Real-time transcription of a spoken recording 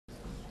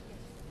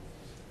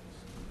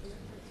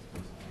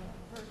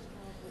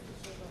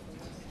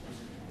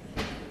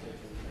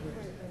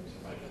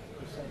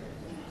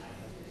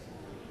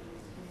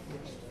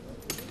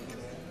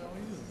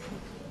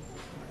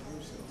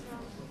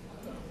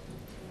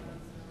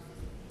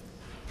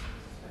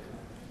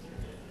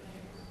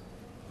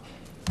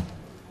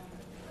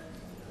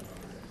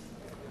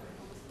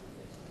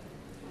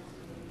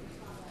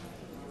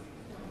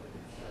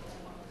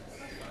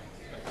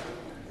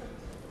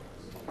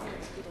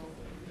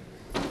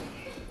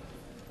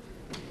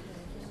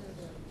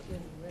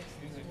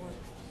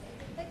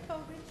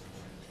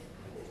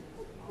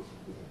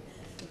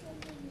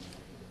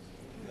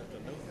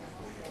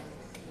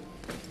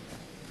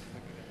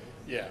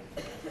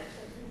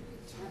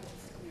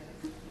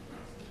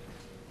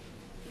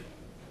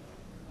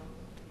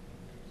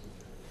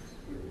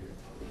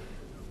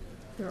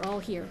They're all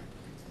here.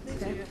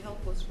 These are your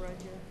helpers right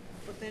here,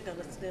 but they're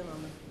gonna stand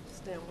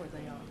where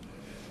they are.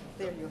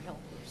 They're your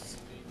helpers.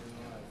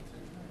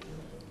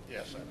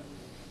 Yes, I know.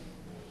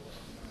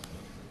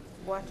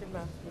 Watch your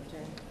mouth,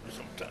 Virginia.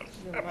 Sometimes.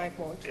 Your mic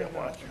won't turn Yeah, on.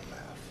 watch your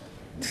mouth.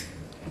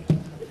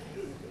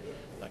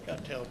 Like I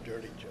tell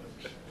dirty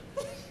jokes.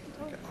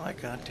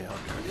 Like I tell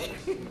dirty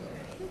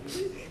jokes.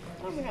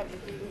 I'm gonna have to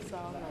do this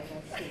all night,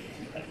 I see.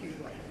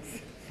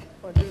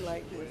 Or do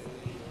like this.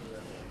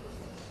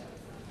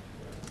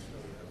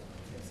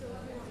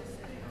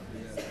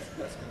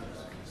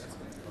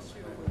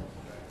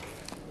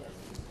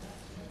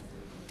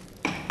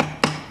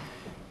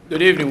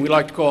 Good evening. We'd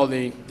like to call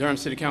the Durham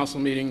City Council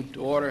meeting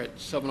to order at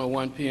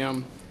 7:01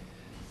 p.m.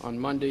 on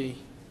Monday,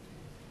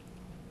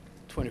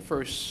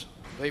 21st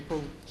of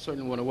April.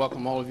 Certainly want to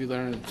welcome all of you that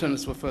are in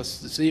attendance with us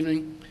this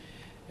evening.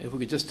 If we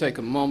could just take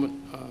a moment,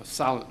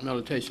 silent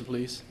meditation,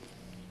 please.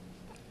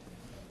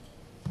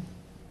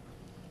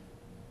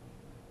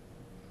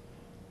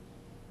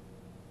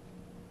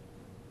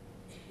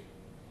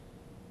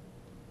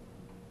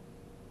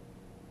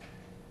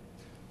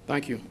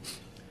 Thank you.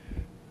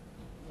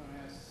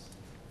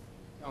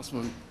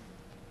 Councilman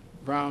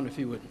Brown, if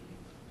he would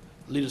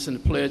lead us in the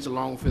pledge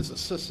along with his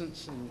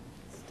assistants and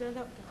Stand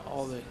up.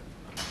 all the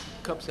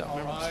Cub Scout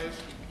members.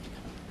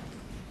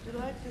 Do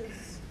like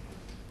this.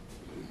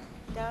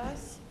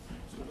 Guys?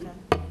 Okay.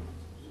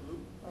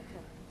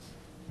 Okay.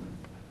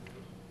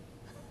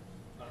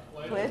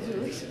 Pledge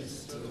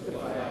allegiance to the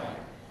flag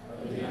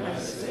of the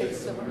United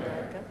States of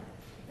America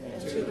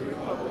and to the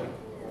republic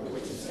for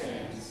which it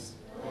stands,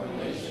 one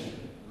nation,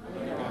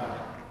 under God,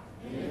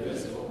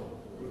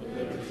 indivisible, with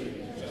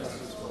liberty and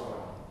justice for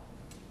all.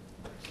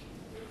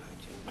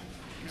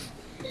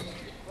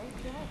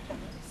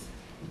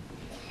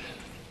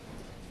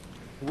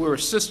 We're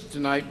assisted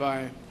tonight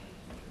by,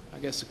 I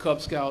guess, the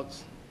Cub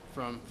Scouts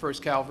from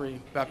First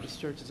Calvary Baptist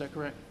Church. Is that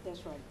correct?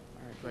 That's right. All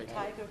right, great.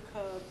 Tiger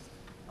Cubs,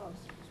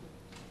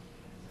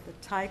 the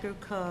Tiger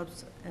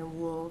Cubs and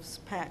Wolves,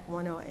 Pack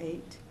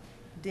 108,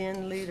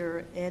 Den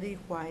leader Eddie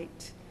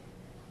White.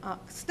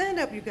 Stand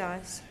up, you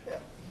guys.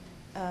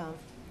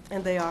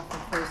 And they are from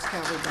First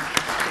Calvary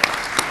Baptist Church.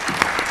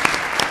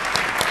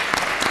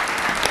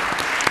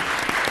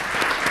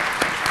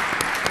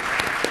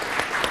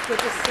 Good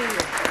to see you.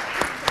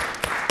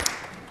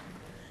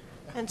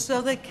 And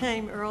so they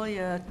came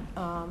earlier,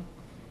 and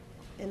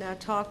I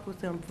talked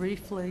with them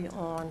briefly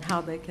on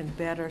how they can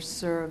better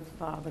serve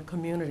the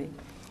community.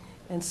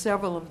 And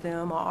several of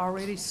them are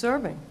already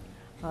serving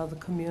the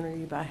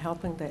community by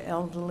helping the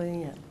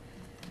elderly and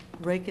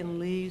raking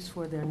leaves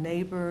for their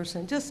neighbors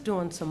and just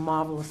doing some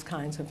marvelous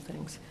kinds of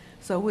things.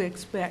 So we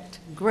expect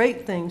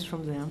great things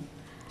from them.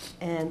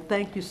 And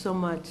thank you so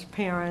much,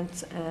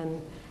 parents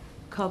and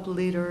Cub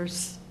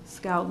leaders,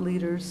 Scout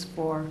leaders,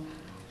 for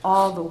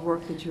all the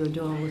work that you're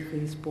doing with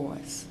these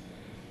boys.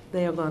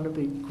 They are going to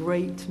be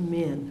great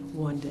men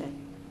one day.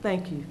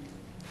 Thank you.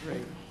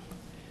 Great.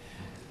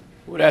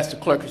 Would ask the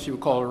clerk if she would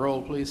call the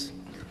roll, please.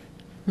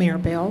 Mayor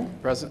Bell.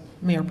 Present.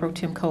 Mayor Pro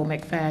Tem Cole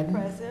McFadden.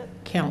 Present.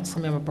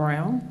 Councilmember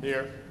Brown.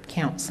 Here.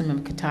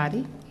 Councilmember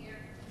Katati.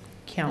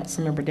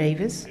 Councilmember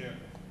Davis. Here.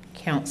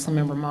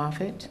 Councilmember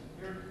Moffitt.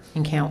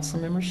 And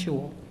Councilmember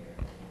Shule.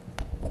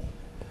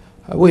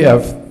 We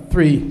have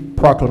three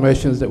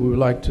proclamations that we would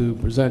like to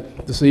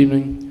present this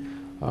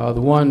evening.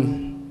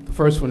 The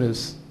first one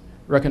is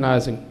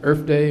recognizing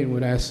Earth Day, and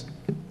would ask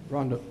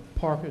Rhonda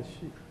Parker,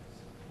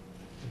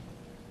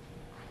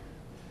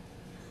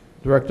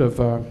 Director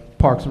of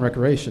Parks and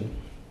Recreation.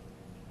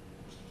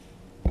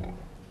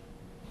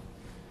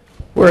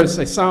 Whereas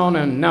a sound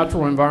and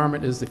natural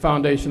environment is the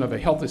foundation of a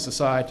healthy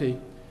society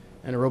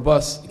and a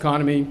robust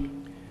economy,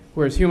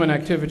 whereas human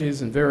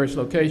activities in various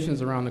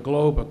locations around the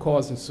globe are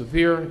causing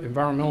severe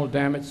environmental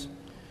damage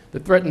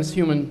that threatens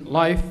human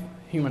life,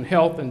 human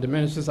health, and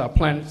diminishes our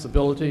planet's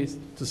ability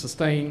to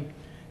sustain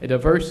a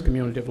diverse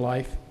community of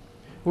life,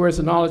 whereas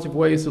the knowledge of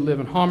ways to live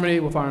in harmony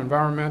with our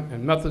environment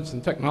and methods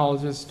and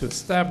technologies to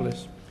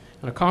establish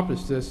and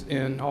accomplish this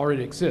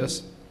already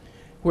exists,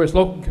 whereas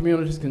local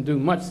communities can do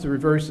much to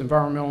reverse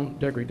environmental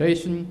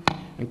degradation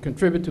and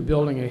contribute to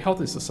building a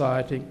healthy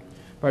society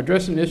by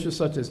addressing issues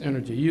such as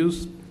energy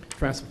use,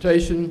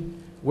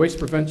 transportation, waste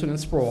prevention, and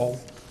sprawl,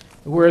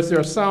 whereas there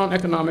are sound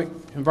economic,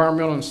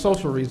 environmental, and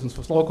social reasons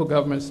for local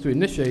governments to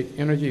initiate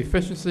energy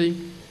efficiency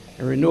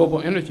and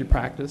renewable energy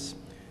practice,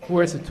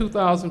 whereas the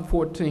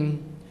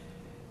 2014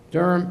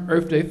 Durham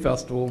Earth Day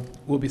Festival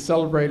will be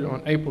celebrated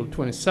on April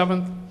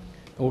 27th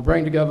and will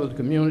bring together the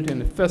community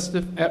in a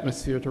festive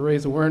atmosphere to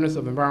raise awareness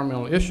of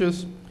environmental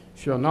issues,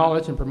 share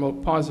knowledge, and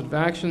promote positive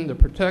action that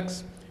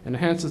protects and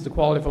enhances the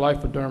quality of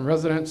life for Durham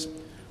residents.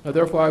 Now,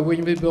 therefore, I,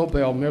 William B. Bill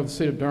Bell, Mayor of the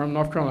City of Durham,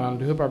 North Carolina,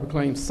 do hereby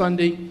proclaim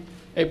Sunday,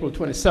 April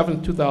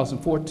 27,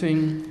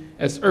 2014,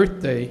 as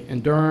Earth Day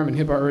in Durham, and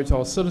hereby urge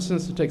all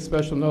citizens to take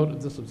special note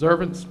of this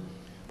observance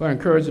by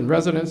encouraging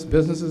residents,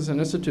 businesses, and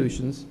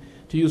institutions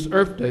to use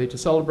Earth Day to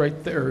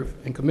celebrate the Earth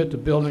and commit to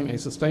building a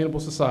sustainable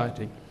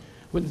society.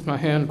 Witness my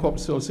hand,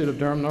 Corporate City of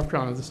Durham, North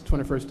Carolina, this is the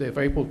 21st day of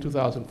April,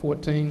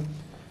 2014.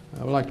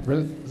 I would like to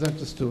present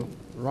this to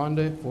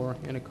Rhonda for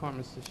any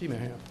comments that she may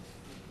have.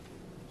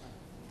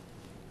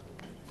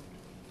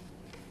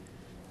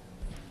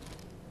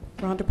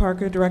 Rhonda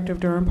Parker, Director of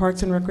Durham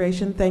Parks and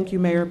Recreation. Thank you,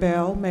 Mayor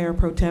Bell, Mayor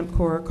Pro Temp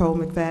Cora Cole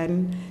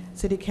McFadden,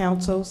 City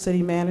Council,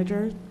 City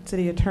Manager,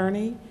 City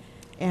Attorney,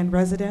 and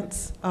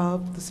residents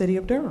of the City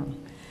of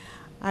Durham.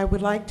 I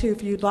would like to,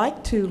 if you'd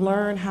like to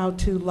learn how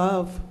to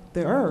love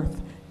the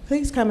earth,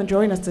 please come and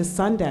join us this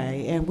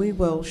Sunday, and we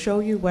will show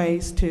you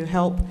ways to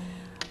help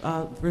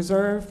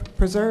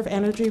preserve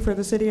energy for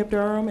the City of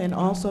Durham and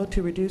also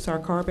to reduce our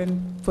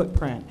carbon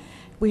footprint.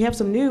 We have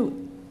some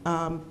new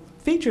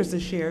features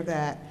this year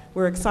that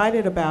we're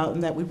excited about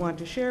and that we want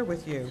to share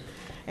with you.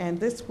 And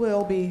this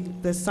will be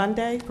this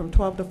Sunday from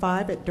 12 to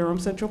 5 at Durham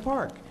Central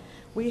Park.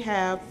 We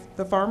have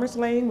the Farmer's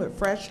Lane with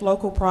fresh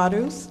local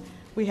produce.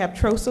 We have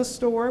Trosa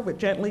Store with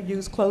gently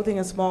used clothing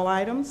and small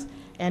items,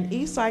 and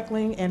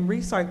e-cycling and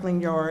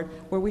recycling yard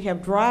where we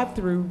have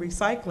drive-through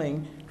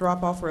recycling,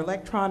 drop-off for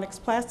electronics,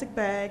 plastic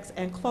bags,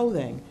 and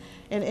clothing.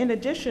 And in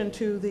addition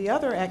to the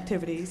other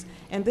activities,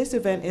 and this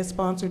event is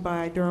sponsored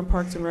by Durham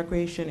Parks and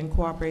Recreation in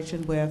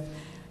cooperation with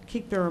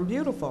Keep Durham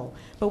Beautiful.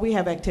 But we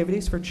have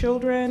activities for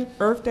children,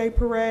 Earth Day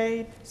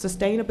Parade,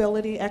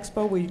 Sustainability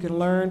Expo, where you can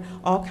learn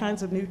all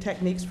kinds of new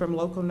techniques from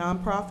local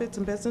nonprofits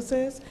and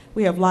businesses.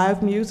 We have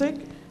live music,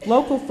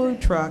 local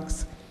food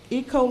trucks,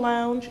 eco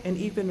lounge, and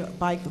even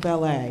bike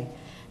valet.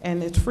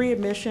 And it's free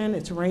admission,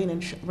 it's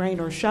rain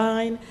or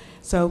shine.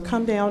 So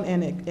come down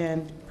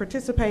and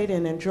participate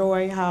and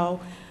enjoy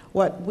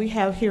what we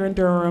have here in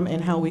Durham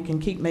and how we can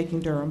keep making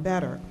Durham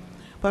better.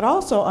 But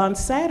also on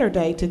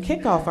Saturday, to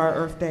kick off our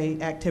Earth Day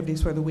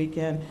activities for the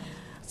weekend,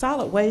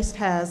 Solid Waste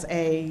has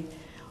a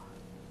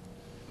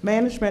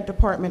management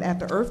department at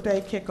the Earth Day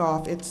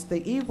kickoff. It's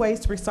the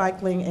e-waste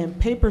recycling and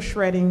paper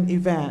shredding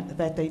event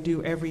that they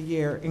do every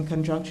year in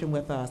conjunction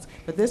with us.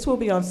 But this will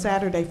be on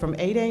Saturday from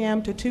 8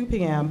 a.m. to 2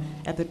 p.m.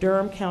 at the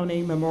Durham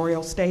County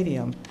Memorial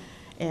Stadium.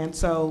 And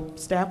so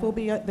staff will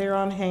be there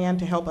on hand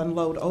to help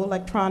unload old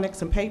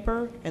electronics and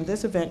paper, and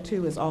this event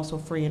too is also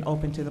free and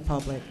open to the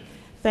public.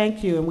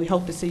 Thank you, and we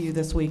hope to see you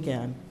this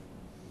weekend.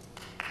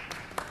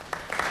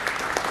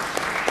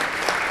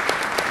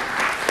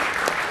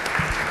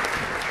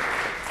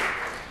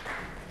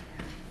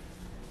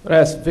 I'd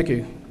ask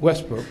Vicki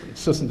Westbrook,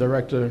 Assistant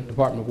Director,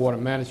 Department of Water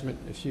Management,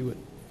 if she would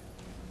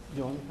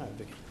join me. Hi,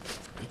 Vicki.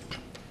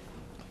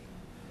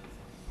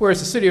 Whereas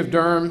the City of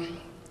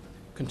Durham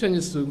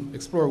continues to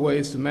explore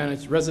ways to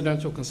manage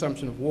residential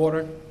consumption of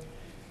water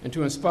and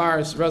to inspire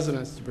its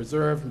residents to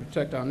preserve and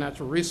protect our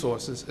natural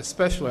resources,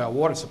 especially our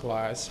water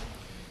supplies,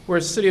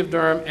 whereas the City of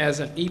Durham,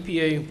 as an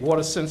EPA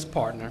Water Sense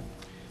partner,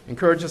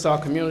 encourages our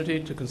community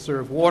to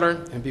conserve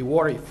water and be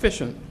water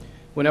efficient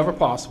whenever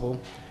possible,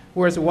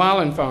 whereas the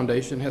Wyland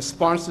Foundation has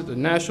sponsored the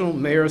National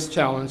Mayor's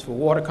Challenge for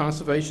Water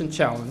Conservation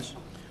Challenge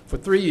for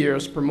 3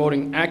 years,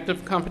 promoting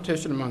active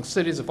competition among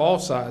cities of all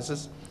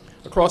sizes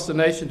across the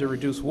nation to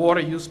reduce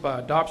water use by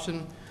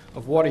adoption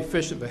of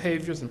water-efficient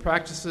behaviors and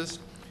practices.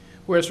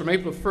 Whereas from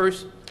April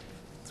 1st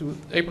through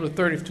April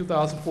 30th,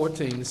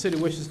 2014, the city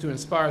wishes to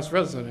inspire its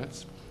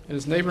residents and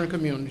its neighboring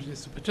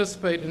communities to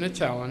participate in the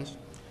challenge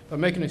by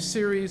making a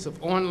series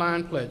of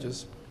online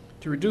pledges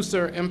to reduce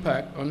their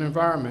impact on the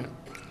environment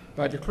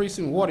by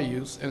decreasing water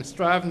use and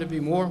striving to be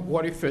more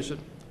water efficient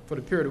for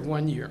the period of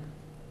 1 year.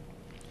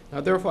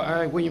 Now, therefore,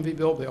 I, William V.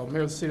 Bilbell,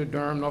 Mayor of the City of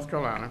Durham, North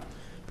Carolina,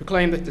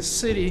 proclaim that the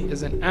city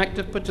is an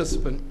active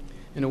participant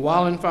in the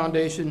Wyland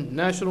Foundation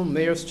National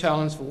Mayor's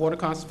Challenge for Water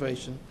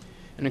Conservation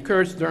and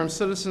encourage Durham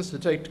citizens to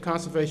take the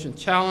Conservation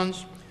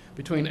Challenge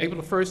between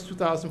April 1st,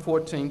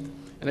 2014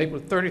 and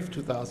April 30th,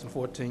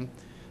 2014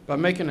 by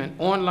making an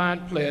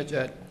online pledge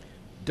at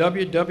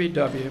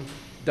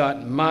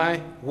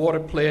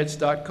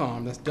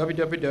www.mywaterpledge.com. That's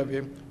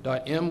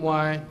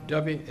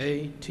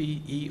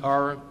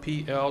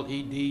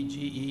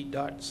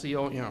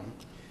www.mywaterpledge.com.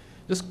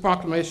 This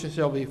proclamation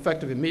shall be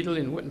effective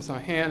immediately and witnessed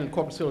on hand in the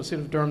corporate seal of the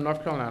City of Durham,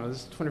 North Carolina. This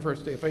is the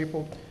 21st day of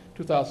April,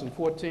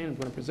 2014. I'm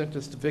going to present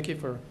this to Vicki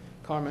for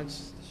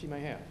comments she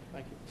may have.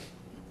 Thank you.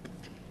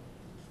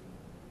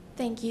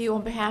 Thank you.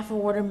 On behalf of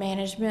Water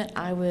Management,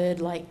 I would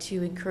like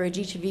to encourage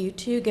each of you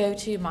to go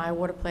to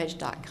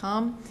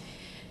mywaterpledge.com.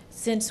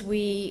 Since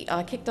we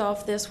kicked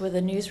off this with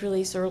a news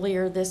release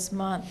earlier this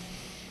month,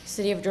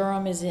 City of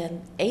Durham is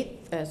in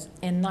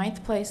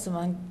ninth place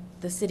among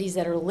the cities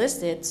that are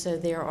listed. So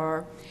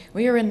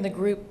we are in the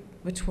group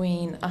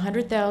between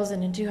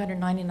 100,000 and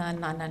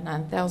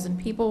 299,999,000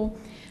 people.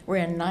 We're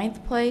in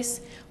ninth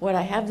place. What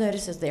I have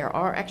noticed is there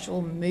are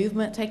actual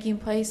movement taking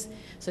place.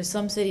 So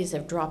some cities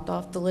have dropped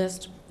off the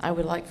list. I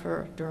would like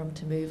for Durham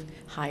to move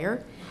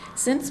higher.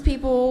 Since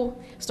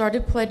people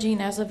started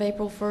pledging as of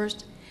April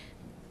 1st,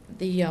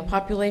 the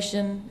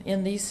population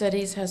in these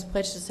cities has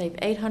pledged to save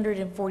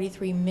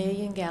 843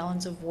 million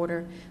gallons of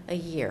water a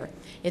year.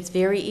 It's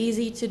very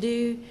easy to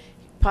do.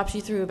 Pops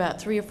you through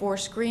about 3 or 4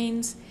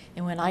 screens.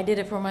 And when I did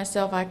it for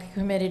myself, I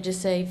committed to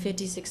save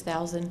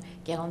 56,000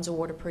 gallons of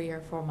water per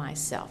year for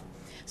myself.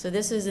 So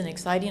this is an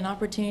exciting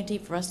opportunity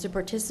for us to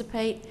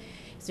participate.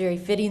 It's very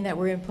fitting that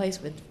we're in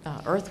place with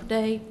Earth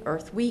Day,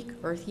 Earth Week,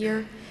 Earth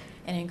Year,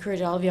 and I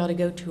encourage all of y'all to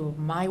go to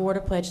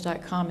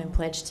mywaterpledge.com and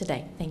pledge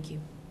today. Thank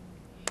you.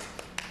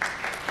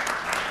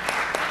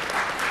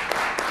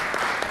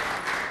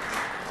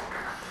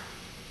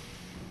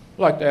 I'd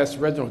like to ask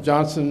Reginald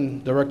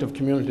Johnson, Director of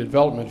Community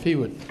Development, if he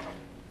would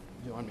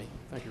join me.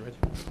 Thank you, Reggie.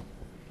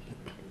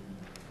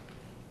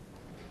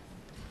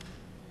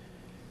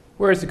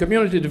 Whereas the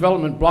Community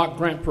Development Block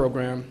Grant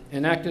Program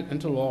enacted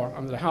into law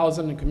under the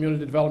Housing and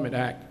Community Development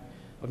Act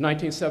of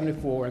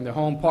 1974 and the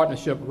Home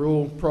Partnership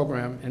Rule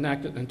Program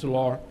enacted into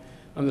law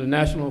under the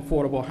National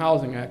Affordable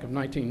Housing Act of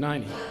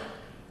 1990.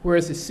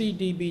 Whereas the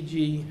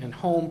CDBG and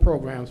home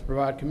programs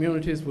provide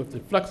communities with the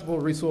flexible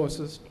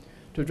resources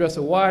to address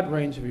a wide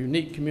range of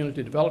unique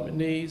community development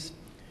needs,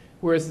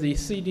 whereas the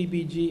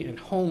CDBG and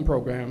home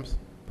programs'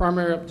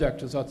 primary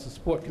objectives are to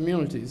support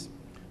communities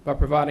by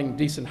providing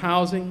decent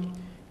housing,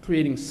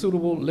 creating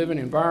suitable living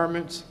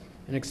environments,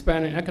 and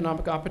expanding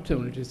economic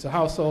opportunities to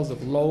households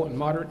of low and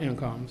moderate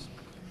incomes,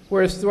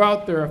 whereas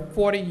throughout their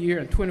 40-year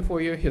and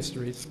 24-year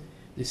histories,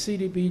 the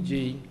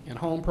CDBG and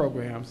home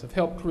programs have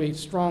helped create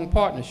strong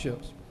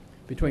partnerships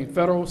between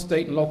federal,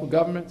 state, and local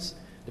governments,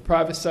 the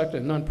private sector,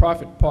 and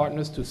nonprofit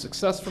partners to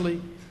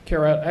successfully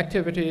carry out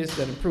activities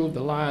that improve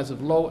the lives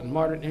of low and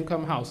moderate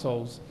income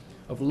households,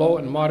 of low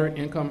and moderate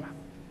income,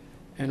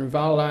 and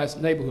revitalize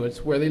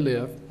neighborhoods where they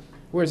live,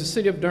 whereas the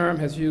City of Durham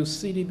has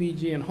used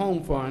CDBG and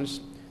home funds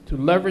to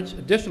leverage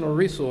additional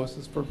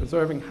resources for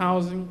preserving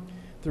housing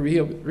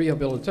through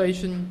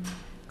rehabilitation,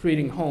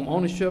 creating home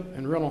ownership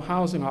and rental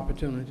housing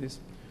opportunities,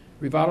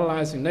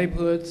 revitalizing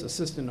neighborhoods,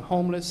 assisting the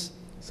homeless,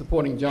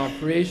 supporting job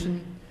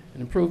creation,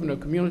 and improvement of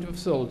community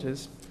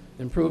facilities,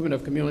 improvement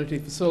of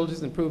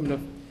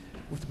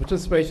with the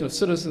participation of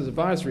Citizens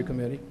Advisory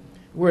Committee,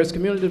 whereas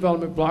Community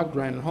Development Block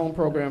Grant and home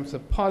programs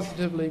have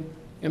positively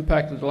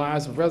impacted the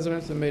lives of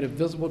residents and made a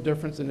visible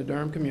difference in the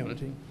Durham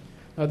community.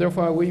 Now,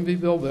 therefore, William V.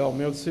 Billville,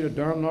 Mayor of the City of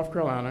Durham, North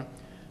Carolina,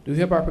 do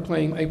hereby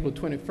proclaim April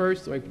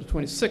 21st to April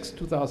 26th,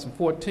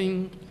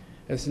 2014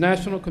 as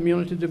National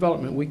Community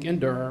Development Week in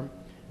Durham,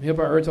 and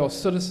hereby urge all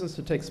citizens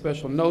to take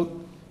special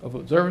note of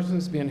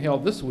observances being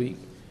held this week,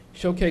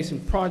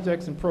 showcasing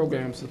projects and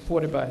programs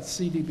supported by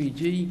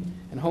CDBG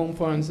and home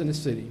funds in the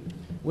city.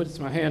 With this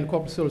in my hand,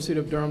 Corporate Civil City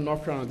of Durham,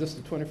 North Carolina, this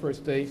is the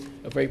 21st day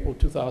of April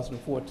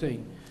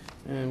 2014.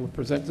 And we'll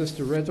present this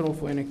to Reginald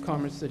for any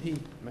comments that he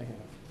may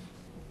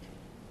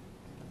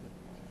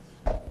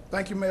have.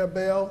 Thank you, Mayor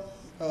Bell,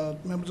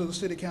 members of the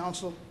City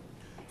Council,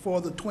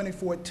 for the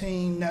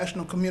 2014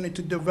 National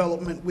Community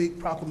Development Week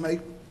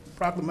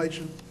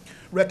proclamation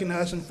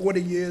recognizing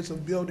 40 years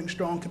of building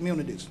strong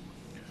communities.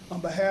 On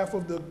behalf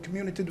of the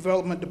Community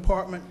Development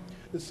Department,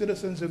 the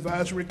Citizens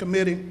Advisory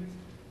Committee,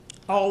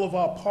 all of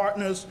our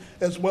partners,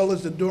 as well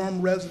as the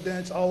Durham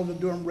residents, all of the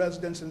Durham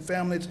residents and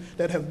families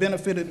that have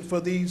benefited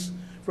from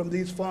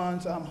these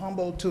funds, I'm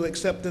humbled to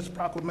accept this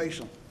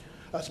proclamation.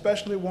 I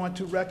especially want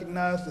to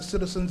recognize the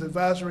Citizens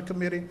Advisory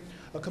Committee,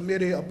 a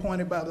committee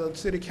appointed by the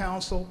City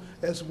Council,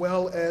 as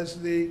well as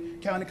the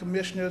county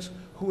commissioners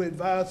who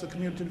advise the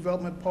Community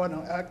Development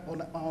Department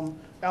on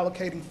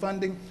allocating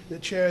funding. The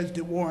chair is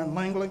DeWarren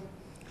Langley.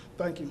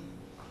 Thank you.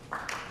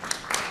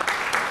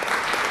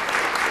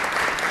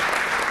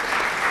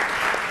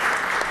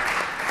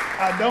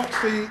 I don't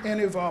see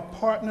any of our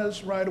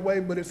partners right away,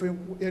 but if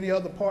any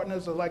other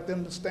partners would like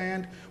them to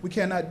stand, we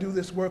cannot do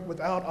this work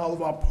without all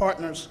of our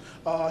partners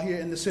here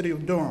in the city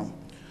of Durham.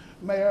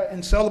 Mayor,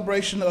 in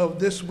celebration of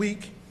this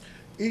week,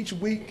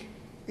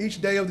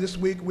 each day of this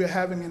week, we're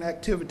having an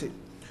activity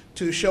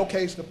to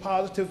showcase the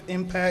positive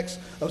impacts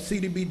of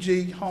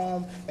CDBG,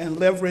 home,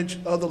 and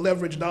other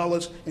leverage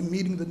dollars in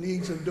meeting the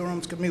needs of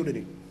Durham's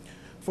community.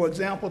 For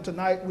example,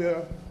 tonight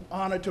we're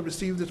honored to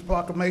receive this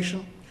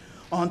proclamation.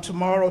 On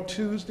tomorrow,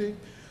 Tuesday,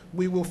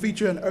 we will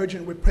feature an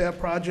urgent repair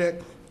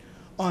project.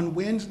 On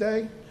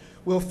Wednesday,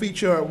 we'll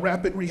feature a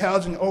rapid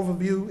rehousing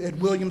overview at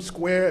Williams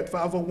Square at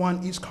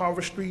 501 East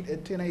Carver Street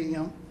at 10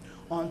 a.m.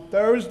 On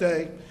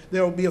Thursday,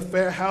 there will be a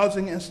fair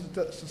housing and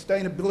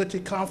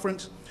sustainability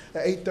conference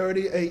at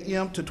 8:30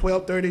 a.m. to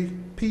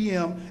 12:30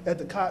 p.m. at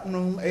the Cotton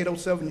Room,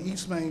 807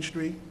 East Main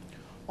Street.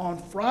 On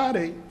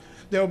Friday,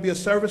 there will be a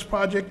service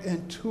project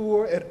and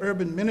tour at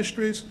Urban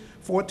Ministries,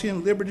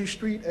 410 Liberty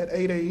Street at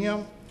 8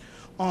 a.m.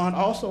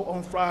 Also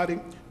on Friday,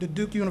 the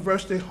Duke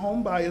University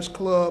Home Buyers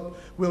Club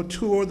will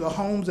tour the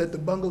homes at the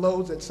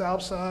bungalows at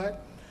Southside.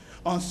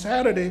 On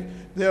Saturday,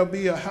 there'll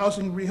be a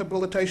housing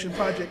rehabilitation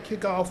project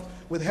kickoff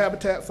with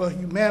Habitat for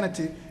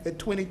Humanity at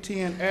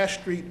 2010 Ash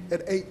Street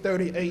at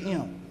 8:30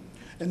 a.m.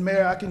 And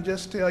Mayor, I can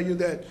just tell you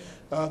that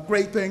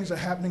great things are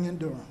happening in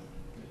Durham.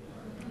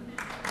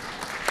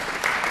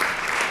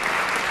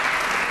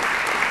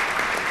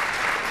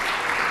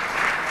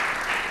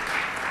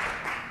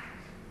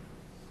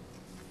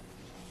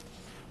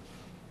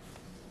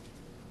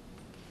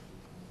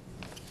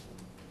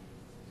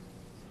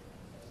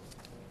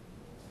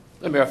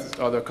 Let me ask,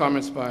 are there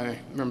comments by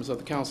members of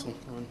the council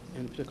on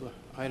any particular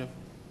item?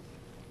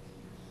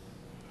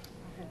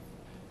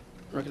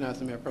 Recognize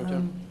the Mayor Pro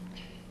Tem.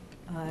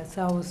 As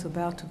I was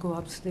about to go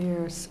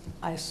upstairs,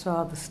 I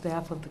saw the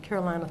staff of the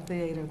Carolina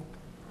Theater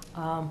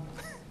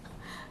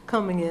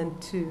coming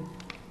into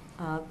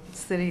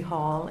City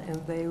Hall, and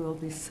they will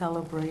be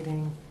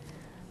celebrating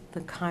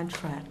the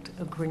contract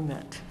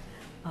agreement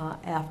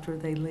after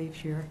they leave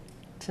here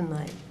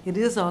tonight. It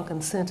is on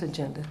consent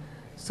agenda,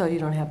 so you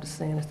don't have to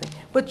say anything.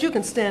 But you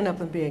can stand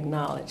up and be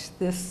acknowledged.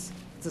 This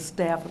is the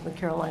staff of the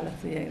Carolina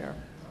Theater.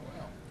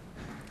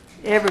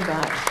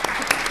 Everybody.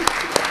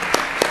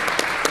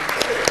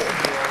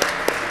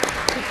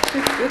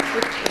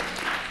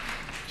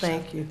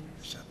 Thank you.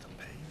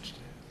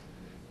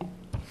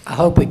 I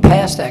hope we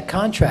pass that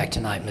contract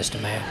tonight,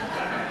 Mr. Mayor.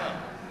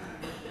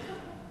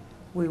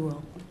 We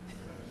will.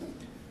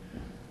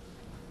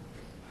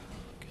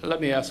 Let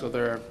me ask, are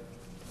there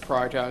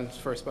priority items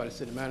first by the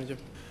city manager?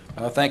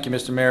 Thank you,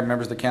 Mr. Mayor,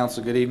 members of the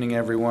council. Good evening,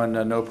 everyone.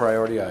 No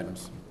priority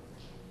items.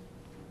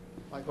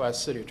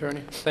 Likewise, city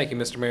attorney, Thank you,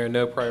 Mr. Mayor.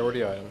 No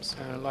priority items.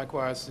 and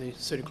likewise, the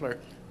city clerk.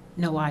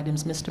 No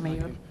items, Mr.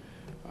 Mayor.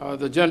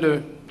 The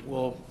agenda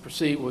will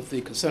proceed with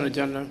the consent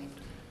agenda.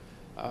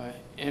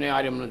 Any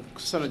item on the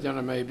consent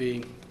agenda may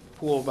be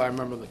pulled by a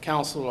member of the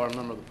council or a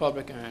member of the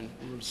public, and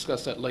we'll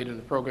discuss that later in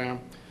the program.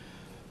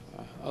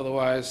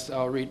 Otherwise,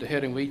 I'll read the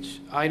heading of each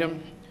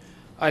item.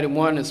 Item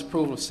 1 is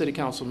approval of city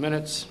council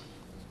minutes.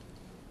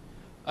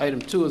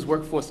 Item 2 is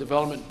workforce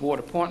development board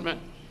appointment.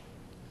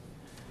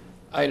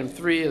 Item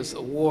 3 is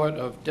award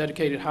of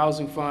dedicated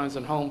housing funds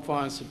and home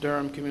funds to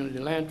Durham Community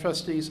Land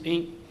Trustees,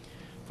 Inc.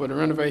 for the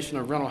renovation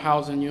of rental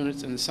housing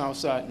units in the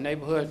Southside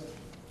neighborhood.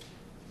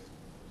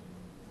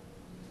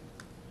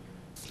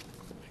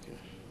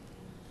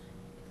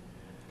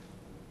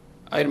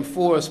 Item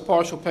 4 is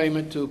partial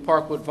payment to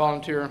Parkwood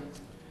Volunteer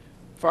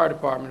Fire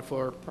Department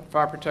for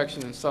fire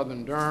protection in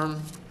southern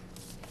Durham.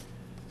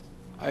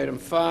 Item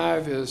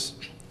 5 is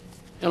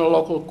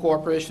interlocal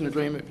cooperation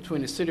agreement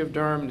between the City of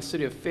Durham and the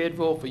City of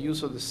Fayetteville for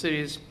use of the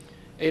city's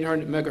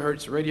 800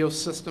 megahertz radio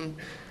system.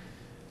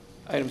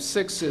 Item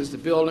 6 is the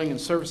building and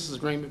services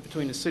agreement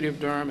between the City of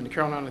Durham and the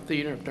Carolina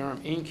Theater of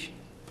Durham, Inc.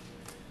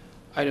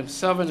 Item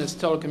 7 is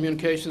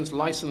telecommunications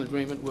license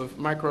agreement with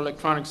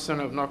Microelectronics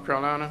Center of North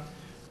Carolina,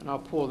 and I'll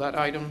pull that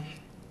item.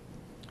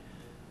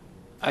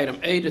 Item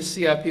 8 is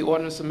CIP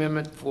ordinance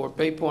amendment for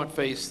Bay Point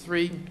Phase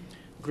 3,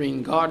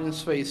 Green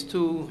Gardens Phase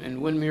 2, and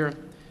Windmere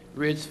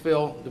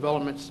Ridgeville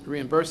Developments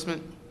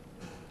reimbursement.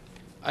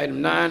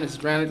 Item 9 is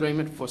grant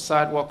agreement for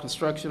sidewalk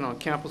construction on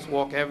Campus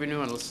Walk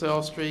Avenue and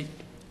LaSalle Street.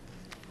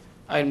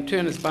 Item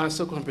 10 is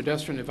Bicycle and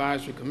Pedestrian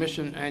Advisory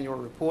Commission Annual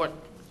Report.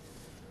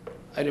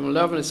 Item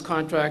 11 is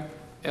contract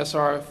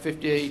SR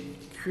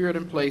 58 cured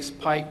in place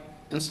pipe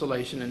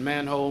installation and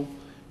manhole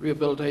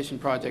rehabilitation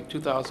project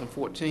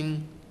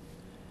 2014.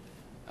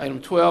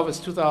 Item 12 is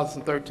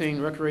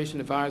 2013 Recreation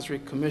Advisory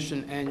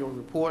Commission Annual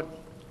Report.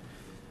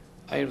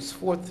 Items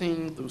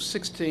 14 through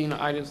 16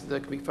 are items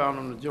that can be found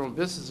on the general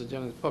business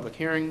agenda as public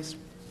hearings.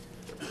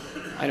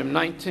 Item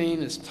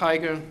 19 is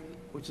Tiger,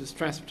 which is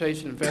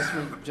Transportation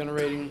Investment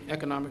Generating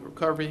Economic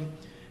Recovery,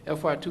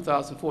 FY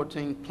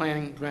 2014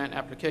 Planning Grant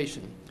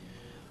Application.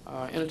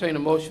 Entertain a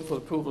motion for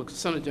approval of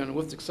consent agenda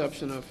with the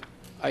exception of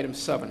item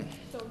 7.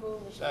 So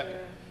moved. Second.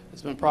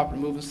 It's been properly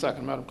moved and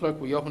second. Madam Clerk,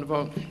 will you open the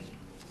vote?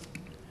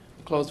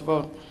 Close the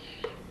vote.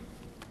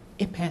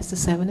 It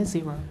passes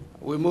 7-0.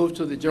 We move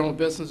to the general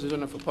business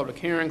agenda for public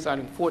hearings.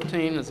 Item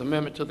 14 is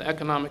amendment to the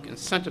economic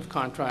incentive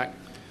contract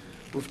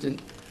with the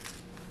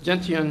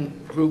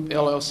Gentian Group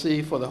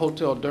LLC for the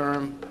Hotel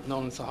Durham,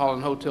 known as the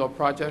Holland Hotel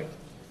Project.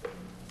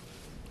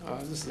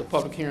 This is a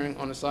public hearing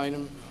on this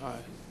item.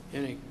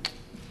 Any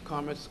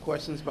comments,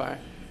 questions by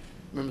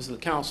members of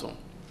the council?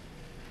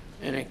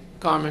 Any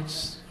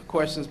comments,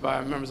 questions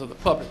by members of the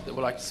public that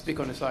would like to speak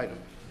on this item?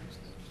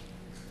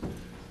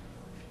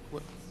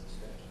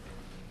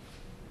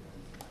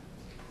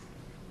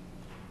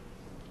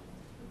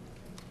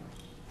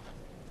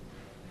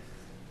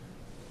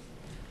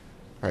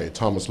 All right,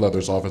 Thomas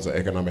Leathers, Office of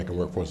Economic and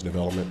Workforce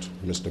Development.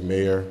 Mr.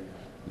 Mayor,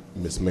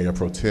 Ms. Mayor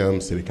Pro Tem,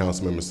 City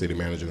Council Member, City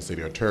Manager, and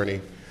City Attorney.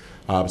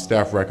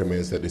 Staff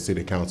recommends that the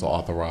City Council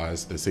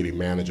authorize the City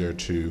Manager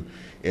to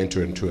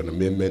enter into an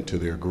amendment to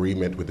the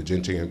agreement with the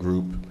Gentian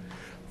Group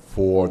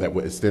that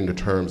would extend the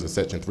terms of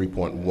Section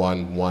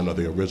 3.11 of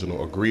the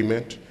original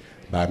agreement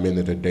by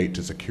amending the date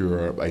to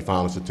secure a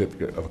final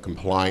certificate of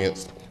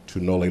compliance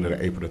to no later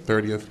than April the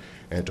 30th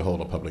and to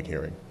hold a public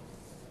hearing.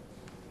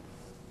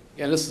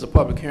 Yeah, this is a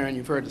public hearing.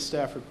 You've heard the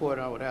staff report.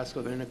 I would ask,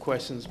 are there any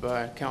questions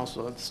by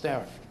council or the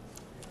staff?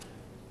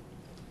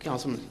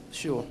 Councilman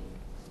Schewel.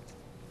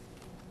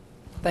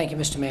 Thank you,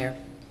 Mr. Mayor.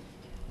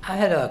 I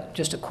had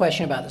just a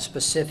question about the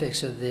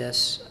specifics of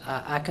this.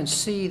 I can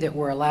see that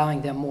we're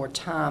allowing them more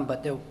time,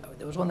 but there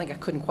was one thing I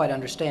couldn't quite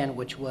understand,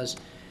 which was,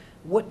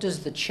 what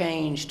does the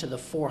change to the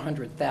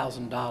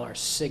 $400,000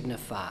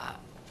 signify?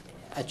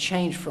 A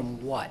change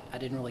from what? I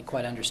didn't really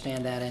quite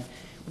understand that. And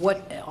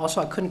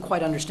also, I couldn't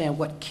quite understand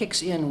what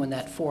kicks in when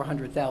that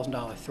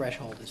 $400,000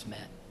 threshold is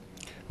met.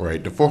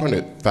 Right, the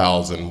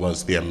 400,000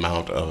 was the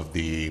amount of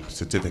the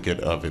certificate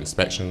of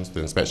inspections,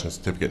 the inspection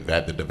certificate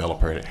that the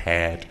developer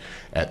had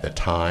at the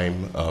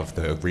time of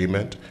the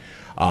agreement.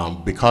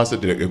 Because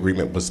the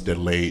agreement was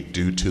delayed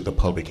due to the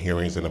public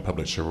hearings and the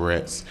public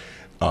charrettes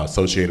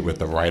associated with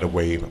the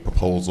right-of-way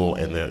proposal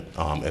and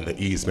the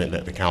easement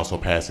that the council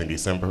passed in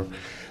December,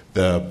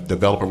 the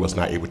developer was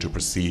not able to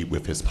proceed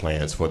with his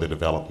plans for the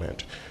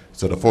development.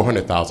 So the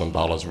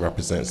 $400,000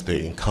 represents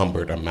the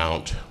encumbered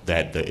amount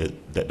that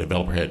that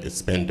developer had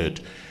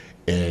expended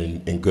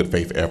in good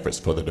faith efforts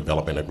for the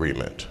development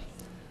agreement.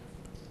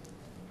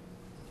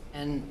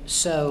 And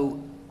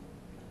so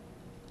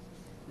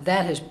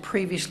that has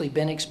previously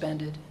been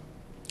expended?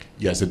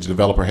 Yes, the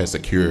developer has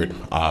secured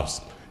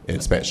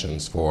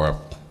inspections for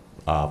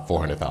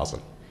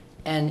 $400,000.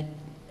 And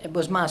it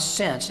was my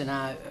sense, and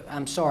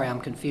I'm sorry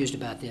I'm confused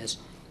about this,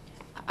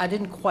 I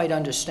didn't quite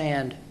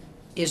understand,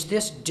 is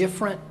this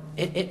different?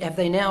 Have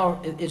they now,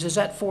 does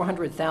that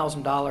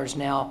 $400,000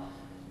 now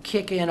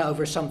kick in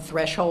over some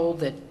threshold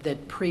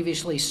that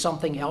previously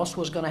something else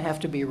was going to have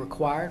to be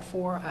required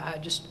for? I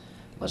just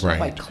wasn't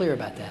quite clear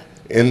about that.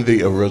 In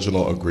the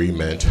original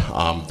agreement,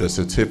 the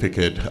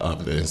certificate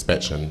of the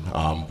inspection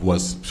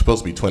was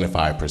supposed to be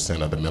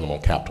 25% of the minimum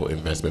capital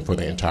investment for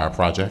the entire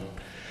project.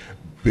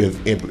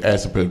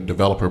 As the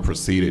developer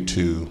proceeded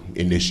to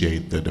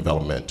initiate the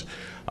development,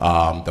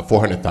 the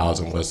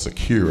 $400,000 was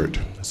secured,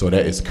 so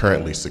that is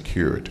currently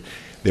secured.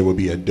 There will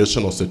be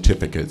additional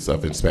certificates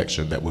of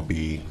inspection that will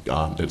be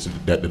that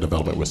the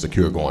development will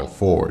secure going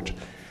forward,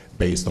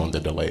 based on the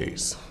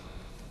delays.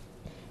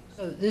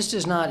 So this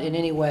does not in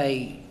any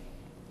way,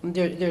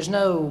 there's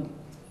no,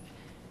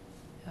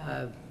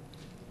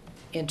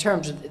 in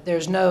terms of,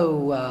 there's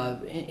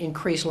no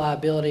increased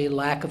liability,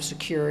 lack of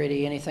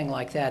security, anything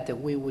like that that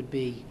we would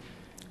be?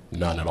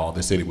 None at all.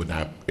 The city would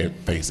not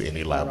face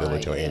any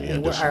liability or any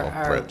additional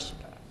threats.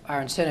 Our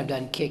incentive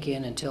doesn't kick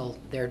in until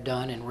they're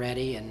done and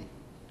ready and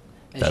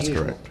as That's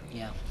usual. correct.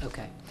 Yeah,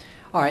 okay.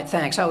 All right,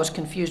 thanks. I was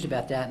confused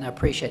about that, and I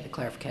appreciate the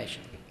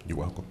clarification. You're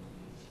welcome.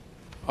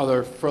 Are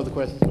there further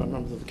questions by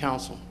members of the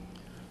council?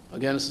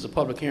 Again, this is a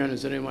public hearing.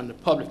 Is there anyone in the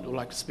public that would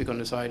like to speak on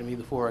this item,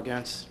 either for or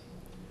against?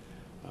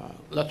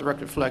 Let the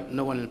record reflect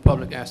no one in the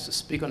public asked to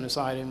speak on this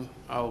item.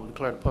 I will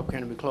declare the public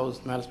hearing to be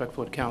closed. Madam Speaker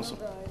for the council.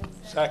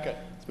 Second.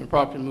 It's been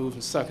properly moved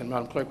and second.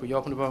 Madam Clerk, will you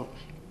open the vote?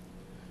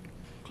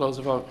 Close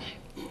the vote.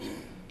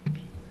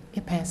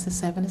 It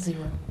passes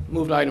 7-0.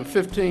 Move to item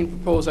 15,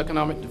 proposed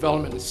economic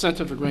development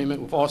incentive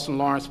agreement with Austin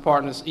Lawrence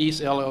Partners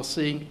East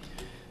LLC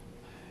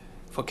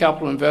for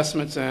capital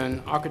investments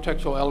and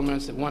architectural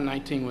elements at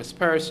 119 West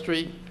Paris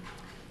Street,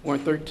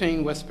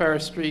 113 West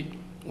Paris Street,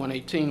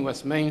 118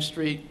 West Main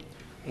Street,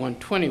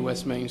 120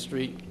 West Main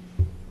Street,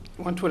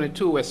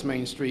 122 West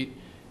Main Street,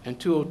 and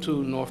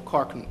 202 North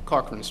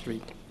Corcoran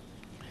Street.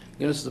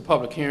 Again, this is a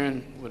public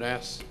hearing. Would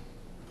ask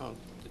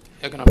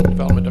Economic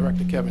Development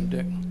Director Kevin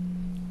Dick.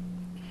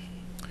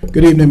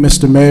 Good evening,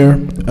 Mr. Mayor,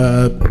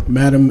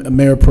 Madam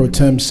Mayor Pro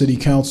Tem, City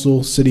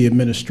Council, City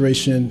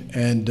Administration,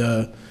 and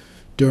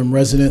Durham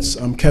residents.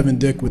 I'm Kevin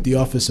Dick with the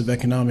Office of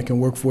Economic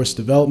and Workforce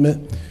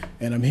Development,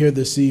 and I'm here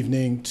this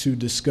evening to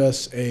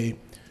discuss a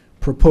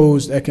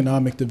proposed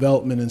economic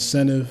development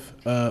incentive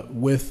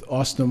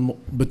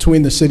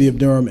between the City of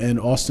Durham and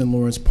Austin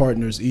Lawrence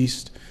Partners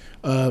East.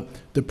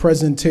 The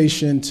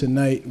presentation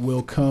tonight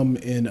will come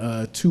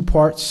in 2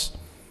 parts.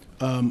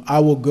 I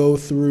will go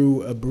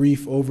through a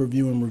brief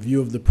overview and review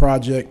of the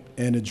project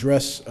and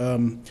address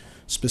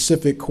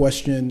specific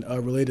question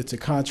related to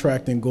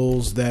contracting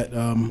goals that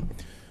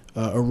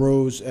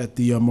arose at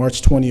the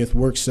March 20th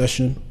work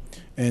session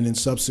and in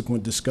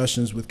subsequent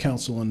discussions with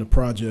council on the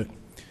project.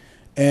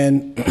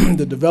 And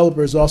the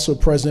developer is also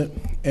present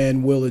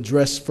and will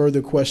address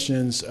further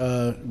questions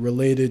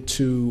related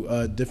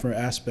to different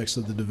aspects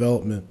of the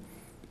development.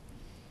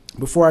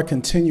 Before I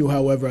continue,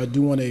 however, I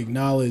do want to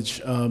acknowledge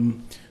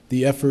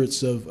the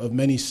efforts of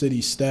many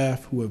city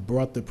staff who have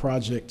brought the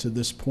project to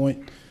this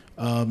point.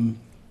 In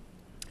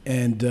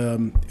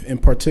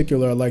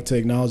particular, I'd like to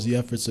acknowledge the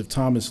efforts of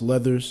Thomas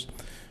Leathers,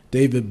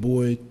 David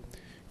Boyd,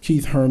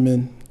 Keith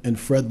Herman, and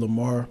Fred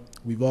Lamar.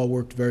 We've all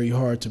worked very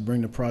hard to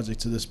bring the project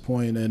to this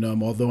point, and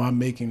although I'm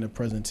making the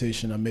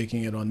presentation, I'm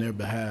making it on their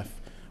behalf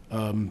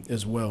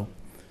as well.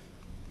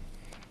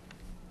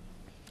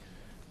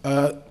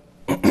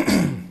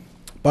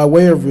 By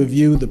way of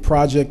review, the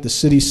project, the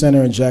City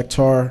Center in Jack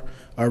Tar,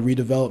 our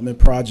redevelopment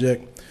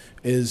project,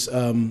 is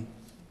in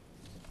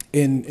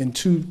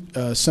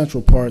 2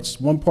 central parts.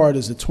 One part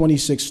is a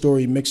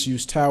 26-story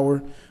mixed-use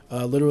tower,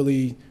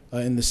 literally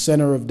in the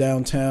center of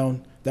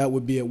downtown. That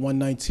would be at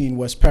 119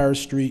 West Paris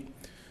Street.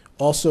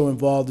 Also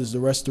involved is the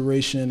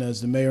restoration,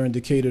 as the mayor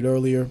indicated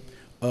earlier,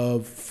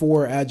 of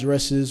 4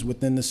 addresses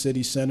within the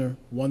city center: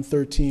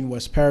 113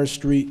 West Paris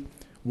Street,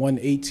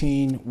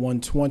 118,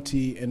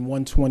 120, and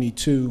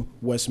 122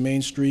 West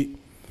Main Street.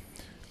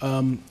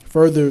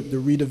 Further, the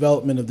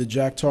redevelopment of the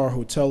Jack Tar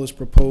Hotel is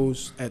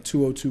proposed at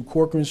 202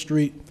 Corcoran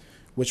Street,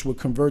 which would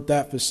convert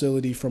that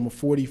facility from a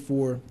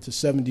 44 to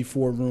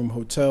 74 room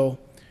hotel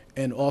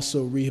and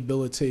also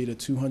rehabilitate a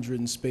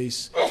 200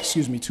 space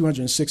excuse me,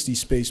 260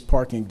 space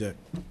parking deck.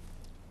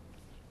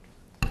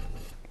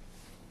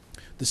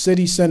 The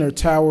city center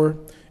tower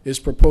is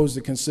proposed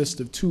to consist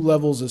of 2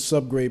 levels of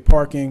subgrade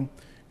parking,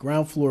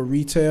 ground floor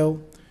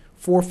retail,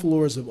 4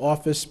 floors of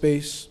office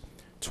space,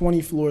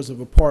 20 floors of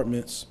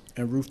apartments,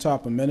 and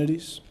rooftop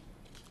amenities.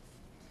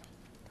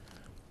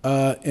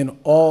 In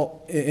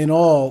all,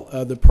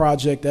 the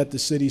project at the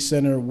city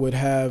center would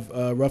have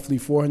roughly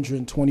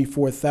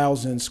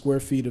 424,000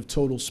 square feet of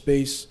total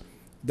space.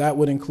 That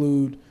would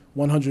include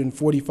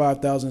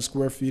 145,000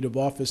 square feet of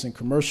office and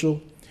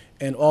commercial,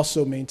 and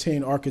also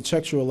maintain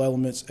architectural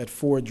elements at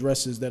 4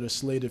 addresses that are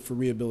slated for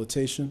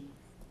rehabilitation.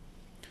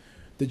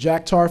 The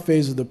Jack Tar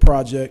phase of the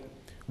project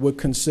would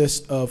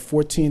consist of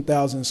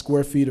 14,000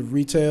 square feet of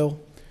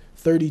retail,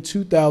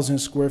 32,000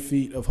 square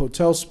feet of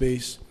hotel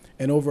space,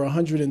 and over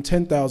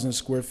 110,000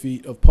 square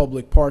feet of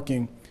public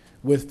parking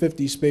with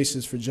 50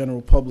 spaces for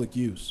general public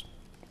use.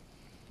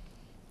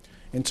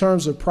 In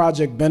terms of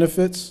project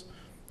benefits,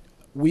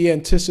 we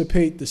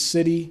anticipate the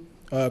city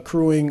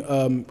accruing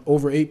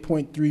over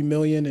 $8.3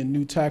 million in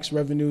new tax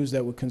revenues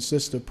that would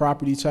consist of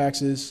property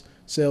taxes,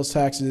 sales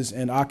taxes,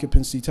 and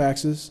occupancy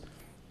taxes.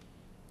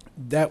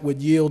 That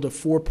would yield a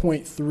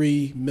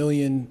 $4.3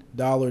 million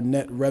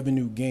net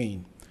revenue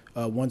gain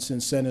once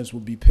incentives will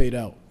be paid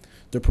out.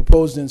 The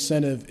proposed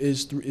incentive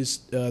is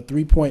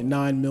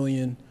 $3.9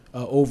 million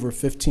over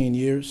 15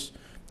 years.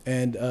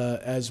 And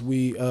as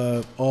we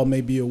all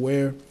may be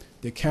aware,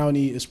 the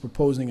county is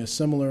proposing a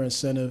similar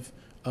incentive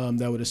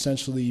that would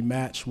essentially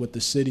match what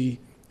the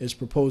city is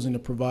proposing to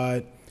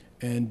provide,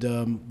 and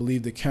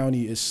believe the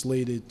county is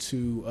slated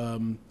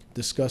to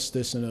discuss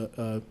this in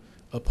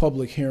a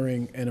public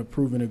hearing and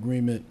approve an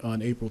agreement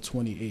on April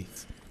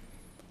 28th.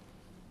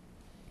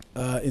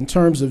 In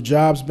terms of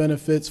jobs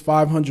benefits,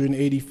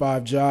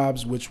 585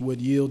 jobs, which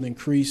would yield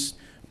increased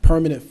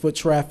permanent foot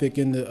traffic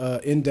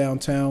in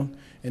downtown,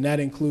 and that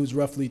includes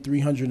roughly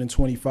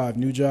 325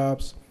 new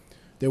jobs.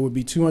 There would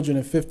be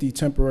 250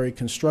 temporary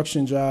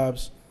construction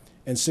jobs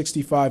and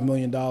 $65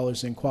 million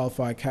in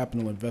qualified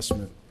capital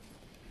investment.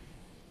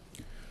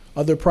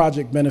 Other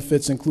project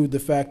benefits include the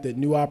fact that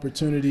new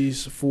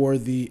opportunities for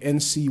the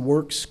NC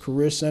Works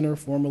Career Center,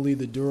 formerly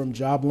the Durham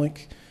Job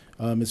Link,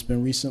 it's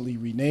been recently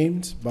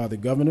renamed by the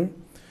governor.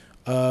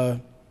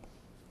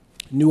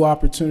 New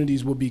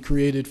opportunities will be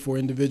created for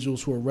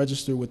individuals who are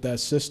registered with that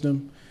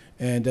system.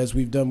 And as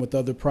we've done with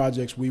other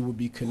projects, we will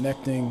be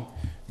connecting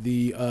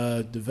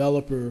the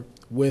developer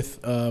with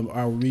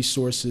our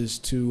resources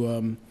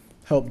to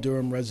help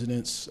Durham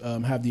residents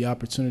have the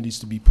opportunities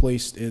to be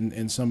placed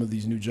in some of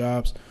these new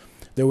jobs.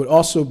 There would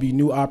also be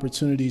new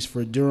opportunities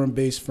for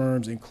Durham-based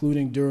firms,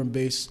 including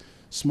Durham-based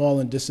small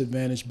and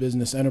disadvantaged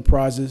business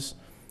enterprises.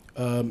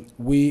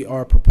 We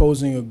are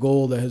proposing a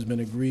goal that has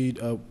been agreed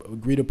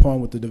upon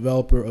with the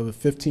developer of a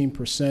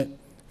 15%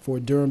 for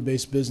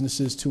Durham-based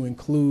businesses, to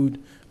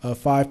include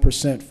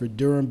 5% for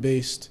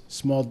Durham-based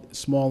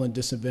small and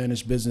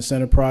disadvantaged business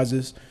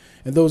enterprises.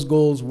 And those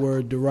goals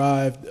were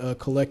derived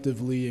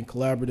collectively and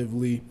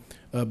collaboratively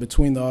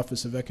between the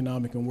Office of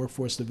Economic and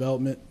Workforce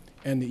Development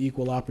and the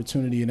Equal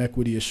Opportunity and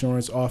Equity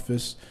Assurance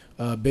Office,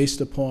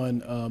 based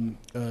upon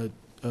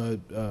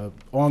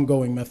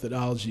ongoing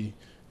methodology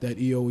that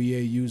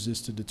EOEA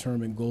uses to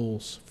determine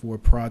goals for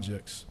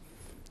projects.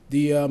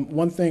 The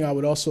one thing I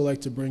would also like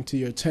to bring to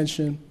your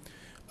attention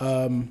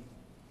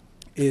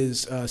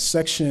is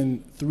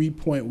Section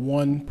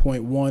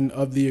 3.1.1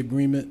 of the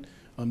agreement.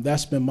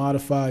 That's been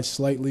modified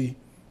slightly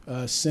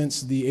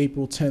since the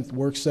April 10th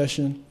work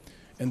session.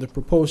 And the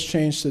proposed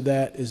change to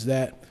that is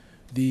that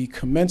the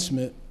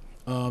commencement,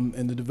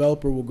 and the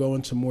developer will go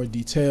into more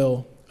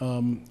detail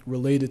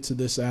related to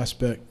this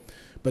aspect,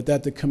 but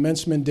that the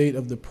commencement date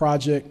of the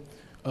project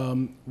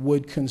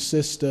would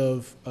consist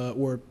of,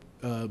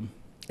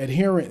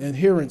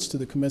 adherence to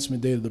the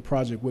commencement date of the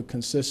project would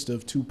consist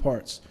of 2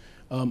 parts.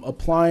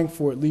 Applying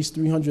for at least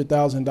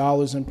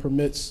 $300,000 in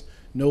permits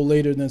no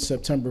later than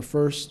September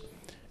 1st,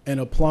 and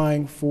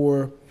applying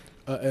for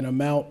an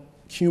amount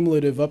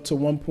cumulative up to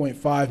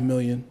 $1.5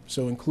 million,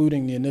 so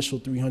including the initial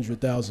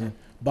 $300,000,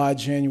 by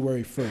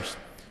January 1st.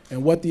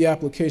 And what the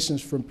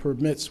applications for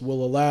permits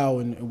will allow,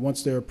 and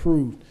once they're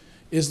approved,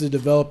 is the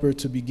developer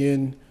to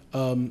begin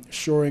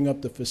shoring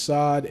up the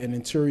facade and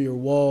interior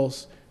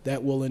walls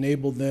that will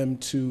enable them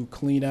to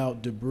clean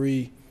out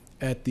debris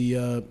at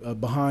the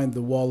behind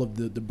the wall of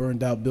the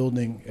burned out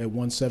building at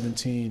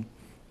 117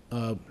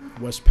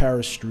 West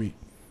Paris Street.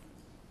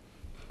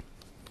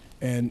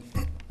 And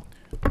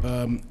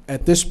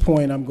at this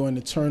point, I'm going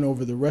to turn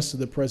over the rest of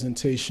the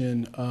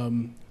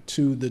presentation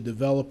to the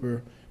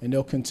developer, and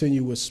they'll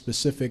continue with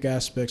specific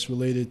aspects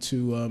related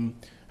to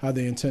how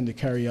they intend to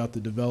carry out the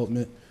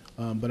development.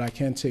 But I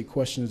can take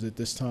questions at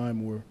this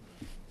time or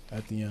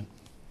at the end.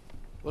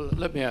 Well,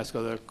 let me ask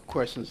other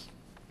questions.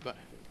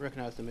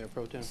 Recognize the Mayor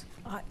Pro Tem.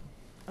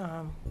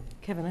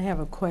 Kevin, I have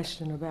a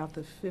question about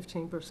the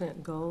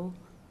 15% goal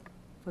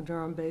for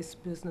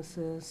Durham-based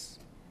businesses,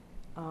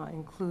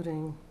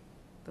 including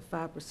the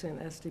 5%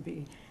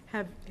 SDB.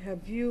 Have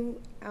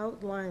you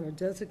outlined or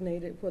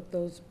designated what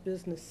those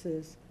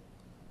businesses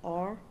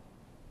are?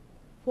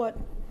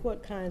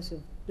 What kinds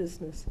of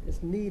business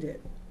is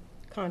needed,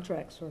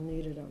 contracts are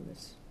needed on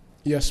this?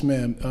 Yes,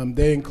 ma'am.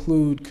 They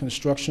include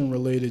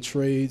construction-related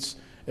trades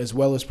as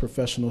well as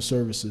professional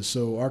services.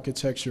 So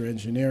architecture,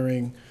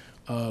 engineering,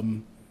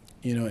 and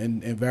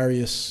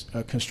various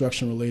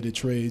construction-related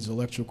trades,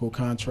 electrical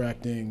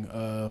contracting,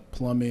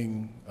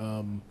 plumbing,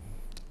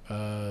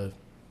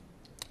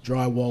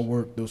 drywall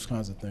work, those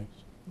kinds of things.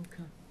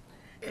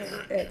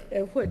 Okay.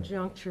 At what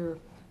juncture,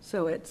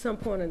 so at some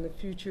point in the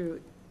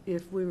future,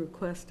 if we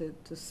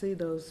requested to see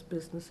those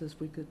businesses,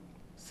 we could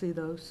see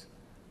those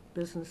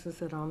businesses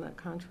that are on that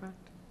contract?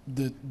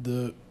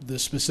 The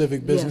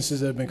specific businesses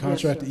that have been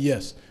contracted?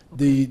 Yes. Yes.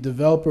 The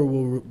developer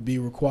will be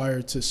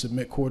required to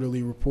submit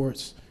quarterly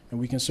reports, and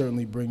we can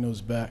certainly bring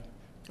those back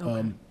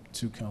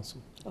to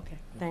council. Okay,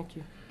 thank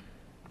you.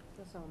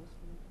 That's all,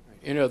 Mr. Mayor.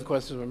 Any other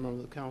questions from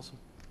members of the council?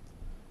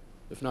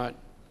 If not,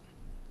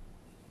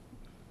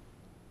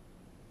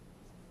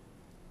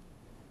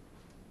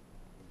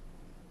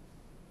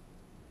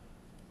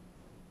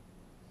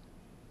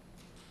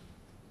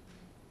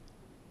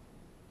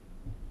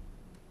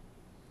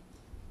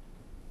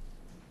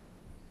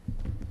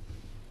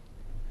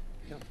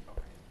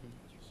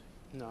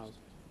 no.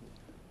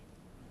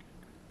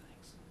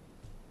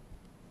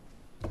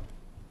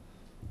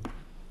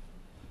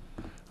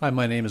 Hi,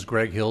 my name is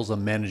Greg Hills.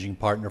 I'm managing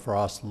partner for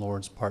Austin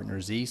Lawrence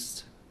Partners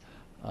East.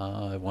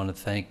 I want to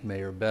thank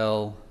Mayor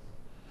Bell,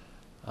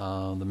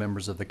 the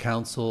members of the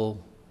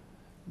council,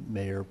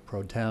 Mayor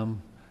Pro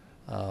Tem,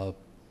 Tom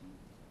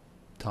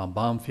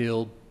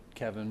Baumfield,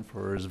 Kevin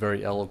for his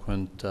very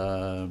eloquent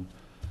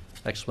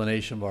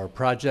explanation of our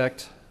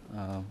project.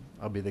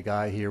 I'll be the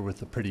guy here with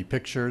the pretty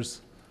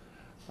pictures.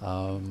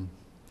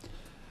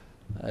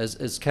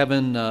 As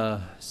Kevin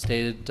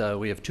stated,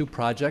 we have two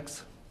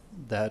projects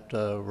that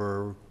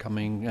we're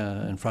coming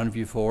in front of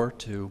you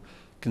to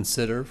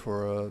consider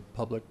for a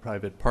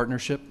public-private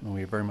partnership, and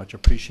we very much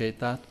appreciate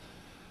that.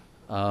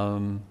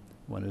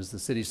 One is the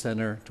City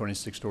Center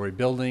 26-story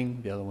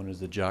building. The other one is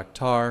the Jack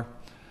Tar.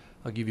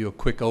 I'll give you a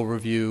quick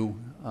overview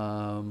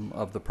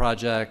of the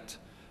project,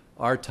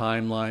 our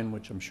timeline,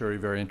 which I'm sure you're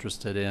very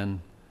interested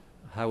in,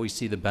 how we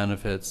see the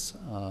benefits,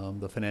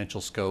 the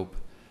financial scope,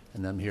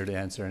 and I'm here to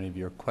answer any of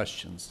your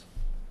questions.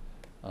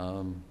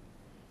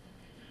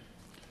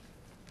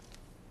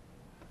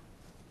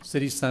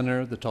 City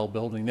Center, the tall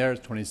building there is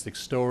 26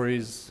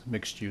 stories,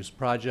 mixed-use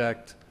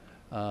project,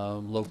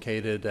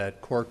 located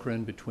at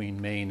Corcoran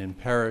between Main and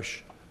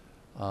Parrish.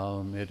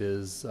 It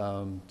is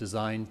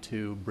designed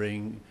to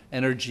bring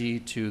energy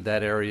to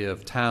that area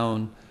of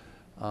town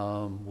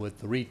with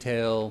the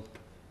retail,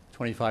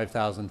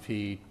 25,000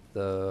 feet,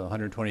 the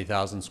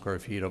 120,000 square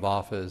feet of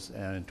office,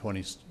 and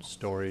 20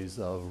 stories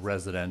of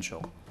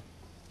residential.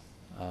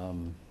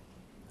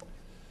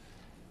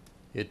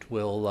 It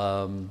will,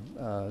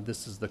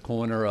 this is the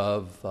corner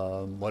of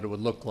what it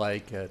would look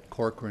like at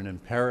Corcoran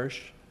and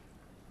Parrish.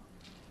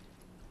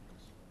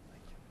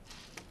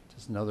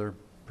 Just another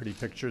pretty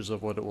pictures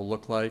of what it will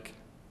look like.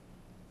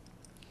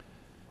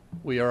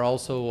 We are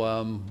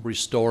also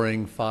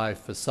restoring 5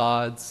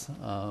 facades.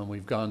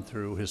 We've gone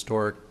through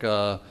historic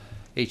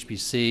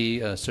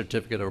HBC,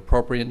 certificate of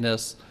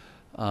appropriateness,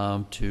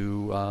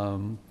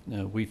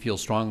 we feel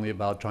strongly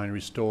about trying to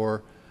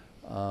restore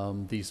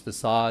these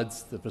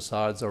facades. The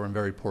facades are in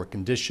very poor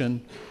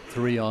condition,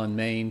 3 on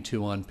Main,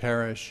 2 on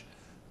Parrish.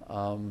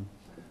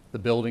 The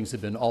buildings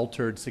have been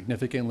altered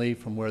significantly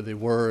from where they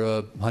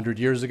were 100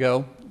 years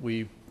ago.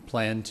 We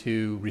plan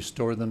to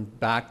restore them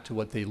back to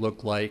what they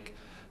looked like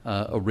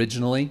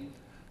originally,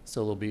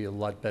 so they'll be a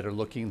lot better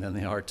looking than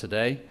they are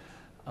today.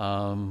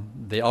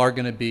 They are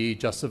going to be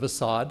just a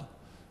facade.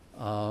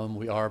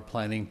 We are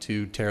planning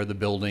to tear the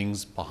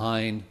buildings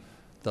behind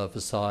the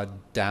facade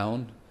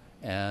down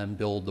and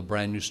build the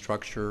brand new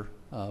structure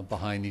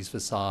behind these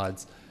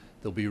facades.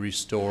 They'll be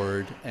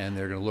restored and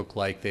they're going to look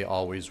like they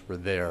always were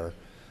there.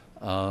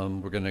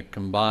 We're going to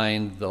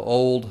combine the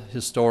old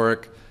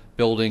historic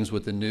buildings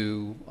with the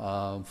new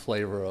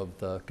flavor of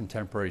the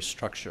contemporary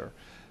structure.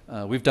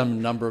 We've done a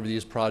number of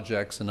these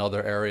projects in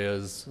other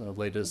areas,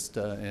 latest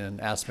in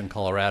Aspen,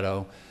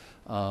 Colorado.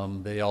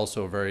 They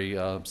also are very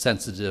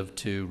sensitive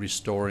to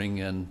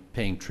restoring and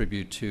paying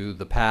tribute to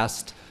the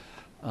past.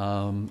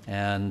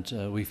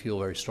 We feel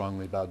very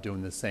strongly about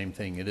doing the same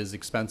thing. It is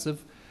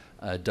expensive.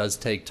 It does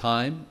take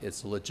time.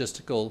 It's a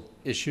logistical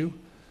issue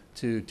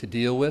to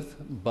deal with,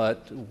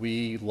 but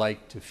we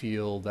like to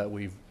feel that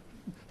we've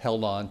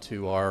held on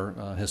to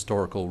our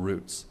historical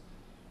roots.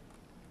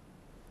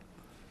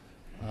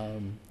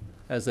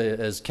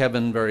 As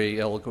Kevin very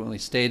eloquently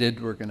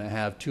stated, we're going to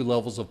have 2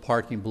 levels of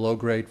parking below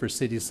grade for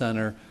City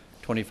Center,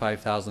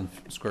 25,000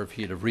 square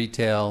feet of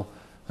retail,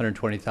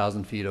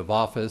 120,000 feet of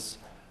office,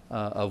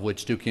 of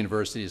which Duke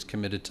University is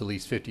committed to at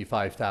least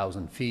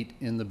 55,000 feet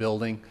in the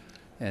building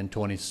and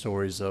 20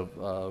 stories of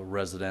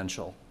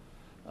residential.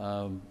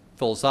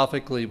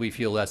 Philosophically, we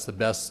feel that's the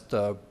best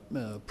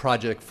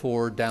project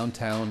for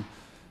downtown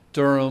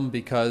Durham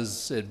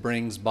because it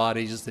brings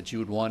bodies that you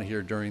would want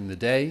here during the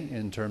day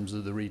in terms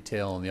of the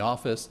retail and the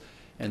office.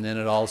 And then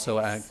it also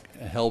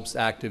helps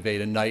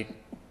activate a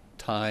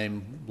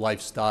nighttime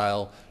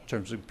lifestyle in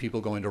terms of people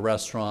going to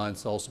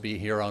restaurants, also be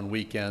here on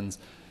weekends.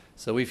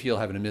 So we feel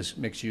having a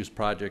mixed-use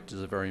project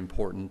is a very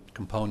important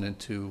component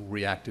to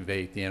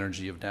reactivate the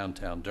energy of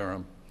downtown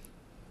Durham.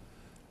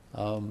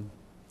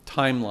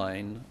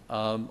 Timeline.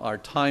 Our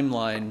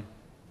timeline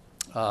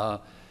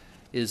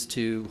is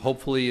to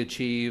hopefully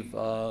achieve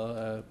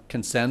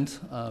consent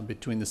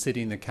between the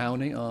city and the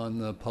county on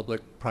the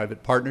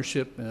public-private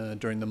partnership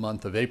during the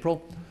month of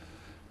April.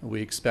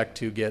 We expect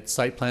to get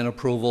site plan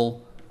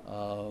approval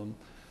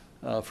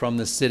from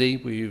the city.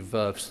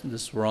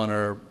 We're on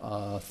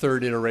our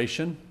third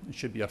iteration. It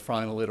should be a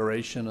final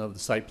iteration of the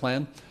site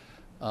plan.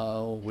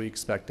 We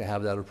expect to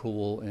have that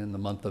approval in the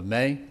month of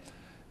May.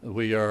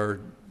 We are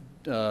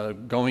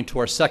going to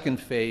our second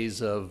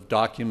phase of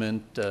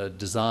document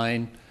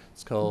design.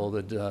 It's called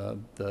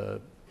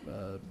the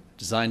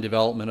design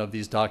development of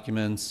these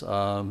documents, the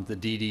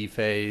DD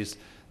phase.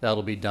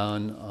 That'll be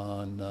done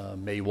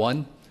on May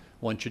 1.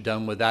 Once you're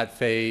done with that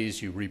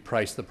phase, you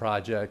reprice the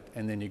project,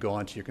 and then you go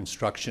on to your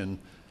construction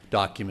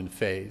document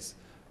phase.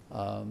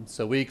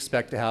 So we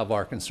expect to have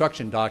our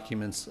construction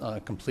documents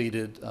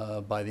completed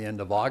by the end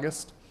of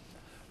August.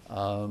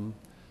 In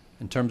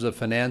terms of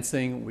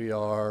financing, we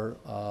are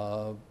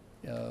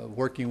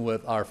working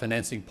with our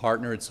financing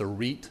partner. It's a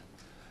REIT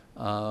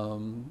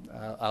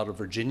out of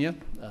Virginia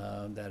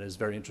that is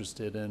very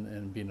interested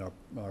in being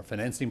our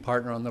financing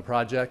partner on the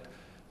project.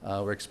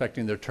 We're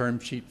expecting their term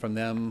sheet from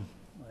them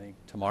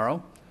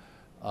tomorrow,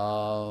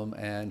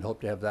 and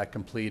hope to have that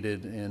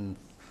completed in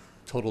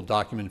total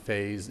document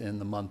phase in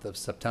the month of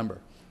September.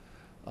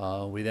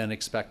 We then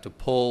expect to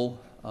pull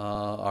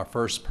our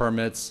first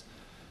permits,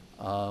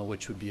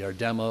 which would be our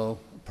demo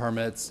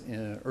permits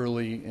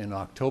early in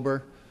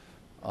October.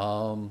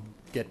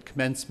 Get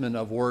commencement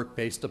of work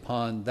based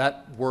upon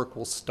that. Work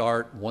will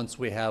start once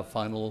we have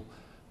final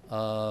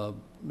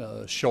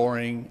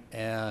shoring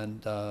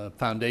and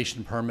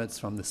foundation permits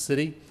from the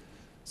city.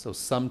 So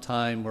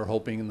sometime we're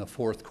hoping in the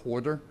fourth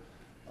quarter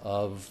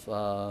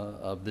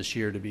of this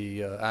year to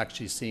be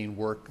actually seeing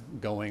work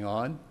going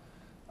on,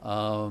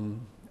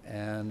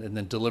 and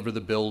then deliver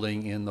the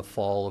building in the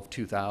fall of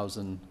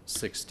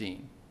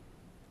 2016.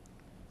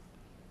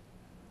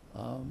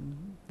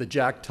 The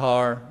Jack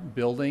Tar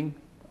building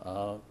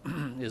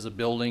is a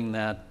building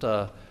that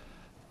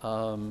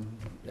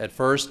at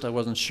first I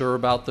wasn't sure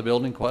about the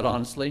building, quite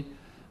honestly,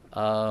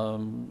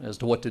 as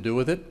to what to do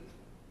with it.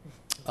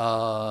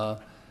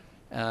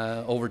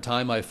 Over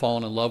time, I've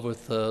fallen in love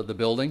with the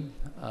building,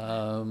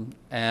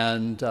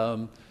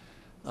 and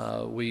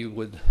we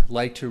would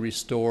like to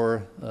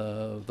restore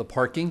the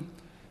parking.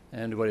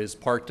 Anybody who's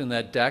parked in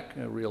that deck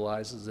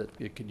realizes that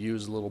it could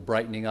use a little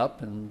brightening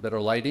up and better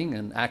lighting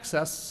and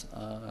access.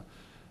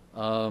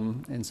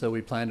 And so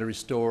we plan to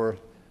restore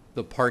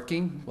the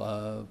parking.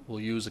 We'll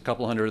use a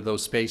couple hundred of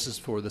those spaces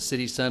for the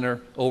city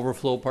center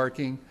overflow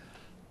parking,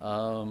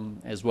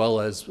 as well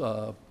as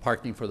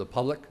parking for the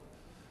public.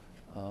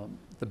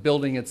 The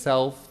building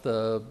itself,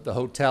 the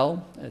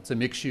hotel, it's a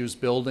mixed-use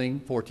building,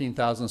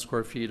 14,000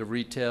 square feet of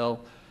retail,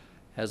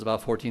 has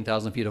about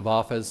 14,000 feet of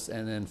office,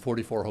 and then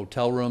 44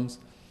 hotel rooms.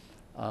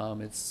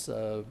 It's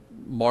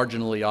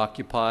marginally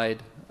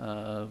occupied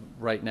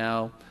right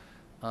now.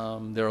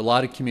 There are a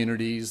lot of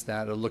communities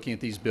that are looking at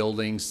these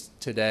buildings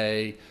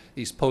today,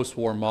 these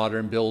post-war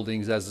modern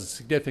buildings, as a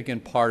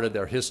significant part of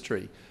their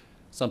history.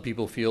 Some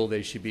people feel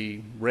they should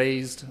be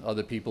razed.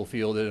 Other people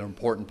feel they're an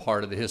important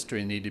part of the history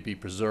and need to be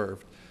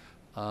preserved.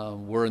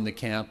 We're in the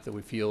camp that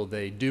we feel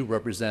they do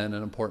represent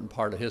an important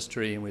part of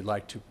history, and we'd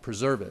like to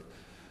preserve it.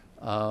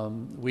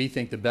 We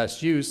think the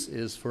best use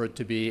is for it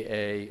to be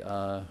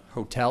a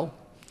hotel,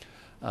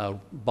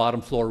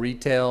 bottom floor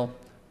retail,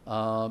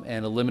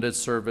 and a limited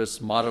service,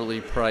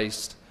 moderately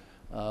priced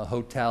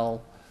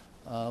hotel.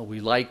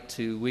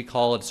 We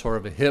call it sort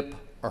of a hip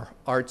or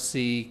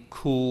artsy,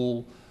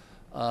 cool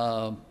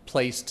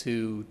place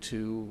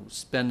to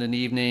spend an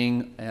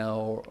evening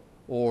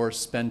or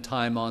spend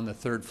time on the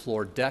third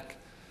floor deck.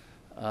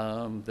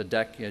 The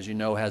deck, as you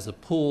know, has a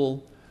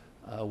pool.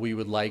 We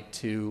would like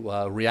to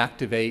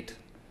reactivate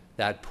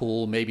that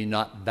pool, maybe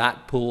not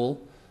that pool,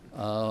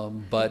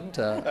 but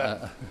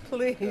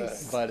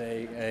Please. but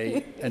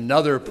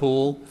another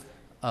pool,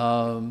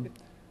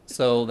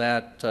 so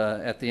that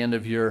at the end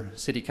of your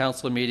city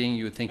council meeting,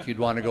 you would think you'd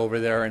want to go over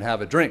there and have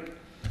a drink.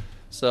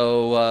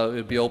 So it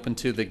would be open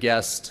to the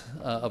guest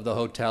of the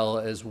hotel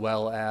as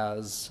well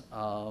as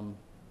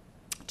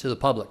to the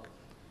public.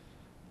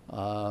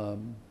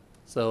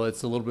 So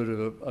it's a little bit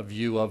of a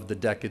view of the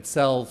deck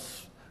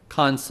itself,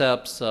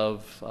 concepts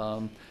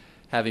of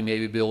having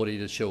maybe ability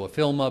to show a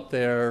film up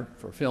there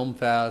for Film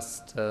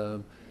Fest.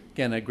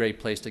 Again, a great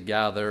place to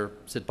gather,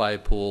 sit by a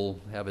pool,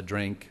 have a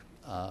drink,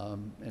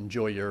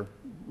 enjoy your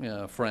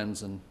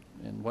friends and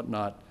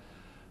whatnot.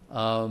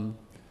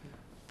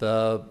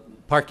 The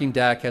parking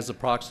deck has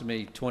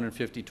approximately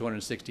 250,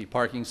 260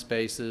 parking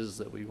spaces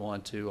that we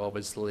want to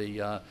obviously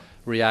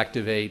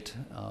reactivate.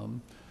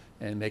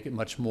 and make it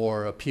much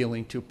more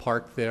appealing to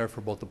park there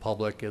for both the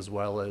public as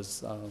well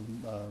as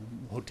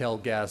hotel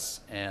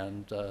guests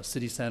and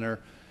city center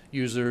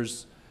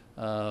users.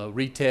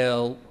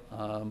 Retail,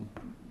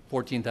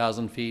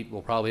 14,000 feet.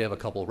 We'll probably have a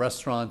couple of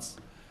restaurants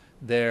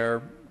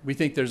there. We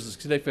think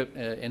there's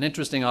an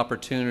interesting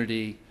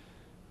opportunity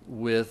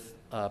with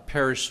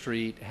Parish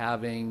Street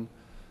having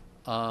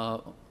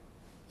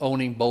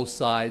owning both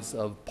sides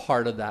of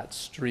part of that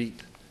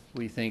street.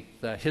 We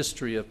think the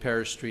history of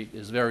Parish Street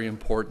is very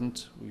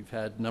important. We've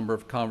had a number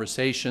of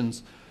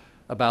conversations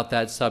about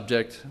that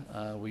subject.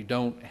 We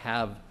don't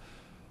have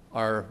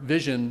our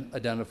vision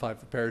identified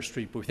for Parish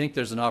Street, but we think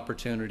there's an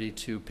opportunity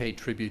to pay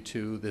tribute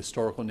to the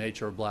historical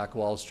nature of Black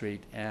Wall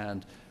Street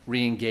and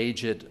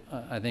re-engage it.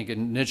 I think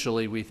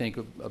initially we think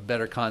a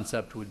better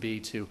concept would be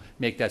to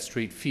make that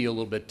street feel a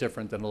little bit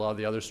different than a lot of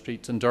the other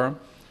streets in Durham.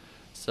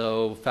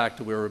 So the fact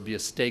that we would be a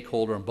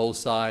stakeholder on both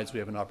sides, we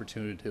have an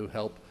opportunity to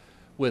help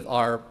with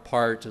our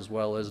part as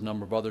well as a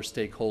number of other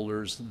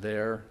stakeholders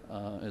there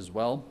as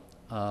well.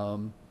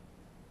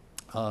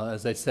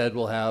 As I said,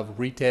 we'll have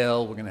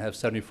retail. We're going to have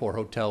 74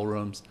 hotel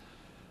rooms.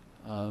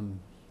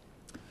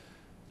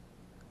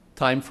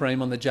 Time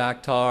frame on the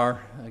Jack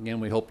Tar. Again,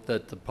 we hope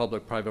that the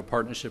public-private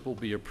partnership will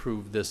be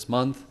approved this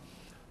month.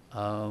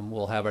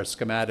 We'll have our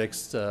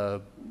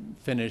schematics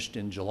finished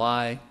in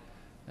July.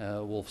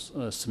 We'll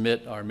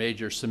submit our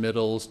major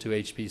submittals to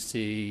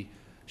HPC,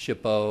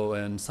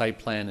 SHPO, and site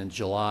plan in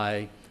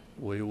July.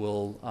 We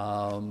will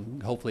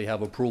hopefully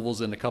have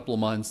approvals in a couple of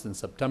months in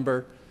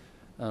September.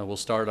 We'll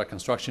start our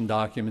construction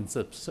documents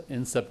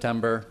in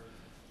September.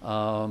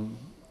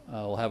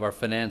 We'll have our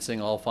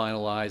financing all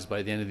finalized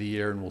by the end of the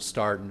year, and we'll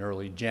start in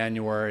early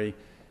January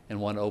and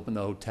want to open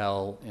the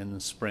hotel in the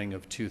spring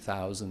of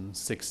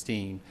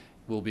 2016.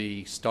 We'll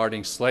be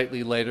starting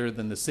slightly later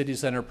than the City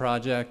Center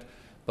project,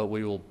 but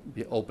we will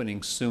be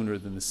opening sooner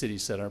than the City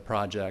Center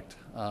project,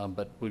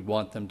 but we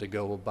want them to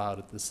go about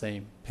at the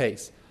same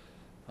pace.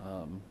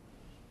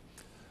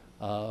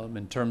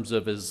 In terms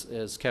of,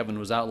 as Kevin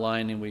was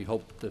outlining, we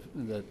hope that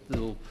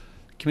the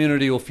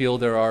community will feel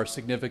there are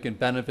significant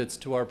benefits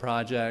to our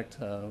project,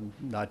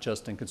 not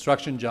just in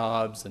construction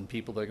jobs and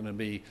people that are going to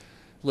be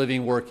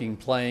living, working,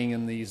 playing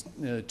in these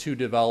two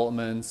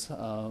developments.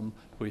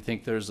 We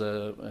think there's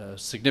a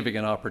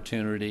significant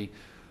opportunity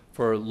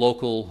for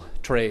local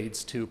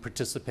trades to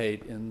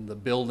participate in the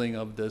building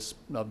of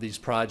these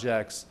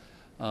projects.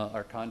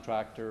 Our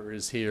contractor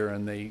is here,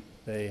 and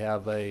they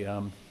have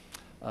a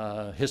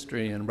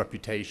history and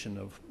reputation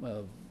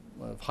of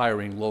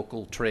hiring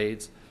local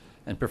trades,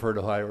 and prefer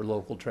to hire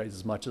local trades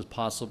as much as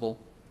possible.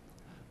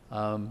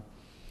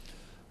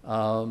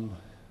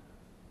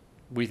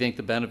 We think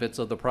the benefits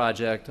of the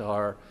project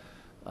are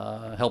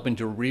helping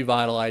to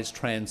revitalize,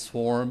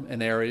 transform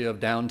an area of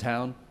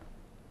downtown.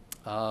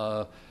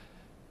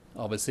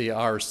 Obviously,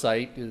 our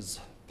site is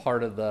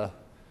part of the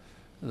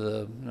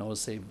not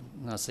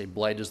say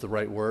blight is the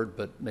right word,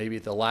 but maybe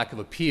the lack of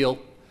appeal.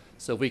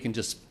 So if we can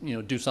just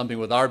do something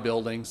with our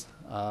buildings,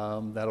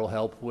 that'll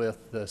help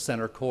with the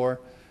center core.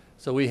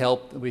 So we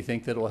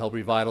think that it will help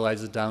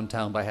revitalize the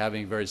downtown by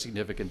having very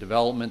significant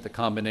development. The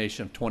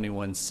combination of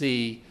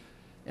 21C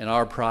and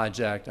our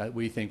project,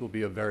 we think will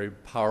be a very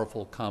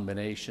powerful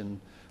combination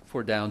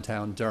for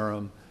downtown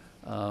Durham.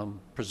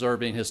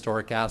 Preserving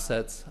historic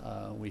assets,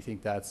 we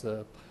think that's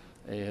a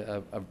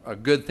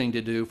good thing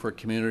to do for a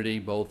community,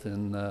 both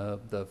in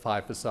the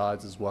five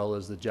facades as well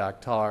as the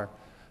Jack Tar.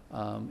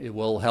 It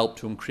will help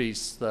to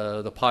increase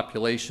the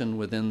population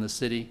within the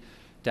city,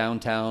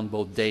 downtown,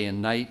 both day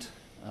and night,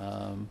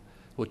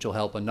 which will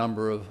help a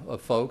number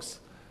of folks.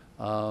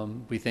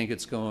 We think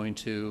it's going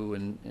to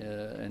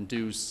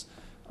induce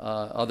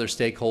other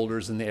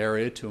stakeholders in the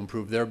area to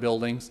improve their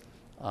buildings,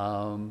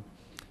 to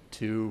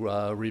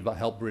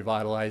help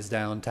revitalize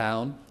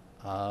downtown.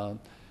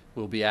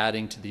 We'll be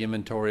adding to the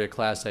inventory a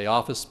Class A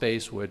office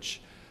space,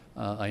 which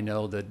I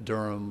know that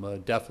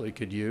Durham definitely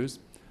could use.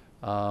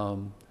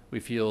 We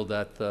feel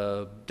that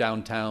the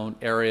downtown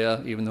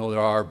area, even though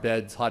there are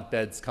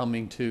hotbeds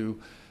coming to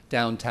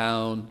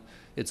downtown,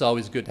 it's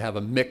always good to have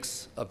a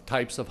mix of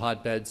types of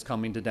hotbeds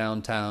coming to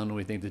downtown.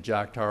 We think the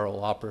Jack Tar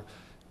will offer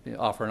an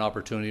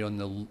opportunity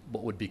on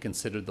what would be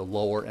considered the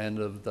lower end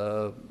of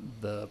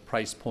the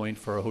price point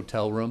for a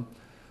hotel room.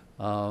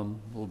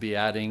 We'll be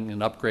adding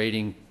and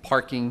upgrading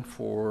parking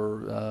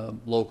for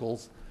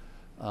locals.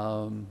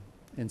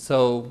 And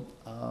so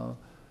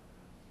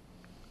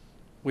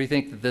we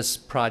think that this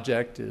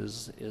project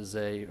is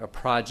a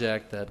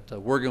project that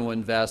we're going to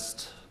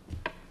invest,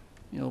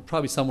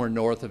 probably somewhere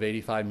north of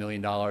 $85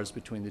 million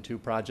between the two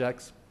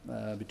projects,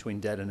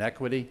 between debt and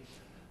equity.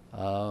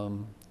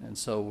 And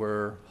so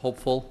we're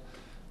hopeful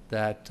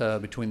that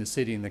between the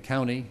city and the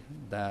county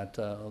that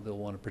they'll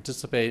want to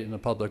participate in a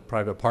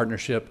public-private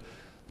partnership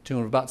to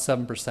about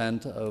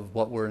 7% of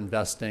what we're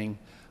investing.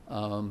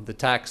 The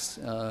tax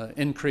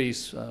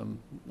increase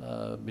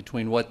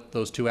between what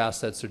those two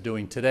assets are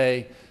doing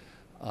today,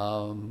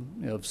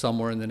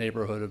 somewhere in the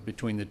neighborhood of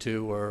between the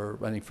two, or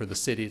I think for the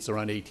city it's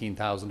around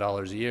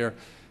 $18,000 a year.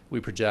 we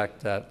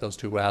project that those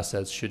two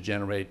assets should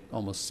generate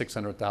almost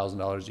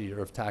 $600,000 a year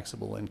of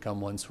taxable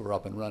income once we're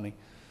up and running.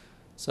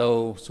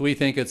 So we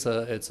think it's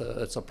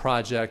a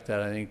project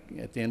that I think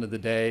at the end of the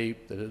day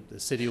the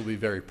city will be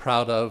very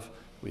proud of.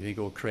 We think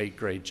it will create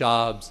great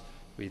jobs.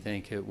 We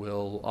think it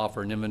will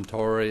offer an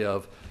inventory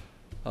of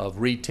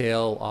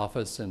retail,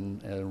 office,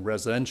 and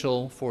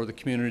residential for the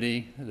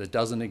community that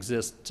doesn't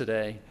exist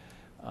today.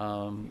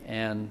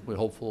 And we're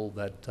hopeful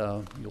that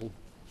you'll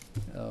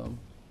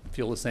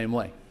feel the same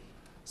way.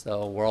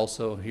 So we're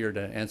also here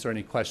to answer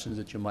any questions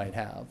that you might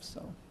have.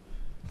 So,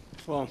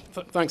 Well,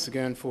 thanks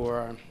again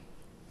for,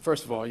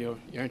 first of all, your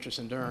interest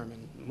in Durham,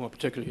 and more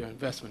particularly your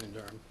investment in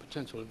Durham,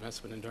 potential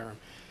investment in Durham.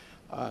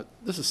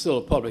 This is still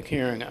a public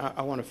hearing.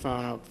 I want to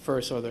find out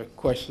first, are there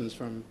questions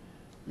from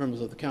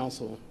members of the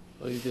council,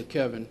 either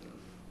Kevin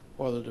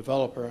or the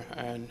developer?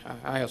 And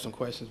I have some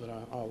questions, but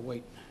I'll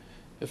wait.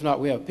 If not,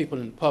 we have people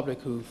in the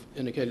public who've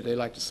indicated they'd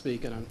like to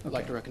speak, and I'd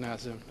like to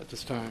recognize them at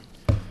this time.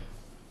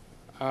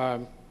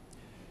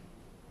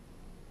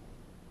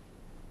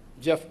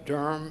 Jeff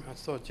Durham, I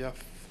saw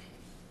Jeff.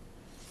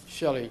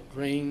 Shelley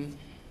Green,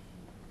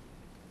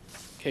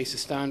 Casey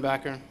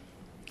Steinbacher,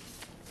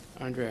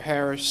 Andrea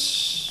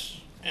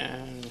Harris,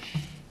 and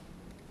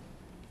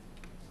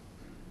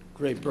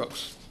Gray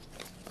Brooks.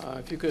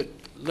 If you could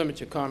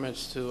limit your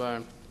comments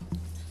to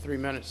 3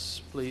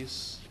 minutes,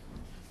 please.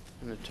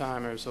 And the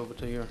timer is over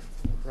to you,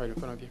 right in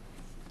front of you.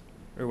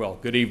 Very well.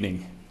 Good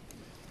evening,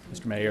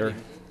 Mr. Mayor,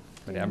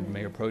 Madam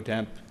Mayor Pro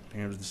Temp,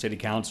 members of the City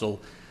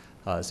Council,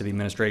 City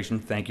Administration.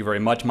 Thank you very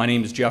much. My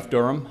name is Jeff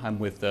Durham. I'm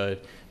with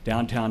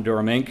Downtown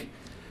Durham, Inc.,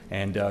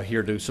 and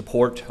here to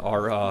support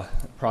our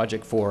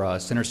project for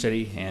Center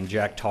City and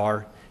Jack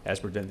Tar,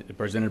 as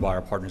presented by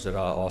our partners at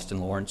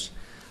Austin Lawrence.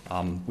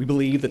 We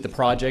believe that the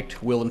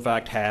project will, in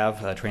fact,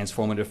 have a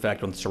transformative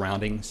effect on the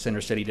surrounding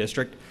Center City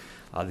district.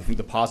 I think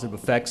the positive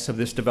effects of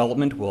this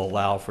development will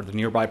allow for the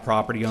nearby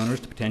property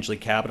owners to potentially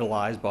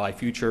capitalize by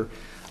future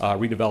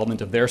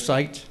redevelopment of their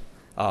site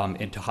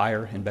into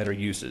higher and better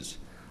uses.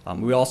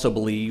 We also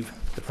believe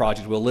the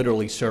project will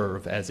literally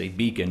serve as a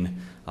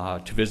beacon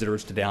to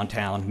visitors to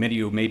downtown. Many of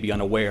you may be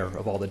unaware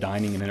of all the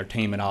dining and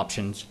entertainment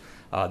options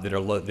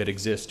that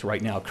exist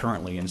right now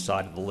currently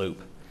inside of the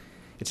Loop.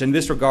 It's in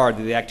this regard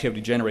that the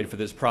activity generated for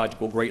this project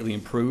will greatly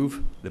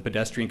improve the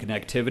pedestrian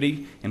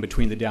connectivity in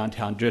between the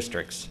downtown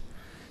districts.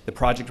 The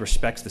project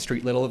respects the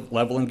street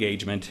level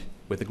engagement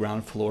with the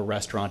ground floor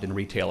restaurant and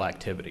retail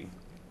activity.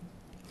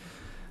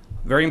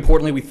 Very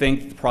importantly, we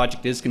think the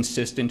project is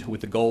consistent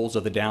with the goals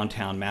of the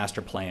downtown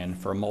master plan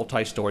for a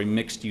multi-story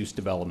mixed-use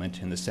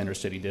development in the Center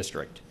City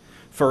district.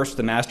 First,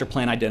 the master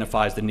plan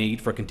identifies the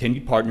need for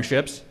continued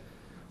partnerships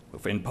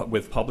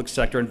with public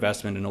sector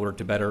investment in order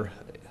to better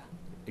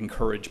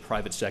encourage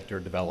private sector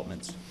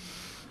developments.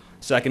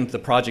 Second, the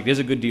project is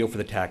a good deal for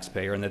the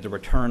taxpayer, and that the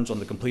returns on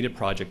the completed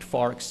project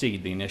far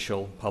exceed the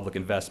initial public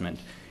investment,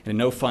 and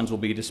no funds will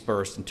be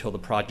dispersed until the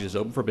project is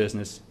open for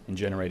business and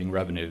generating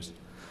revenues.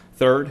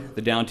 Third,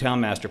 the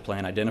downtown master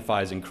plan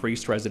identifies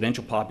increased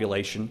residential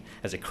population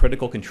as a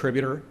critical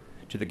contributor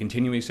to the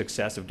continuing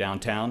success of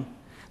downtown.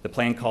 The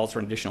plan calls for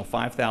an additional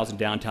 5,000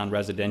 downtown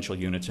residential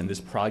units, and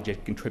this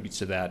project contributes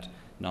to that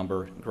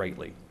number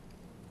greatly.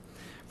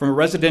 From a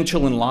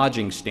residential and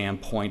lodging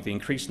standpoint, the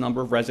increased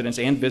number of residents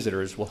and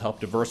visitors will help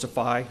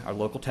diversify our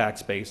local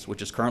tax base,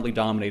 which is currently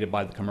dominated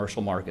by the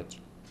commercial markets.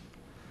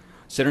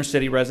 Center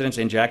City residents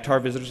and Jack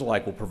Tar visitors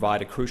alike will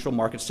provide a crucial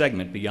market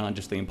segment beyond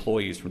just the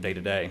employees from day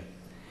to day.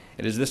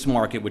 It is this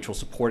market which will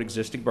support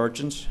existing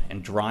merchants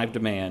and drive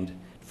demand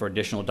for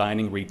additional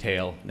dining,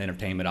 retail, and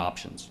entertainment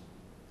options.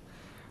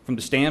 From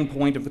the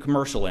standpoint of the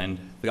commercial end,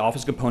 the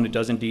office component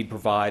does indeed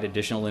provide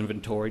additional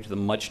inventory to the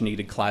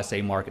much-needed Class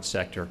A market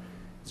sector,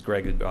 as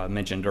Greg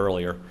mentioned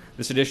earlier.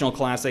 This additional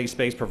Class A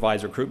space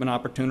provides recruitment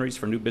opportunities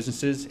for new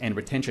businesses and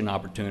retention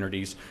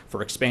opportunities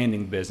for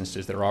expanding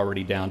businesses that are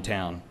already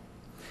downtown.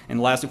 And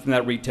lastly, from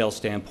that retail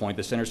standpoint,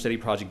 the Center City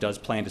project does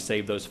plan to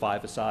save those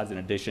 5 facades in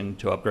addition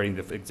to upgrading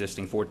the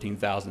existing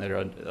 14,000 that are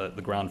on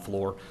the ground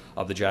floor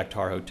of the Jack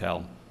Tar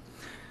Hotel.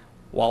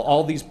 While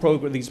all these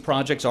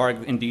projects are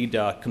indeed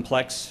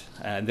complex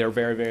and they're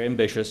very, very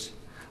ambitious,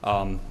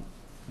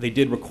 they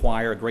did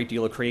require a great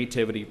deal of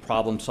creativity,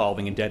 problem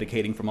solving, and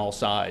dedicating from all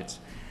sides.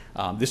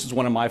 This is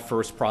one of my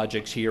first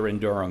projects here in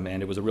Durham,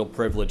 and it was a real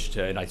privilege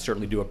and I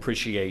certainly do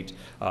appreciate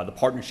the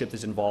partnership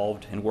that's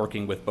involved in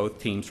working with both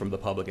teams from the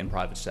public and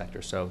private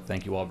sector. So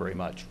thank you all very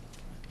much.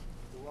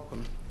 You're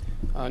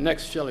welcome.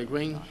 Next, Shelley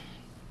Green.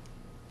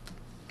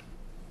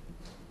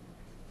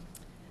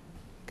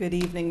 Good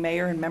evening,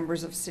 Mayor and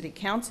members of City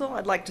Council.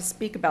 I'd like to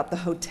speak about the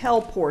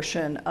hotel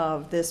portion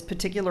of this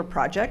particular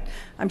project.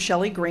 I'm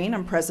Shelley Green.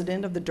 I'm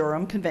president of the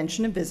Durham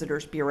Convention and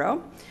Visitors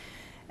Bureau.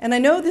 And I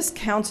know this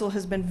council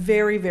has been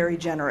very, very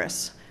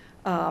generous,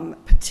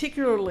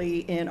 particularly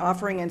in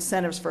offering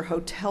incentives for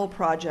hotel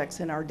projects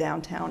in our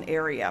downtown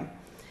area.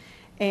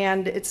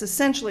 And it's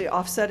essentially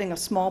offsetting a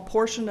small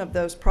portion of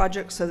those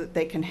projects so that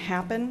they can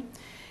happen.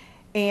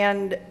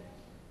 And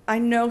I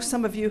know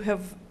some of you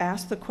have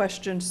asked the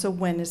question, so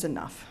when is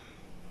enough?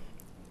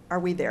 Are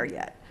we there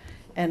yet?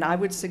 And I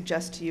would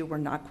suggest to you we're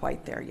not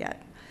quite there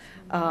yet.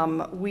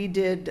 We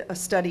did a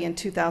study in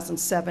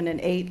 2007 and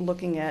 8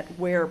 looking at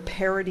where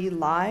parity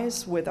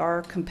lies with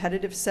our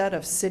competitive set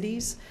of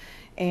cities.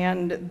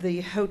 And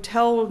the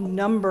hotel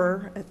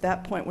number at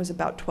that point was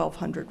about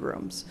 1,200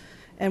 rooms.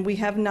 And we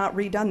have not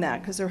redone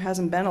that because there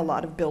hasn't been a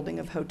lot of building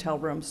of hotel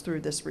rooms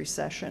through this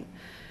recession.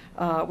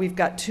 We've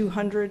got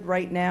 200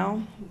 right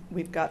now.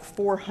 We've got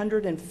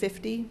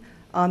 450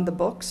 on the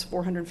books,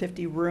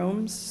 450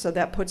 rooms. So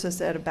that puts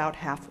us at about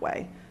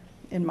halfway,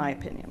 in my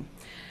opinion.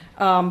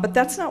 But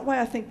that's not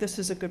why I think this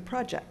is a good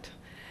project.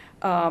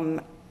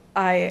 I'm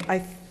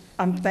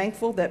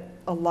thankful that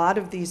a lot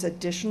of these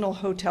additional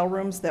hotel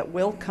rooms that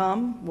will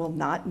come will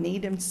not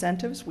need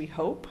incentives, we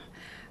hope.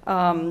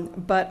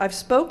 But I've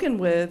spoken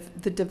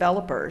with the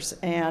developers,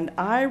 and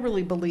I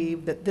really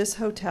believe that this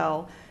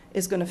hotel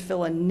is going to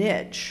fill a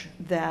niche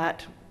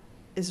that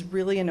is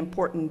really an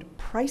important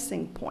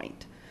pricing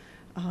point.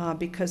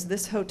 Because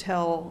this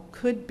hotel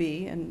could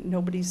be, and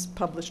nobody's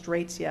published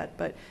rates yet,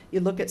 but you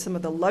look at some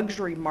of the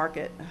luxury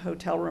market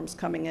hotel rooms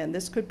coming in,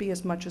 this could be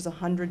as much as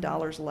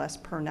 $100 less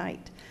per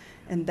night.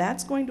 And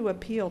that's going to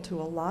appeal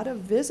to a lot of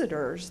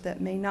visitors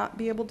that may not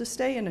be able to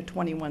stay in a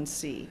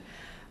 21C.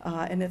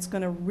 And it's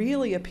going to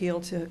really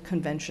appeal to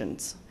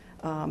conventions.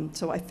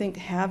 So I think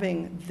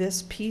having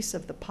this piece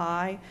of the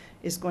pie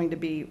is going to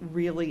be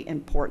really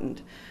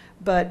important.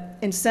 But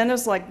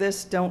incentives like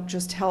this don't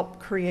just help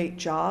create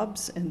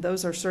jobs, and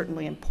those are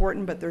certainly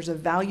important, but there's a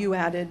value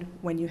added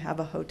when you have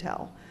a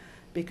hotel,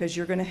 because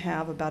you're going to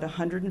have about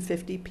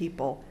 150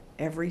 people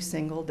every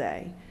single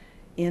day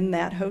in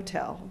that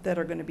hotel that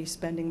are going to be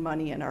spending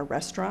money in our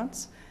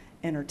restaurants,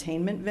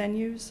 entertainment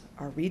venues,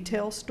 our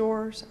retail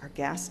stores, our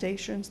gas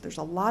stations. There's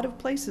a lot of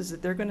places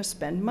that they're going to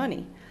spend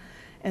money.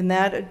 And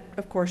that,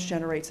 of course,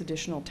 generates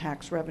additional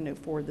tax revenue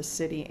for the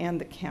city and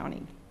the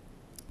county.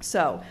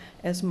 So,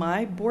 as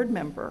my board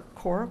member,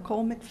 Cora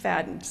Cole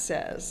McFadden,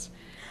 says,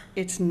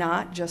 it's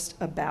not just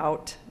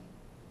about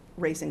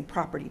raising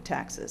property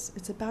taxes.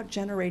 It's about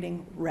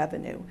generating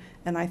revenue.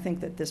 And I think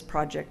that this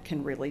project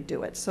can really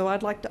do it. So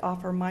I'd like to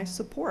offer my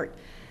support.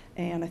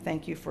 And I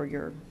thank you for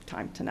your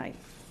time tonight.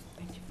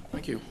 Thank you.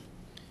 Thank you.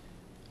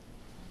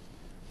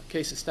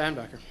 Casey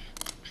Steinbacher.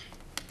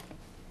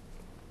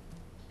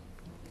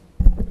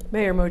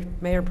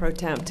 Mayor Pro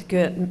Temp,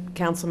 good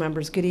council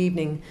members, good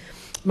evening.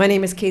 My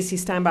name is Casey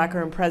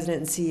Steinbacher. I'm President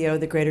and CEO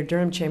of the Greater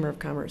Durham Chamber of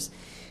Commerce.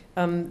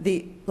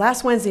 The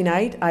last Wednesday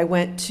night, I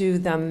went to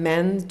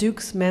the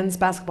Duke's men's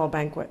basketball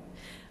banquet.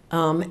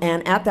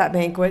 And at that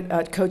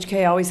banquet, Coach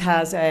K always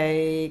has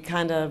a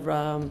kind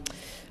of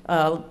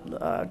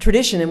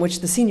tradition in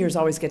which the seniors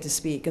always get to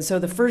speak. And so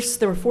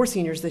there were 4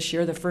 seniors this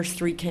year. The first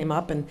 3 came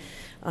up, and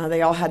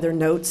they all had their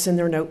notes and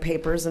their note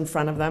papers in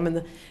front of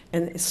them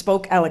and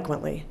spoke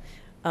eloquently.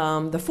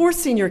 The 4th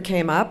senior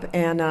came up,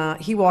 and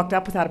he walked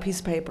up without a piece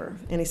of paper,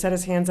 and he set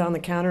his hands on the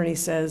counter and he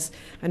says,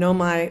 I know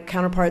my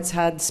counterparts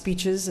had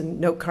speeches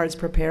and note cards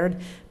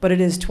prepared, but it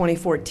is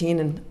 2014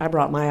 and I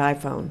brought my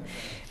iPhone.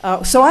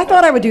 So I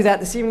thought I would do that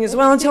this evening as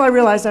well until I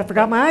realized I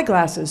forgot my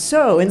eyeglasses.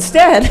 So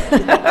instead,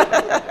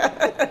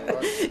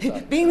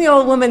 being the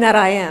old woman that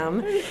I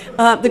am,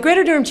 the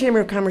Greater Durham Chamber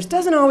of Commerce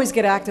doesn't always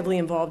get actively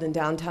involved in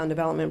downtown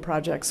development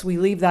projects. We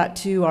leave that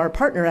to our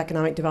partner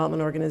economic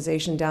development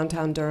organization,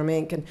 Downtown Durham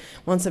Inc., and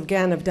once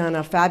again have done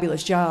a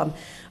fabulous job.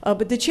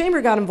 But the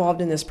Chamber got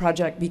involved in this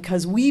project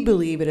because we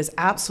believe it is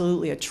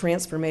absolutely a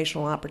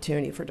transformational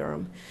opportunity for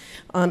Durham.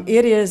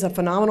 It is a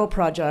phenomenal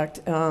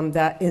project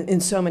that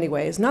in so many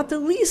ways, not the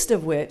least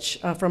of which,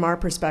 from our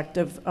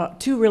perspective,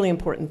 2 really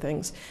important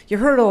things. You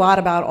heard a lot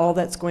about all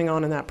that's going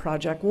on in that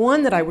project.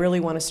 One that I really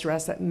want to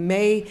stress that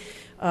may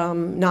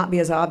not be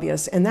as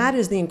obvious, and that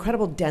is the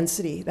incredible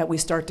density that we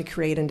start to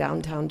create in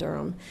downtown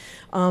Durham.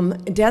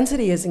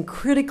 Density is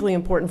critically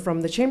important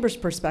from the Chamber's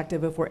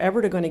perspective if we're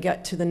ever going to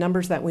get to the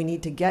numbers that we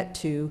need to get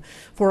to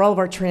for all of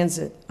our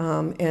transit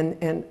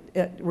and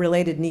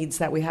related needs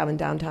that we have in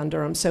downtown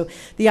Durham. So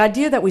the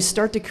idea that we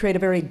start to create a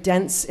very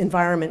dense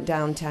environment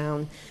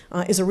downtown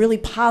is a really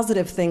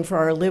positive thing for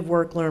our live,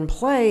 work, learn,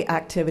 play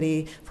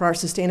activity, for our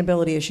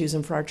sustainability issues,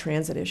 and for our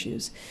transit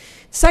issues.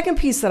 Second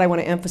piece that I want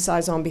to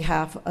emphasize on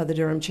behalf of the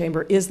Durham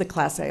Chamber is the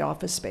Class A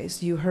office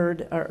space. You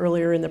heard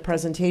earlier in the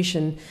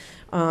presentation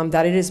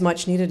that it is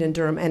much needed in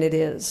Durham, and it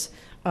is.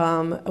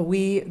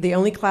 The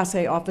only Class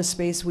A office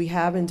space we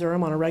have in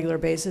Durham on a regular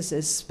basis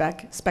is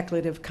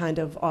speculative kind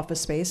of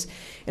office space.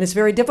 And it's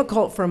very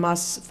difficult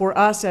for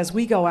us as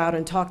we go out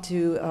and talk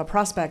to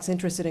prospects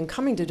interested in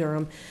coming to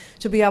Durham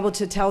to be able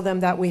to tell them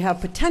that we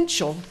have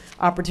potential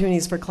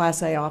opportunities for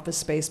Class A office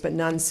space, but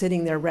none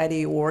sitting there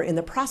ready or in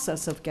the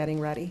process of getting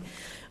ready.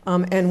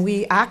 And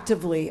we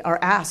actively are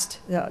asked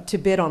to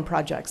bid on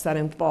projects that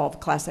involve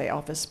Class A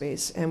office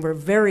space. And we're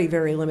very,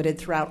 very limited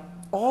throughout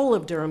all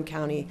of Durham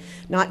County,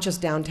 not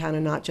just downtown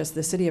and not just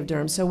the city of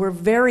Durham. So we're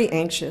very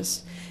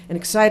anxious and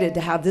excited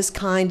to have this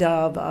kind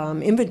of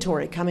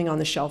inventory coming on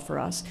the shelf for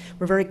us.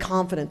 We're very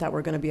confident that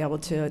we're going to be able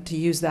to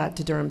use that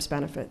to Durham's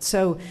benefit.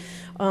 So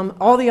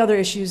all the other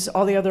issues,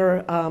 all the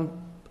other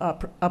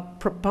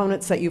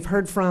proponents that you've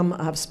heard from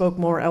have spoke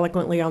more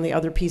eloquently on the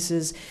other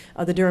pieces.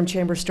 The Durham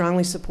Chamber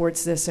strongly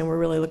supports this, and we're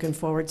really looking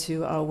forward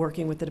to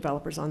working with the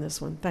developers on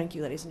this one. Thank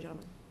you, ladies and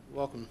gentlemen.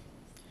 Welcome.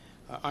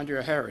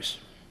 Andrea Harris.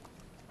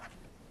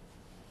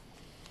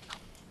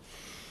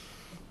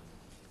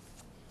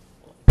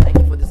 Thank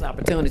you for this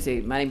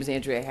opportunity. My name is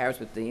Andrea Harris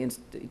with the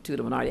Institute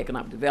of Minority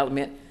Economic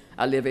Development.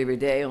 I live every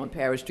day on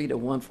Parish Street at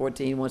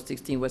 114,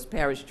 116 West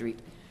Parish Street.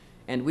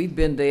 And we've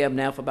been there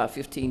now for about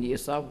 15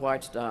 years, so I've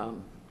watched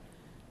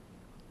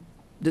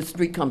this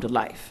street come to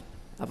life.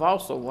 I've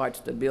also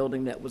watched the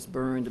building that was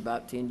burned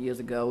about 10 years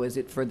ago as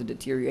it further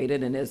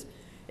deteriorated and as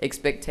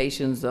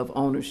expectations of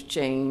owners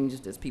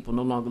changed, as people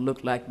no longer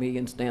looked like me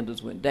and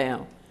standards went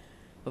down.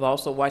 I've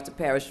also watched the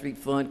Parish Street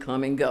Fund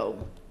come and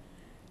go.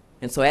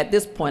 And so at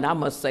this point, I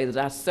must say that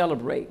I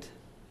celebrate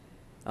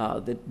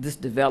this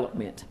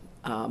development.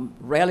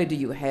 Rarely do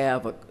you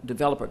have a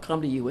developer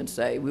come to you and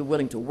say, we're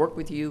willing to work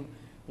with you.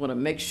 We want to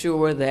make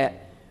sure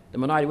that the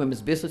minority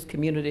women's business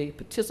community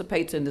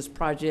participates in this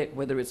project,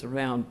 whether it's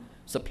around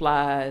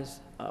supplies,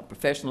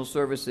 professional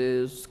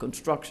services,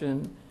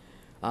 construction.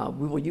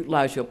 We will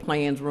utilize your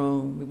plans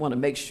room. We want to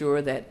make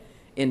sure that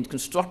in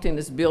constructing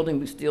this building,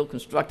 we still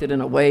construct it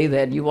in a way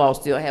that you all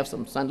still have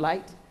some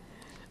sunlight.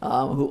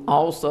 Who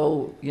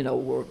also,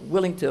 were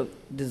willing to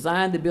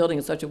design the building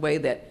in such a way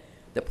that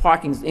the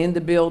parking's in the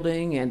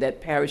building and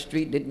that Parish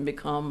Street didn't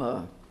become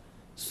a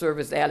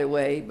service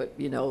alleyway, but,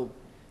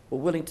 were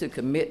willing to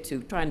commit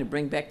to trying to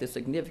bring back the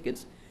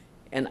significance.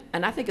 And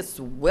I think it's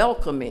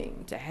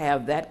welcoming to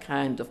have that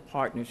kind of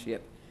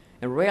partnership.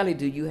 And rarely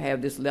do you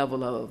have this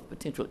level of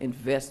potential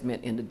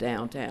investment in the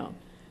downtown.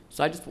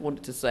 So I just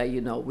wanted to say,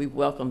 we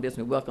welcome this,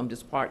 we welcome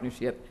this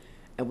partnership,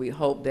 and we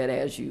hope that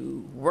as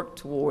you work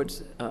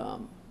towards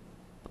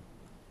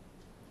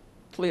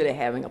clearly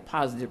having a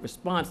positive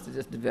response to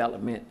this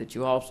development, that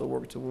you also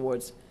work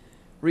towards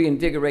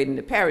reinvigorating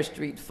the Parish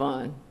Street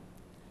Fund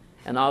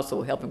and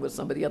also helping with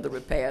some of the other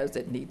repairs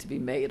that need to be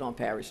made on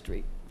Parish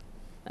Street.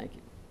 Thank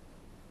you.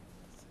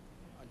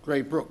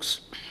 Gray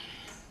Brooks.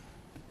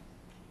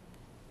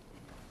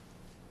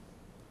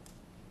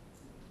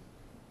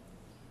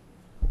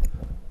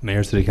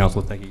 Mayor, City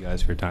Council, thank you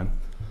guys for your time.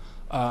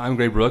 I'm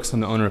Gray Brooks. I'm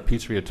the owner of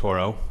Pizzeria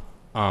Toro,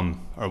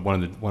 or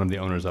one of the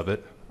owners of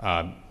it.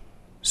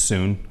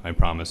 Soon, I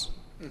promise,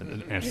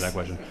 to answer that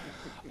question.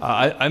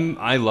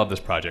 I love this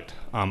project.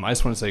 I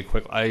just want to say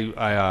quick,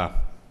 I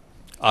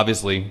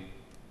obviously,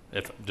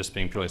 if just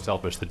being purely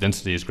selfish, the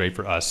density is great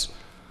for us,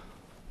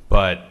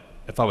 but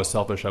if I was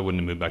selfish, I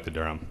wouldn't have moved back to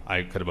Durham.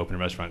 I could have opened a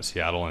restaurant in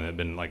Seattle and it had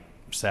been like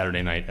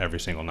Saturday night every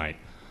single night.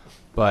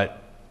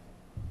 But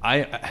I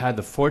had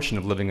the fortune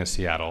of living in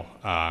Seattle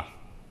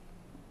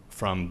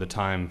from the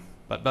time,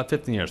 about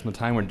 15 years, from the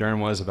time where Durham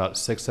was about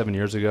 6-7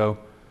 years ago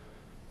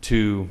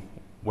to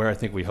where I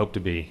think we hope to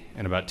be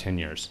in about 10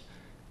 years.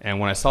 And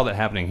when I saw that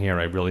happening here,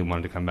 I really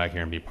wanted to come back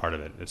here and be part of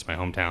it. It's my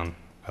hometown.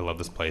 I love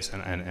this place.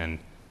 And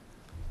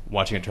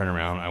watching it turn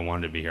around, I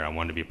wanted to be here. I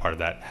wanted to be part of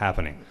that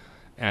happening.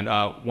 And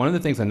one of the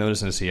things I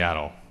noticed in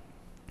Seattle,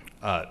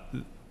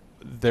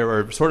 there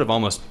were sort of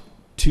almost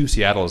two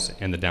Seattles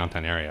in the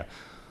downtown area.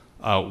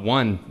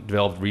 One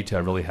developed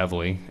retail really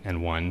heavily,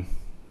 and one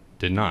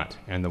did not.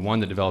 And the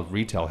one that developed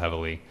retail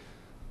heavily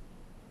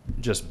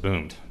just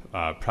boomed.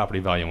 Property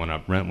value went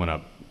up, rent went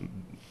up,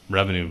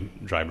 revenue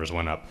drivers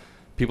went up.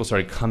 People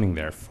started coming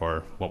there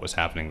for what was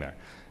happening there.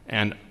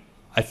 And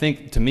I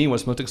think, to me,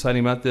 what's most exciting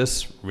about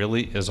this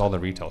really is all the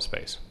retail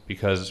space.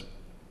 Because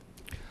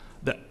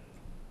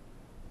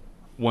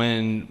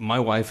when my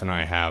wife and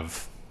I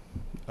have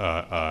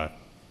a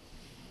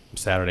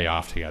Saturday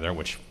off together,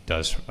 which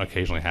does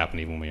occasionally happen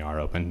even when we are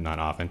open, not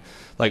often.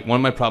 Like, one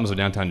of my problems with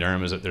downtown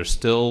Durham is that there's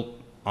still,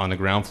 on the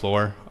ground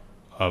floor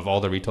of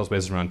all the retail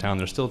spaces around town,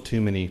 there's still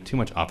too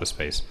much office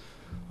space.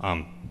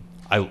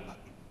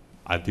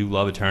 I do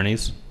love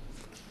attorneys,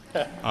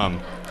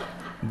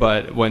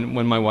 but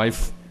when my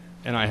wife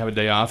and I have a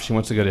day off, she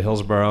wants to go to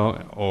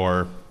Hillsborough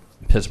or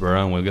Pittsburgh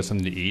and we'll get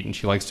something to eat, and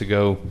she likes to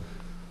go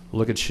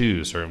look at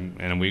shoes,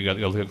 and we go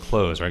look at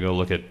clothes, or I go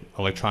look at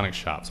electronic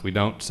shops. We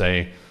don't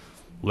say,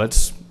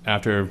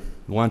 after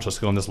lunch, let's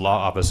go in this law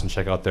office and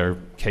check out their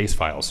case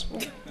files.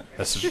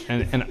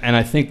 And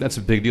I think that's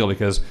a big deal,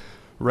 because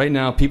right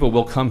now people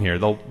will come here.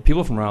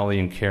 People from Raleigh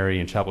and Cary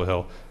and Chapel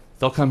Hill,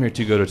 they'll come here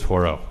to go to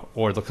Toro,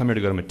 or they'll come here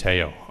to go to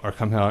Mateo, or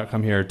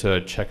come here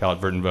to check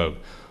out Vert and Vogue.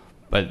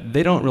 But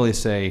they don't really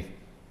say,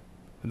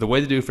 the way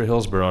they do for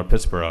Hillsborough or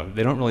Pittsburgh,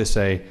 they don't really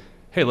say,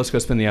 hey, let's go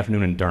spend the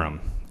afternoon in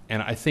Durham.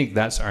 And I think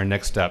that's our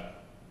next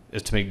step,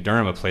 is to make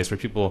Durham a place where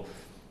people,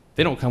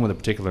 they don't come with a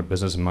particular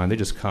business in mind, they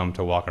just come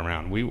to walk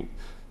around.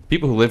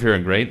 People who live here are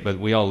great, but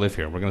we all live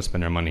here. We're going to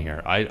spend our money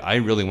here. I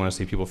really want to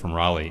see people from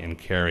Raleigh and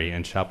Cary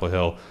and Chapel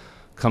Hill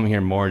coming here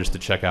more just to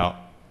check out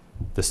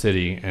the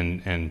city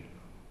and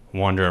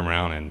wander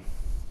around and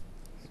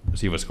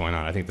see what's going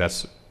on. I think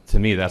to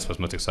me, that's what's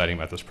most exciting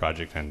about this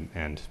project.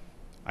 And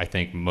I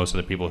think most of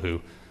the people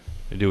who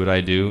do what I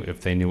do,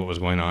 if they knew what was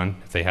going on,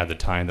 if they had the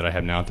time that I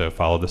have now to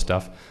follow this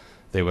stuff,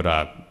 they would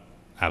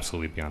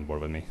absolutely be on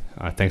board with me.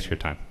 Thanks for your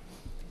time.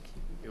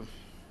 You're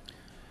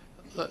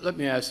Let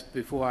me ask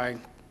before I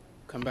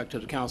come back to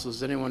the council, is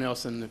there anyone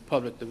else in the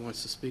public that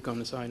wants to speak on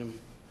this item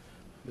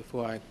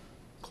before I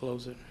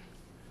close it?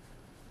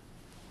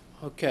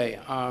 Okay.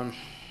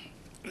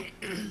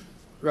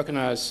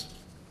 Recognize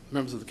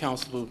members of the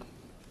council who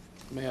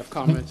may have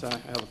comments. I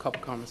have a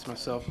couple comments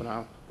myself, but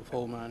I'll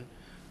withhold mine.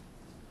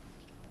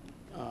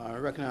 I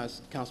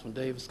recognize Councilman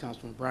Davis,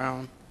 Councilman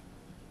Brown,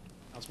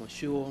 Councilman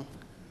Schewel,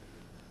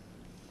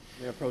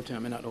 Mayor Pro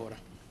Tem, in that order.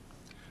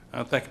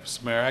 Thank you,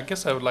 Mr. Mayor. I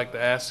guess I would like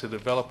to ask the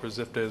developers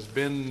if there's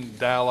been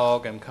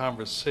dialogue and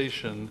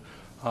conversation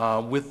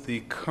with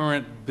the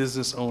current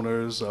business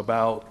owners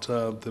about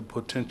the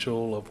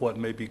potential of what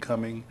may be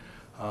coming.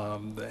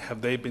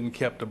 Have they been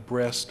kept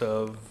abreast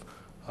of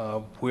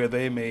where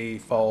they may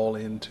fall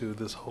into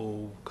this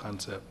whole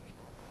concept?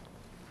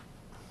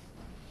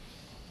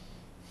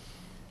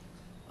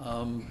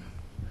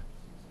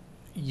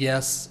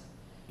 Yes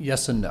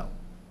and no.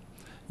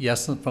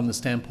 Yes, from the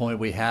standpoint,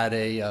 we had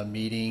a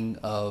meeting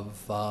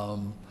of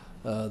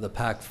the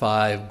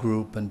PAC-5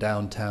 group in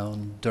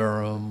downtown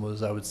Durham.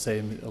 Was, I would say,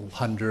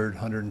 100,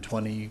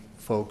 120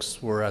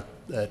 folks were at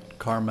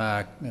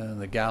Carmack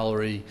and the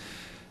gallery,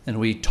 and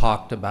we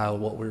talked about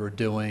what we were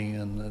doing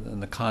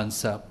and the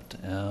concept,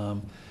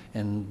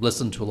 and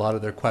listened to a lot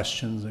of their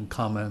questions and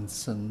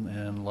comments,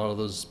 and a lot of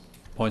those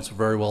points were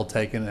very well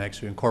taken, and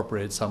actually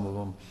incorporated some of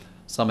them.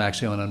 Some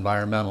actually on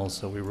environmental,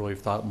 so we really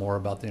thought more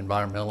about the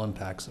environmental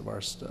impacts of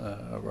our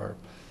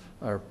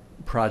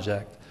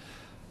project.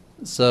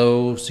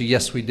 So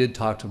yes, we did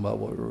talk to them about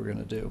what we were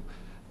going to do.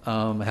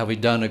 Have we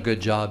done a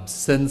good job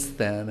since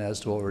then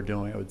as to what we're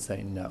doing? I would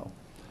say no.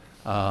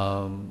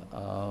 And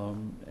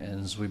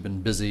as we've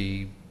been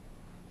busy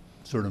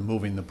sort of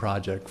moving the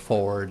project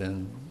forward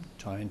and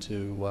trying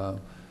to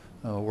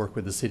work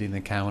with the city and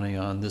the county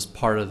on this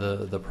part of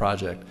the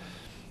project.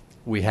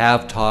 We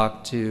have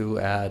talked to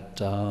at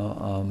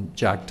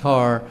Jack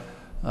Tar,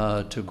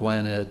 to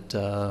Gwen at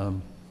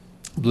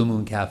Blue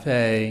Moon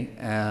Cafe,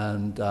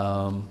 and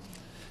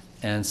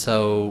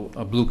so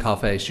Blue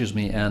Cafe, excuse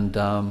me, and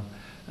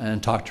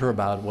talked to her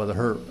about whether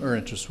her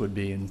interest would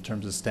be in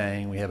terms of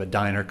staying. We have a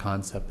diner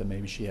concept that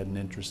maybe she had an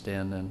interest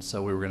in, and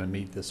so we were going to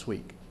meet this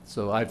week.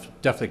 So I've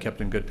definitely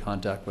kept in good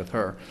contact with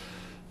her.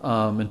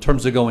 In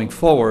terms of going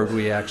forward,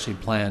 we actually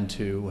plan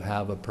to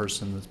have a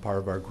person that's part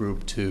of our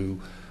group to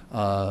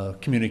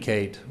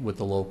communicate with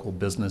the local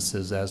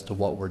businesses as to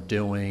what we're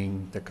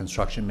doing, the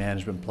construction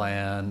management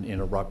plan,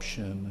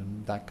 interruption,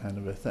 and that kind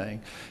of a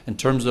thing. In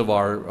terms of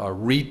our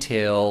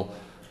retail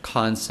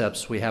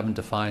concepts, we haven't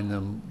defined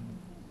them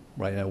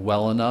right now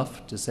well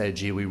enough to say,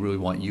 gee, we really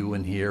want you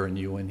in here and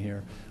you in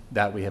here.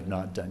 That we have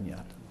not done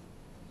yet.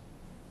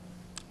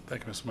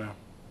 Thank you, Mr.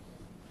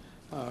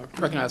 Mayor.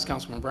 Recognize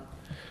Councilman Brown.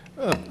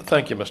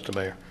 Thank you, Mr.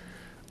 Mayor.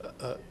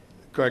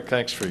 Greg,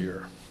 thanks for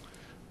your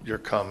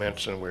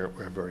comments, and we're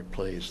very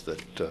pleased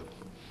that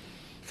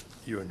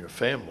you and your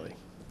family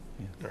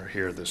are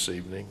here this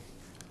evening.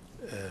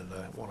 And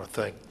I want to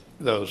thank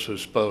those who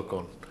spoke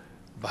on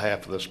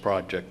behalf of this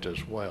project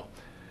as well.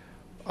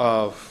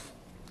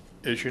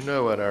 As you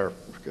know, at our,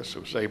 I guess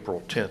it was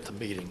April 10th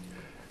meeting,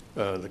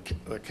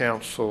 the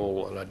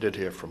council, and I did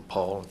hear from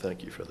Paul, and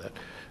thank you for that,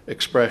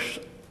 expressed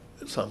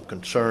some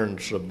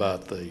concerns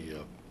about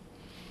the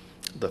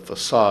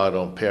facade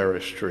on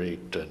Paris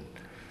Street and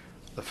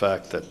the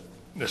fact that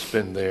it's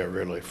been there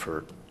really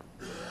for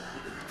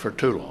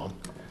too long.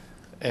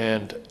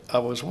 And I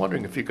was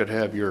wondering if you could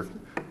have your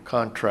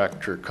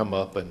contractor come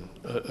up and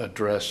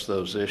address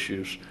those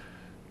issues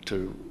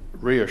to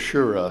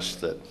reassure us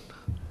that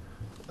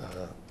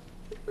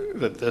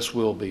that this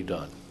will be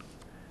done.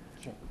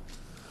 Sure.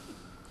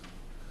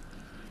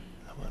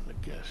 I want to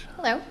guess.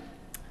 Hello.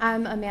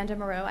 I'm Amanda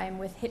Moreau. I'm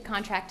with HIT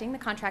Contracting, the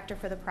contractor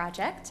for the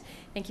project.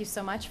 Thank you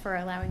so much for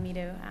allowing me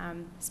to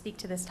speak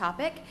to this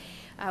topic.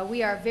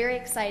 We are very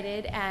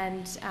excited,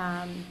 and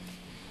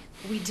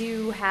we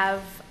do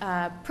have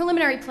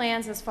preliminary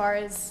plans as far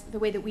as the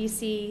way that we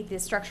see the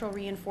structural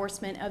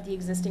reinforcement of the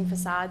existing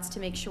facades to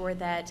make sure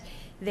that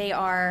they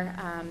are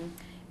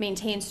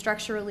maintained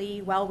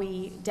structurally while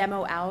we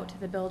demo out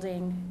the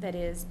building that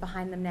is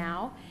behind them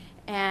now.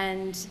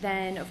 And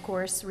then, of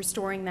course,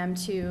 restoring them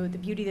to the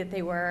beauty that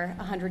they were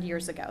 100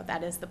 years ago.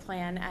 That is the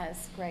plan,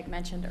 as Greg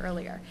mentioned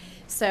earlier.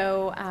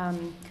 So,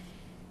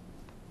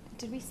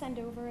 did we send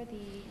over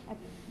the?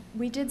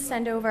 We did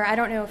send over. I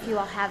don't know if you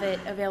all have it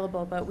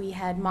available, but we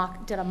had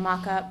did a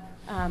mock-up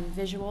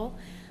visual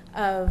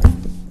of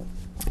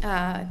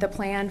the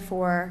plan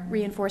for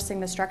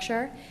reinforcing the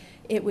structure.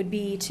 It would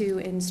be to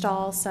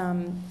install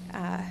some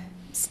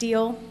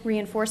steel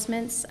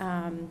reinforcements,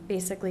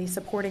 basically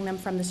supporting them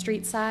from the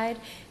street side,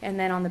 and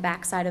then on the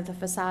back side of the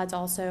facades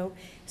also,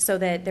 so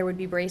that there would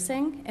be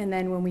bracing. And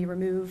then when we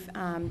remove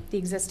the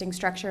existing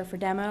structure for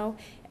demo,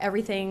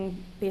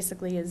 everything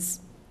basically is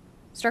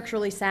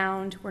structurally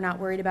sound. We're not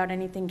worried about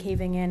anything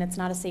caving in. It's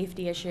not a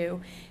safety issue.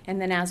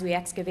 And then as we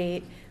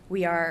excavate,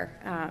 we are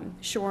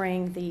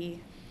shoring the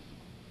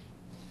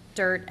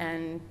dirt,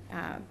 and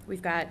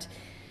we've got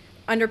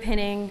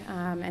underpinning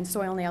and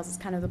soil nails is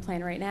kind of the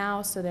plan right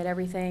now, so that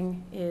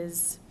everything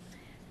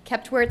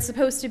kept where it's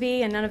supposed to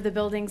be, and none of the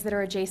buildings that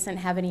are adjacent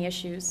have any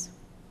issues.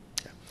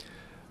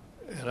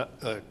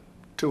 And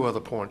two other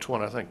points.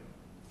 One, I think,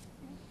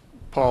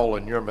 Paul,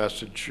 in your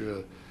message,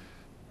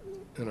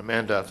 and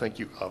Amanda, I think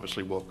you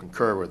obviously will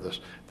concur with this,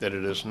 that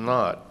it is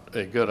not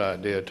a good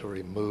idea to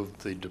remove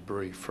the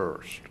debris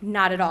first.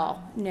 Not at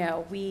all,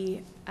 no.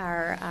 We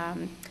are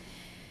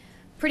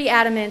pretty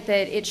adamant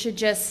that it should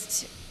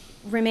just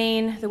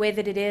remain the way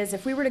that it is.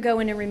 If we were to go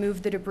in and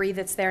remove the debris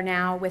that's there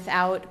now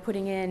without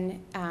putting in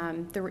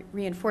the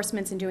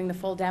reinforcements and doing the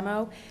full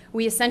demo,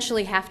 we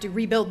essentially have to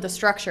rebuild the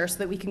structure so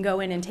that we can go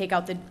in and take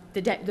out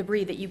the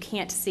debris that you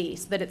can't see,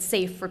 so that it's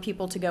safe for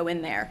people to go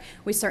in there.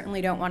 We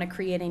certainly don't want to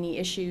create any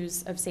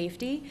issues of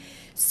safety.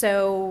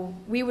 So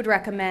we would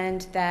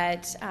recommend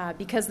that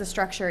because the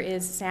structure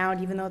is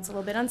sound, even though it's a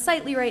little bit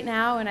unsightly right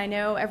now, and I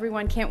know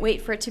everyone can't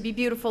wait for it to be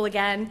beautiful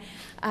again,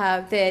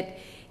 that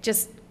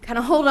just kind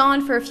of hold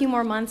on for a few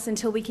more months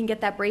until we can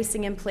get that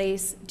bracing in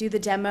place, do the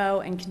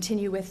demo, and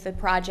continue with the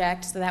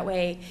project so that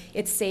way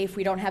it's safe,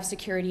 we don't have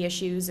security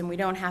issues, and we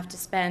don't have to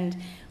spend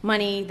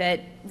money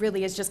that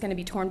really is just going to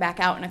be torn back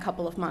out in a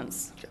couple of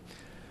months.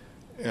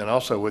 Okay. And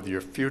also with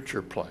your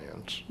future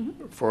plans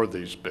for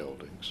these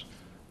buildings,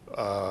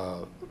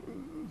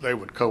 they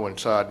would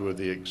coincide with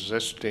the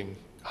existing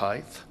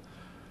height?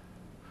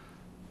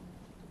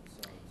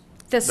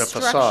 The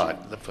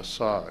facade.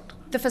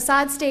 The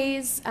facade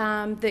stays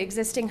the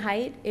existing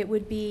height. It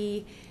would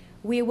be,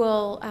 we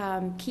will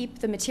keep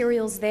the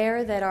materials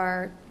there that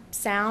are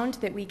sound,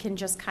 that we can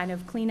just kind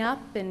of clean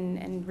up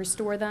and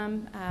restore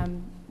them,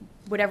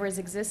 whatever is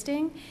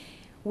existing.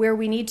 Where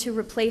we need to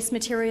replace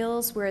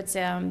materials, where it's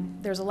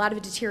there's a lot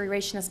of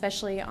deterioration,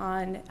 especially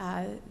on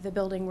the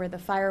building where the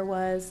fire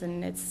was,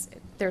 and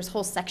there's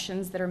whole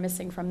sections that are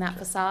missing from that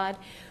facade.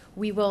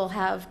 We will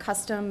have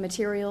custom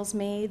materials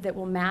made that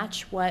will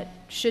match what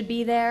should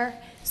be there.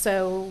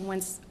 So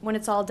when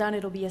it's all done,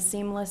 it'll be a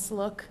seamless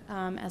look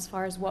as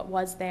far as what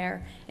was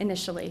there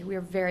initially. We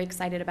are very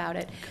excited about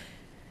it.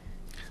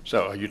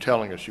 So are you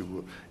telling us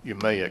you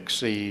may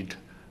exceed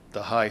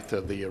the height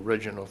of the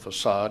original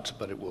facades,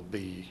 but it will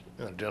be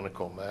an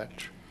identical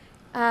match?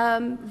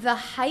 The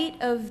height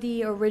of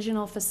the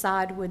original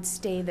facade would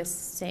stay the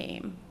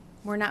same.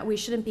 We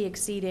shouldn't be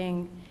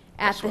exceeding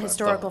at the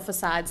historical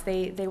facades.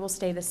 They will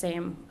stay the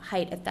same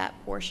height at that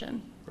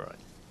portion. Right.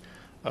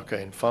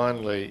 Okay, and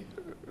finally,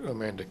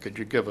 Amanda, could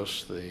you give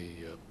us the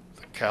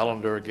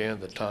calendar again,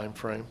 the time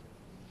frame?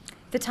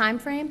 The time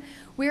frame?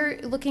 We're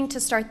looking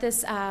to start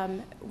this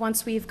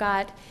once we've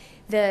got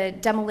the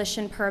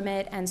demolition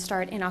permit, and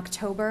start in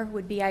October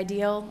would be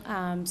ideal,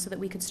 so that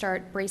we could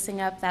start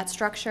bracing up that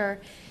structure,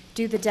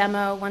 do the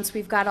demo. Once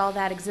we've got all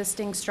that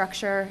existing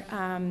structure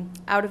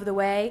out of the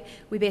way,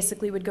 we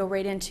basically would go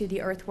right into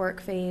the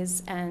earthwork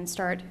phase and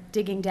start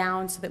digging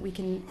down so that we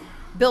can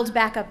build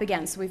back up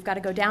again. So we've got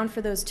to go down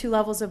for those 2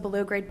 levels of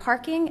below grade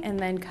parking and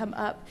then come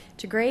up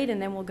to grade,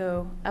 and then we'll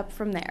go up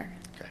from there.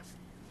 Okay.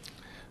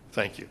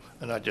 Thank you.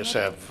 And I just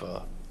have,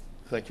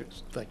 thank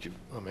you,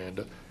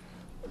 Amanda.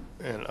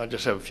 And I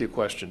just have a few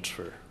questions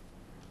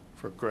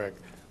for Greg.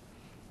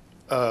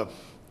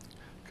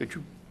 Could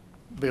you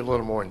be a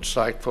little more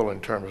insightful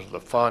in terms of the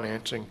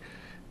financing?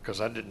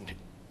 Because I didn't,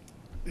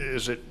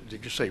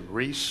 did you say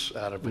REIS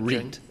out of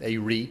Virginia?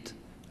 REIT,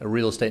 a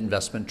real estate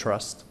investment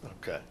trust.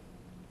 Okay.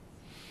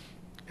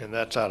 And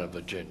that's out of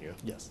Virginia?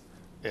 Yes.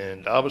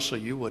 And obviously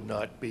you would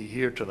not be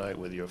here tonight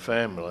with your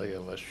family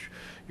unless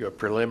your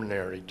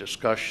preliminary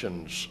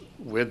discussions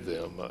with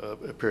them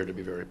appear to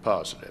be very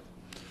positive.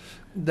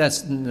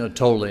 That's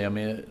totally. I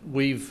mean,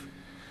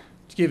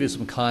 to give you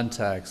some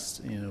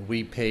context,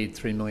 we paid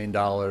 $3 million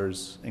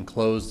and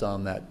closed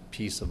on that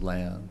piece of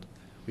land.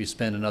 We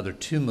spent another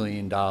 $2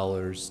 million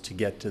to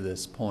get to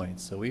this point.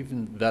 So we've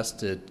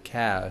invested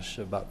cash,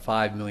 about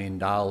 $5 million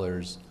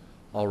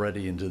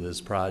already into this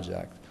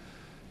project.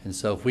 And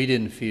so if we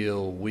didn't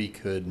feel we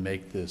could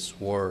make this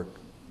work,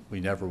 we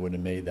never would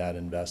have made that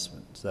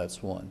investment. So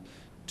that's one.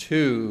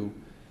 Two,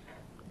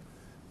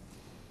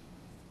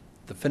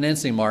 the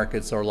financing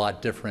markets are a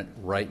lot different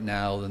right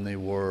now than they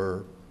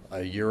were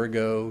a year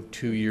ago,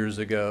 2 years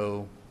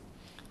ago.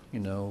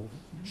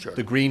 Sure.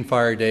 The green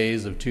fire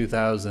days of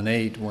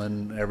 2008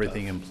 when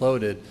everything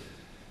imploded.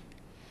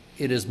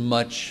 It's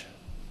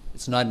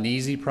not an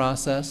easy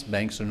process.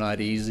 Banks are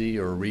not easy,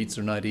 or REITs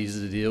are not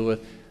easy to deal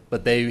with,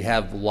 but they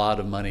have a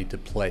lot of money to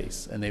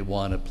place, and they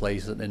want to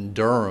place it. And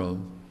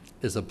Durham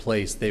is a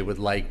place they would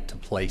like to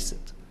place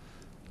it.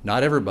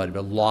 Not everybody, but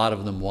a lot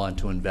of them want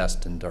to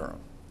invest in Durham.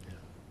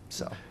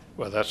 So.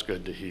 Well, that's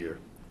good to hear.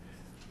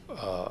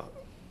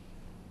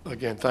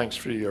 Again, thanks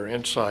for your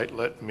insight.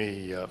 Let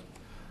me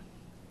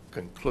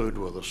conclude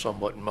with a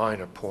somewhat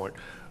minor point.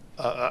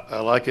 I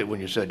like it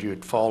when you said you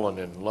had fallen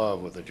in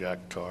love with the Jack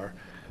Tar.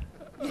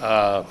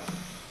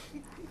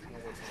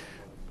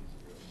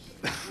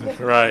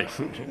 Right.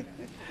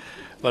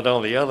 But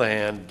on the other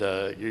hand,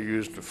 you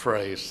used a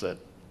phrase that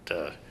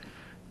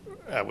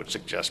I would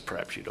suggest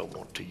perhaps you don't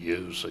want to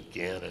use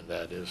again, and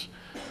that is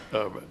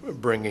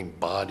bringing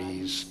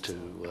bodies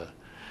to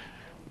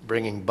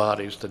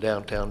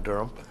downtown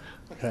Durham.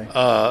 Okay.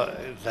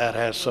 That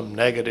has some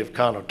negative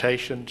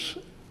connotations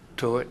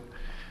to it.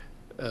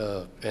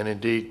 And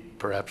indeed,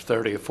 perhaps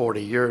 30 or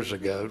 40 years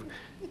ago,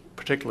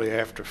 particularly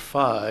after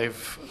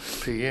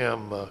 5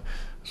 p.m.,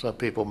 some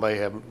people may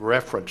have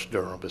referenced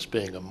Durham as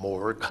being a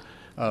morgue,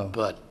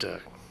 but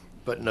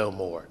no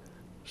more.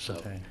 So,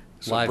 Okay.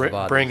 so Live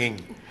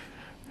bodies.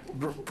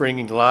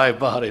 bringing live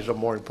bodies, or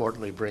more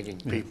importantly, bringing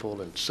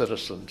people and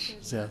citizens,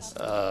 Yes.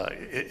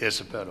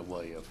 is a better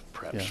way of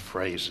perhaps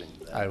phrasing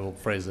that. I will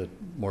phrase it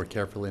more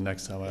carefully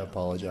next time. I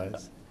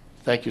apologize.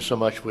 Thank you so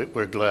much.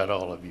 We're glad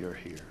all of you are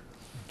here.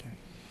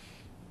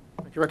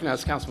 I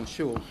recognize Councilman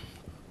Shule.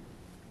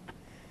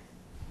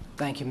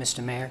 Thank you,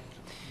 Mr. Mayor.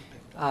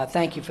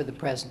 Thank you for the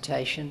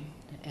presentation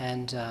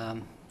and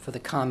for the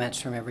comments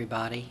from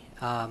everybody.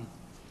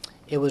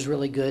 It was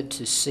really good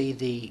to see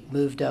the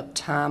moved up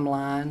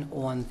timeline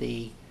on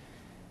the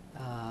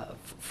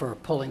for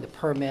pulling the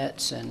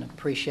permits, and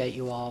appreciate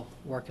you all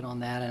working on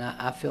that, and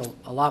I feel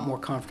a lot more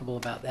comfortable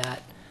about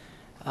that.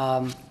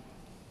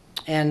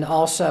 And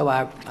also,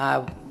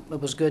 it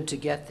was good to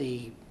get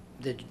the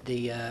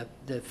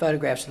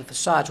photographs of the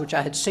facades, which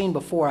I had seen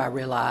before, I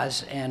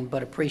realize,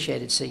 but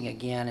appreciated seeing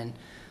again.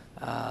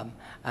 And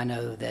I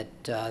know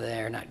that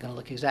they're not going to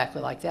look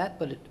exactly like that,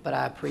 but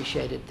I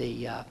appreciated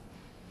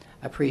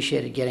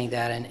appreciated getting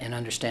that and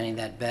understanding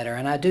that better.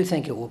 And I do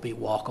think it will be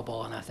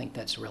walkable, and I think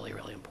that's really,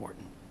 really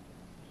important.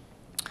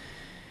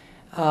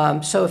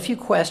 So a few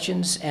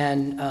questions,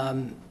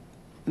 and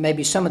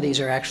maybe some of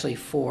these are actually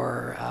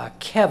for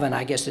Kevin.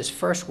 I guess this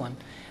first one,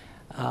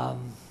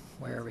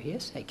 wherever he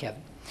is. Hey,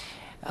 Kevin.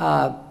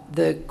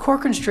 The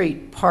Corcoran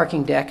Street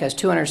parking deck has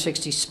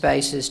 260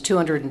 spaces,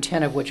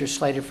 210 of which are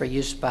slated for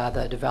use by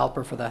the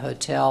developer for the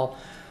hotel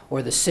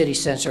or the city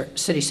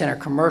center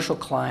commercial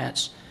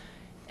clients.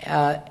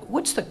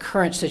 What's the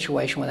current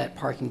situation with that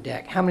parking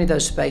deck? How many of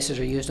those spaces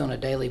are used on a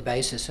daily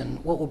basis,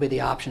 and what will be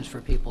the options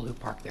for people who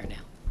park there now?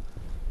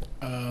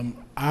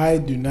 I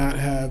do not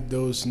have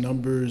those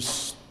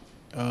numbers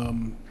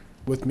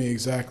with me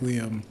exactly.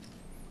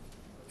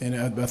 And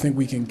I think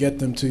we can get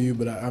them to you,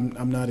 but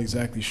I'm not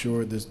exactly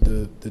sure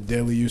the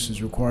daily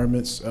usage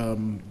requirements.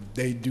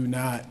 They do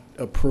not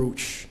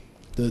approach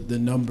the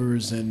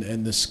numbers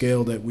and the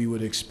scale that we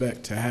would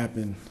expect to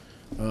happen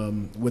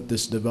with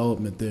this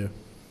development there.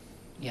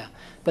 Yeah,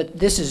 but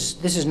this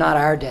is not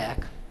our deck.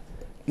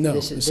 No,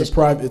 it's a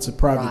private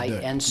right,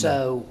 deck. And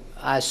so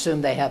I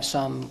assume they have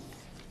some,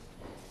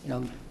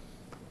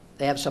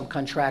 they have some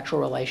contractual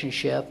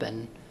relationship,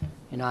 and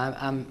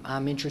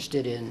I'm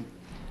interested in.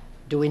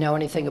 Do we know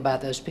anything about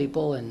those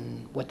people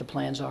and what the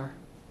plans are?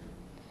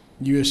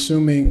 I'm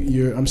assuming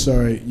that I'm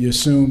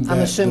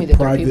assuming that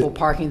there are people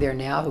parking there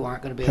now who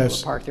aren't going to be able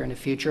to park there in the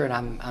future,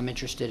 and I'm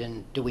interested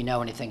in, do we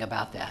know anything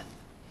about that?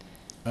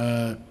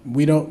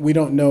 We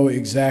don't know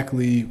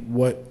exactly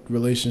what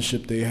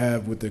relationship they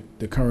have with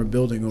the current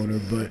building owner,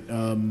 but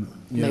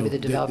maybe the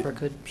developer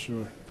could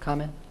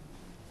comment.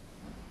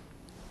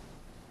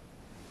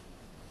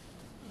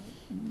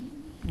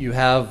 You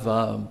have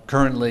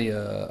currently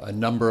a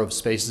number of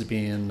spaces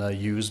being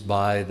used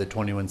by the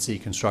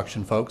 21C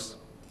construction folks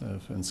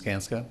in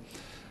Skanska.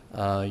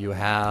 You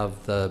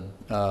have the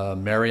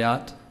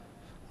Marriott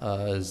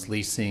is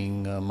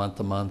leasing month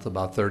to month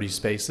about 30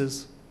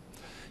 spaces.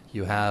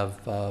 You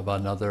have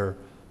about another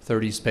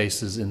 30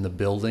 spaces in the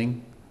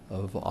building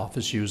of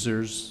office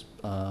users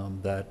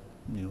that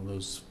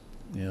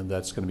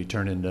that's going to be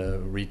turned into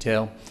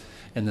retail,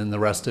 and then the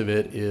rest of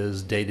it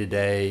is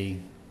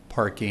day-to-day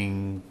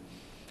parking.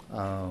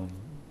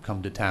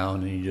 Come to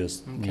town and you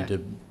just need to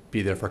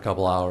be there for a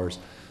couple hours.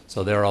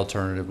 So their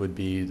alternative would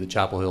be the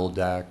Chapel Hill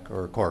deck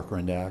or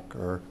Corcoran deck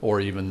or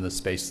even the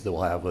spaces that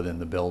we'll have within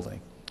the building.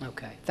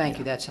 Okay, thank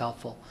you, that's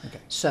helpful. Okay.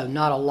 So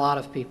not a lot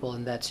of people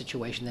in that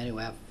situation then who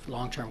have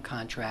long-term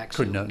contracts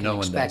who can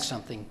expect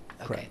something.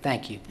 Okay, correct.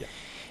 Thank you. Yeah.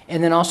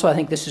 And then also, I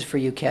think this is for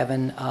you,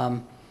 Kevin.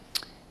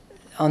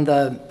 On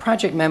the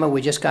project memo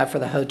we just got for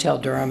the Hotel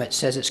Durham, it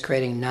says it's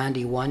creating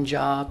 91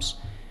 jobs.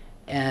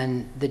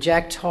 And the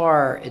Jack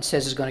Tar, it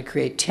says, is going to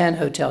create 10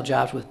 hotel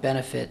jobs with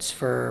benefits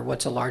for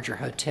what's a larger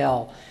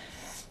hotel.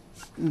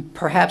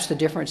 Perhaps the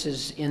difference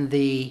is in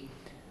the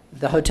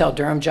Hotel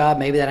Durham job.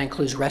 Maybe that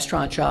includes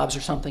restaurant jobs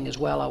or something as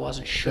well. I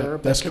wasn't sure.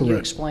 That's but can correct. You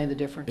explain the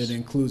difference? It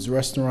includes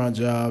restaurant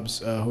jobs,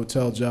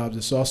 hotel jobs.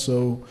 It's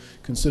also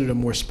considered a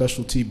more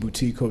specialty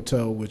boutique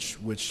hotel, which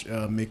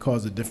may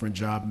cause a different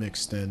job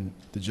mix than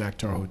the Jack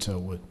Tar Hotel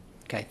would.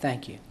 Okay,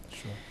 thank you.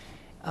 Sure.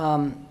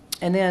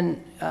 And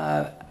then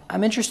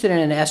I'm interested in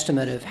an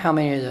estimate of how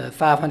many of the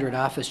 500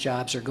 office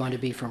jobs are going to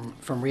be from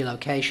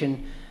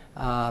relocation,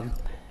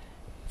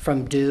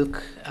 from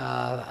Duke,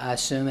 I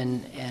assume,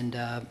 and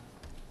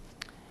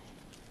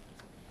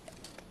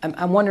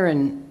I'm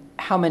wondering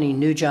how many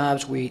new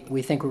jobs we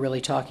think we're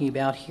really talking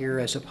about here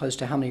as opposed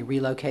to how many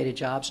relocated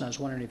jobs. And I was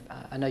wondering if,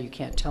 I know you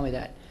can't tell me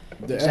that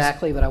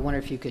exactly, but I wonder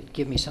if you could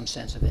give me some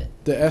sense of it.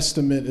 The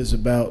estimate is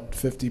about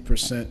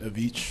 50% of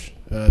each,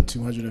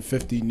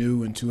 250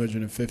 new and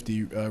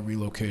 250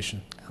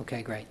 relocation.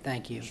 Okay, great,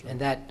 thank you. Sure. And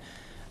that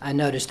I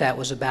noticed that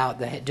was about,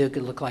 the Duke,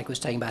 it looked like it was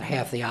taking about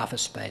half the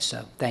office space,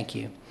 so thank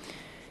you.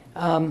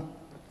 On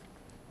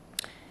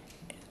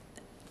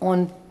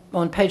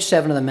page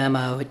 7 of the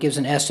memo, it gives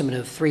an estimate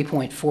of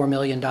 $3.4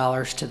 million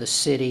to the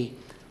city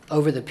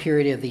over the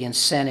period of the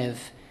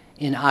incentive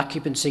in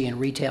occupancy and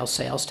retail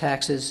sales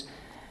taxes.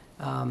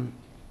 And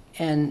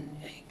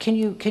can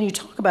you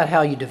talk about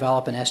how you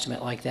develop an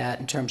estimate like that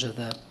in terms of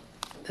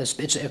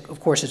of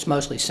course, it's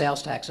mostly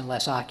sales tax and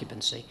less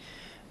occupancy,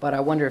 but I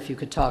wonder if you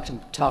could talk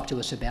to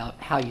us about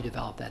how you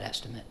develop that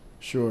estimate.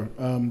 Sure.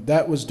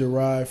 That was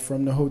derived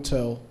from the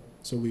hotel,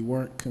 so we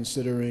weren't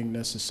considering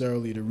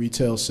necessarily the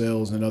retail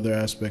sales and other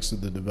aspects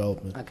of the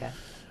development. Okay.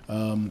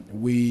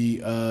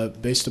 We,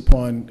 based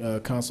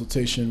upon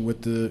consultation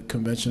with the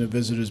Convention and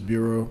Visitors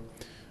Bureau,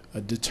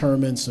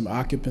 determined some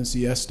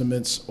occupancy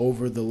estimates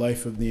over the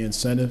life of the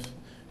incentive.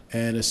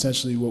 And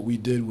essentially what we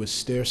did was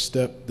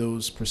stair-step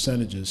those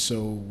percentages.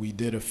 So we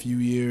did a few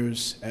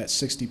years at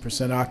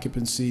 60%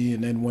 occupancy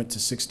and then went to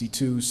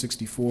 62,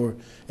 64,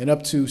 and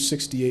up to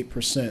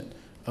 68%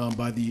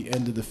 by the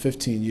end of the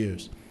 15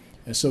 years.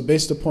 And so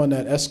based upon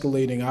that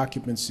escalating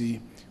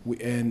occupancy,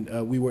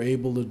 we were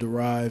able to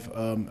derive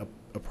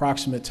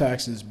approximate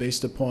taxes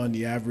based upon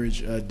the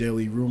average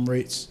daily room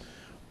rates.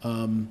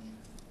 And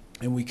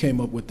we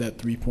came up with that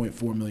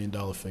 $3.4 million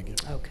figure.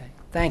 Okay,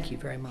 thank you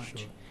very much.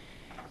 Sure.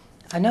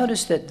 I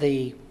noticed that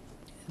it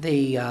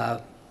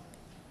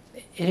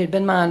had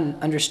been my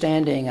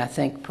understanding, I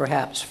think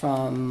perhaps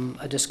from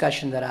a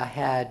discussion that I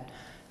had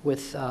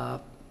with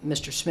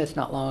Mr. Smith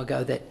not long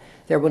ago, that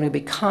there were going to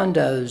be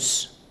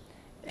condos,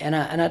 and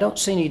I don't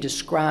see any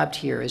described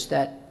here. Is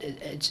that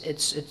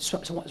it's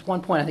at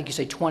one point I think you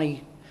say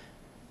 20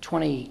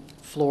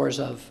 floors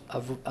of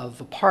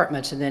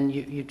apartments, and then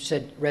you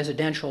said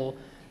residential.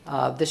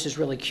 This is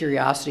really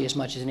curiosity as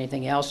much as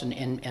anything else,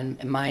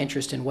 and my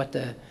interest in what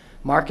the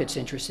market's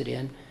interested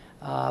in,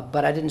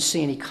 but I didn't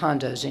see any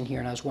condos in here,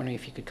 and I was wondering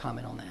if you could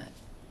comment on that.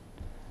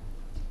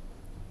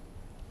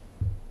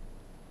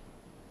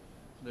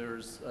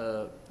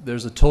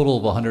 There's a total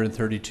of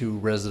 132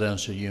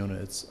 residential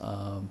units.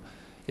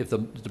 If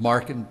the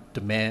market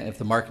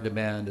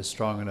demand is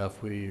strong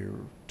enough, we're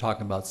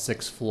talking about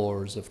 6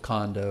 floors of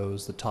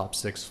condos. The top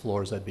 6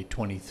 floors, that'd be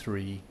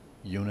 23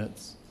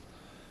 units,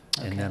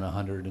 okay, and then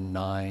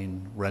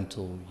 109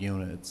 rental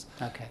units.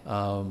 Okay.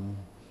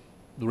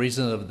 The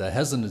reason of the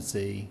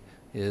hesitancy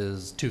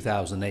is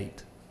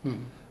 2008.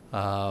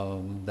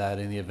 That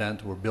in the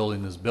event we're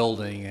building this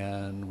building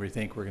and we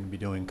think we're going to be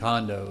doing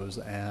condos,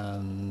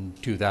 and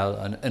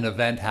an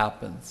event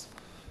happens.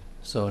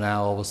 So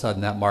now all of a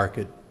sudden that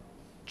market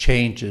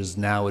changes.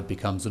 Now it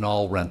becomes an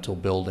all rental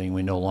building.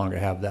 We no longer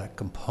have that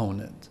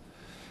component.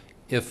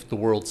 If the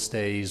world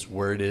stays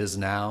where it is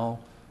now,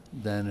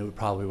 then it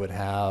probably would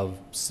have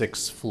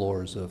 6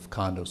 floors of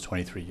condos,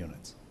 23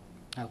 units.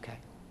 Okay,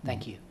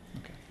 thank you.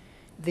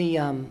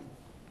 The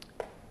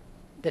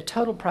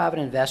total private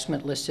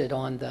investment listed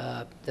on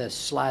the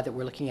slide that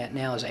we're looking at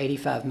now is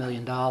 $85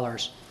 million.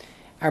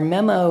 Our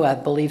memo, I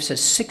believe, says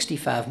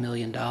 $65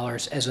 million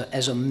but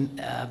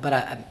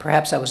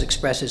perhaps that was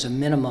expressed as a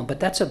minimum,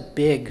 but that's a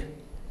big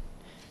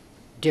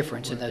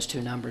difference in those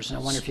two numbers, and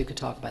I wonder if you could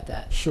talk about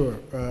that. Sure.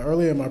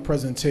 Earlier in my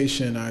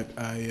presentation, I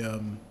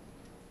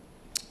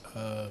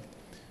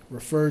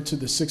referred to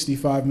the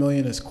 $65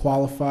 million as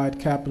qualified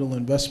capital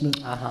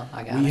investment.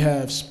 I got we it.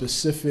 have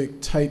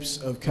specific types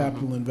of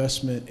capital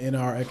investment in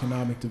our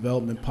economic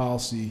development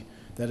policy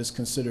that is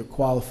considered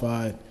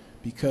qualified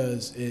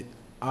because it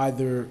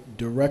either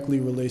directly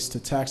relates to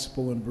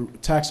taxable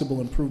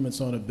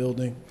improvements on a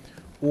building,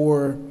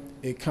 or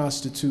it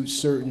constitutes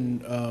certain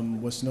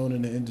what's known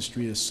in the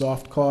industry as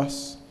soft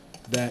costs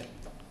that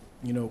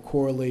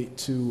correlate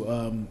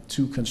to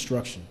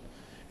construction.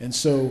 And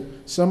so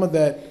some of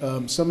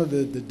that, some of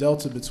the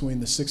delta between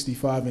the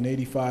 65 and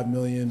 85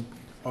 million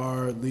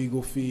are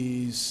legal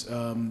fees,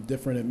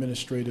 different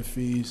administrative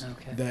fees,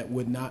 okay, that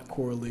would not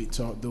correlate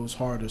to those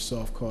hard or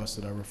soft costs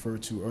that I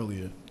referred to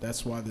earlier.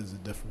 That's why there's a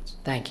difference.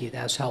 Thank you.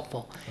 That was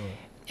helpful. Right.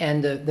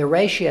 And the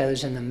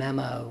ratios in the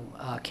memo,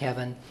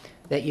 Kevin,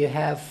 that you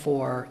have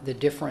for the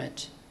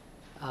different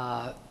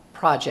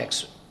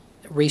projects,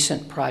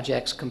 recent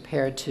projects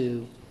compared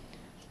to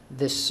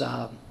this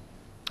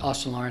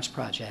Austin Lawrence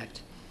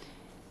project,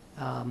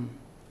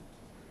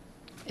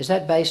 is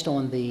that based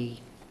on the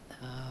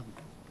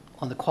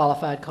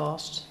qualified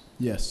costs?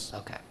 Yes.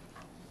 Okay.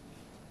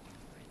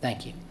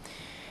 Thank you.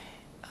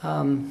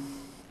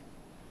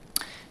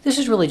 This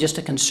is really just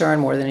a concern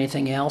more than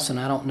anything else, and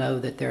I don't know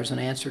that there's an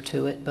answer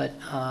to it, but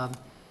I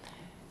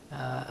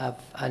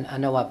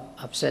know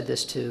I've said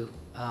this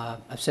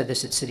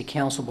at City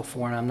Council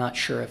before, and I'm not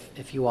sure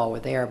if you all were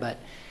there, but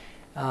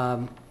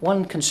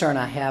one concern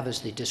I have is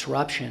the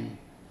disruption,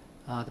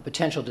 the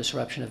potential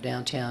disruption of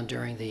downtown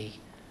during the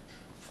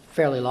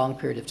fairly long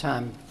period of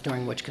time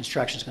during which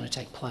construction is going to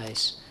take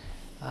place.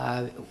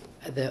 I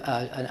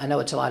know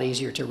it's a lot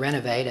easier to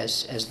renovate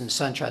as the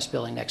SunTrust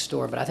building next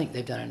door, but I think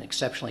they've done an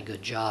exceptionally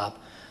good job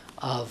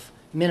of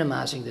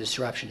minimizing the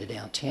disruption to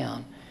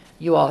downtown.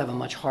 You all have a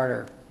much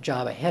harder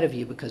job ahead of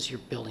you because you're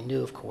building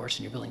new, of course,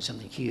 and you're building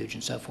something huge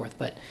and so forth.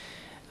 But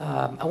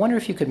I wonder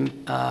if you could,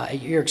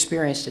 you're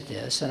experienced at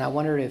this, and I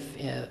wonder if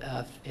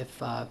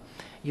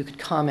you could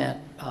comment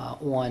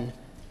on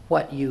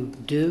what you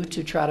do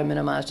to try to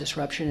minimize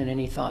disruption and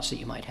any thoughts that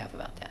you might have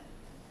about that.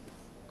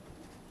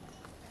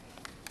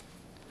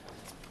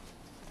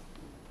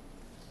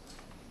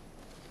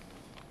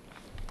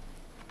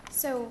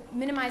 So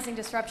minimizing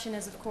disruption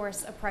is, of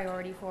course, a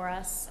priority for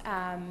us.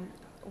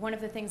 One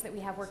of the things that we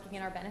have working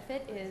in our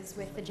benefit is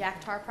with the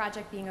Jack Tar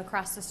project being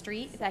across the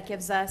street. That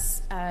gives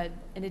us an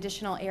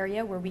additional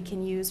area where we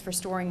can use for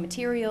storing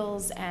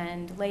materials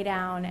and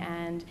laydown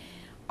and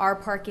our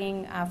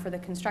parking for the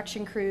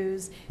construction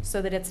crews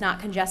so that it's not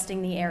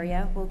congesting the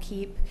area. We'll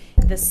keep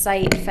the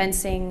site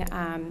fencing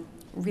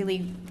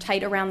really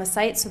tight around the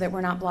site so that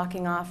we're not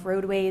blocking off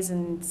roadways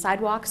and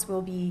sidewalks.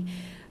 We'll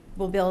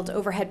build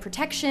overhead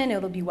protection,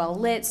 it'll be well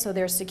lit, so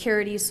there's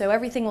security, so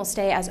everything will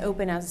stay as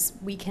open as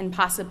we can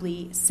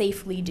possibly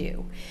safely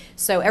do.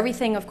 So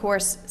everything, of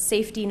course,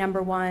 safety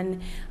number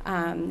one.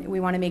 We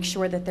want to make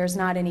sure that there's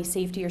not any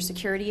safety or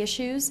security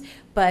issues,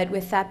 but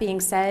with that being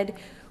said,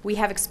 we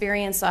have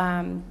experience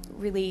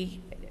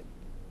really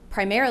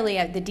primarily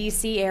at the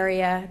DC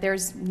area.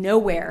 There's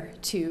nowhere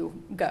to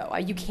go.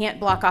 You can't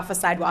block off a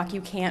sidewalk,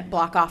 you can't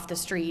block off the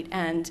street,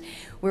 and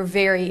we're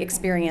very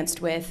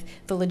experienced with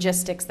the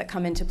logistics that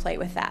come into play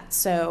with that.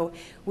 So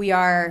we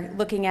are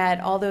looking at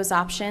all those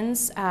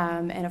options,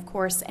 and of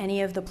course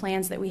any of the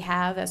plans that we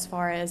have as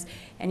far as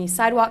any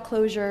sidewalk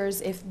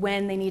closures,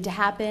 when they need to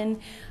happen,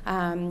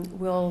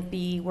 we'll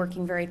be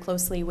working very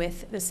closely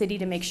with the city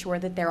to make sure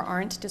that there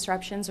aren't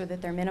disruptions or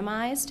that they're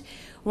minimized.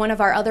 One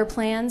of our other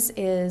plans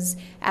is,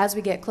 as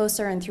we get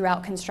closer and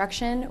throughout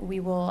construction,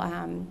 we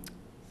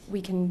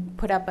can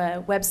put up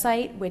a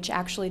website which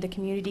actually the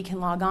community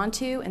can log on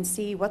to and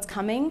see what's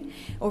coming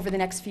over the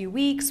next few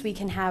weeks. We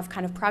can have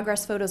kind of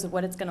progress photos of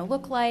what it's going to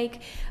look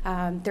like.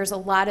 There's a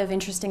lot of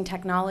interesting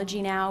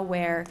technology now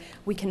where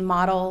we can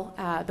model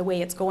the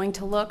way it's going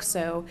to look.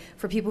 So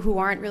for people who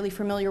aren't really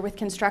familiar with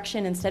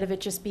construction, instead of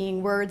it just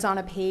being words on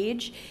a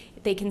page,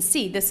 they can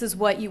see this is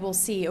what you will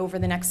see over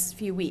the next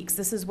few weeks.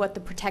 This is what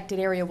the protected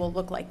area will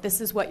look like. This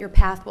is what your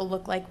path will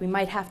look like. We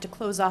might have to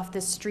close off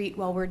this street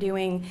while we're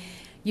doing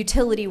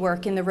utility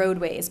work in the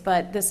roadways,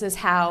 but this is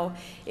how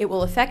it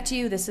will affect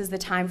you. This is the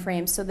time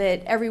frame so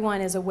that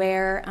everyone is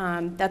aware.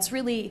 That's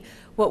really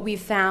what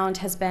we've found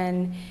has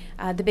been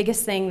the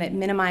biggest thing that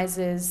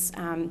minimizes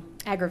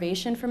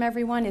aggravation from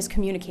everyone is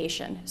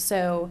communication.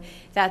 So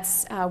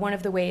that's one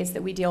of the ways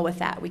that we deal with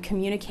that. We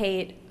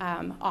communicate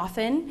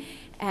often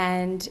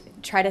and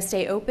try to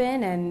stay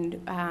open,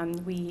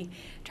 and we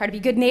try to be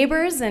good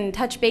neighbors and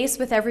touch base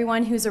with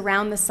everyone who's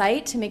around the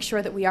site to make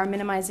sure that we are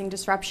minimizing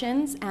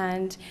disruptions.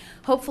 And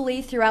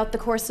hopefully throughout the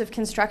course of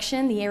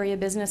construction, the area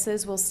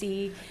businesses will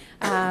see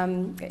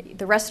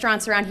the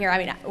restaurants around here. I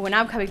mean, when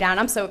I'm coming down,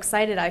 I'm so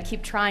excited. I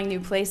keep trying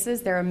new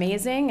places. They're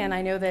amazing, and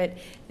I know that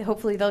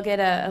hopefully they'll get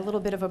a little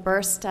bit of a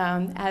burst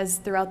as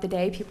throughout the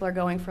day people are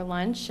going for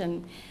lunch,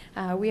 and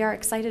we are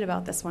excited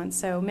about this one.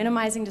 So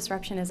minimizing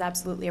disruption is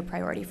absolutely a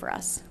priority for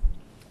us.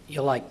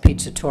 You'll like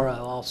Pizza Toro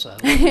also.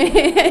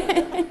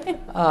 I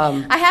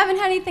haven't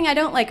had anything I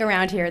don't like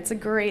around here. It's a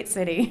great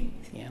city.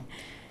 Yeah.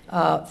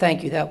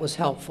 Thank you. That was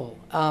helpful.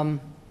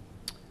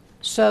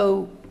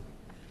 So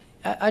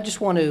I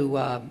just want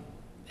to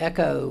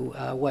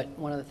echo what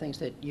one of the things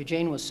that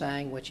Eugene was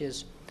saying, which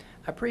is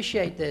I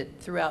appreciate that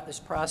throughout this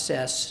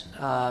process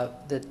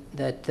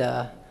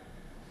that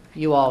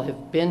you all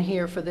have been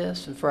here for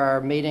this and for our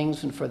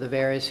meetings and for the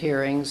various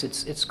hearings.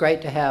 It's great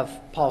to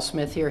have Paul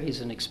Smith here. He's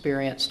an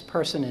experienced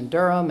person in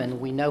Durham, and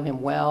we know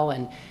him well,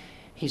 and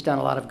he's done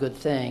a lot of good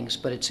things.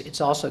 But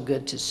it's also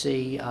good to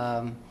see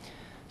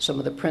some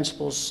of the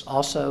principals,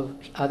 also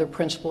other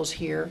principals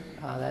here.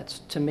 That's,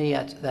 to me,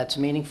 that's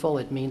meaningful.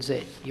 It means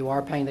that you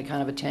are paying the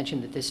kind of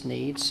attention that this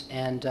needs,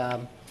 and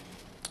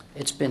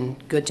it's been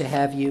good to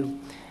have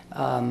you.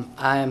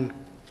 I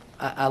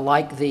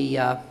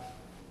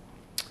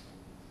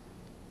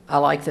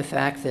like the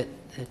fact that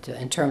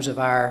in terms of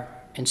our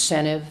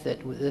incentive, that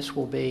this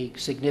will be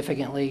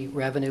significantly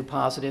revenue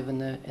positive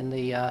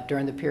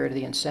during the period of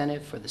the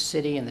incentive for the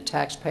city and the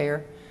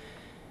taxpayer.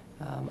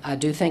 I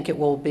do think it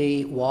will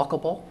be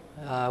walkable,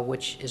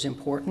 which is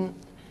important.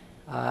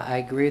 I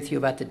agree with you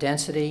about the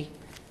density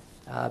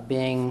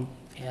being.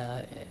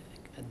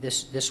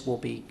 This will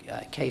be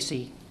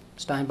Casey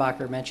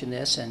Steinbacher mentioned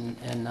this,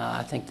 and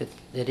I think that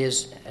it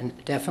is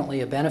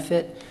definitely a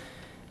benefit.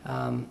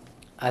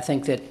 I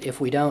think that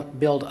if we don't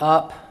build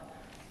up,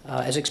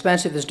 as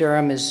expensive as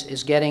Durham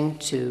is getting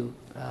to,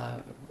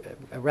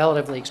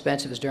 relatively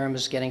expensive as Durham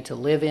is getting to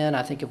live in,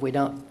 I think if we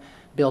don't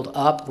build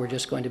up, we're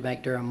just going to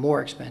make Durham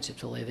more expensive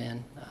to live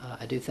in.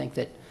 I do think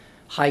that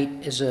height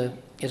is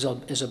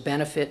a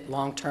benefit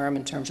long term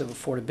in terms of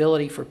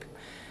affordability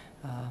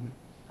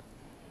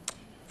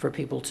for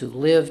people to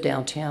live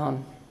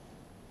downtown.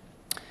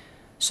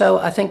 So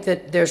I think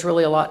that there's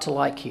really a lot to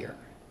like here.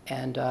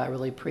 And I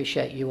really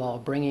appreciate you all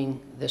bringing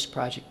this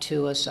project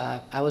to us.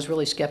 I was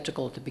really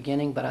skeptical at the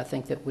beginning, but I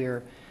think that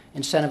we're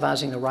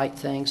incentivizing the right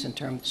things in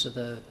terms of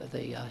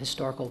the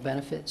historical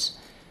benefits.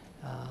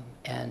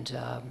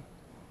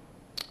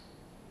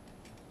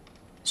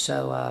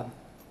 So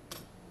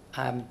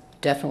I'm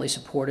definitely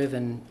supportive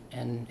and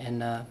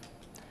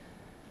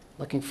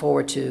looking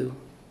forward to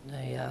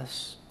a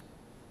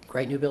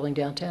great new building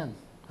downtown.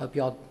 Hope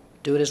you all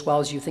do it as well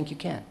as you think you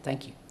can.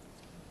 Thank you.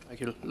 Thank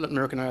you. Let me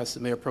recognize the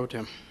Mayor Pro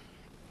Tem.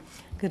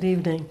 Good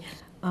evening.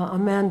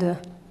 Amanda,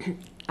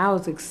 I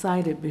was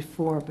excited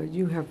before, but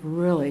you have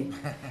really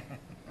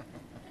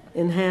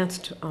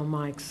enhanced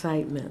my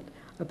excitement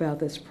about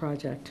this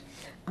project.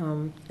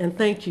 And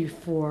thank you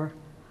for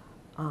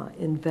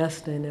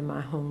investing in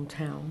my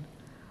hometown.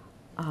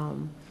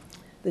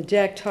 The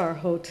Jack Tar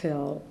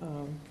Hotel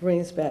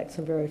brings back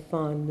some very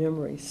fond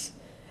memories.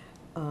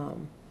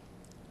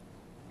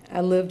 I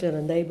lived in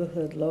a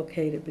neighborhood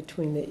located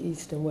between the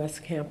east and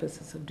west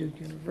campuses of Duke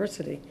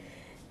University,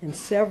 and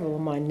several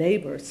of my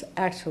neighbors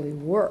actually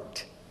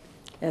worked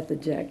at the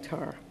Jack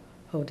Tar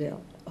Hotel.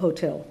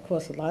 Of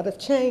course, a lot has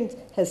changed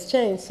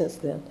since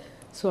then,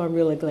 so I'm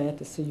really glad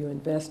to see you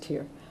invest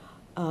here.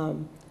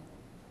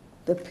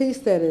 The piece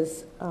that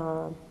is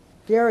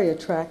very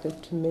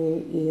attractive to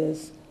me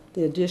is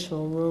the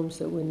additional rooms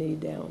that we need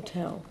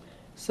downtown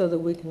so that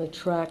we can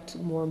attract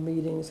more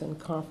meetings and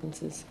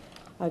conferences.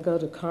 I go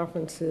to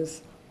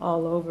conferences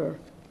all over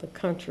the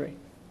country.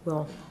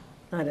 Well,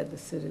 not at the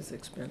city's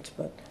expense,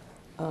 but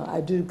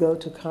I do go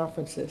to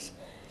conferences.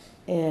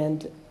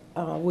 And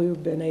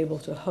we've been able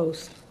to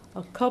host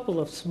a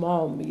couple of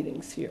small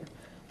meetings here,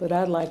 but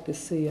I'd like to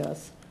see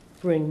us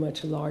bring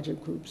much larger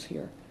groups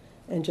here.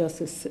 And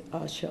just as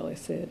Shelley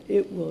said,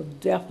 it will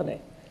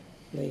definitely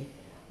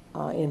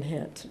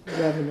enhance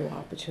revenue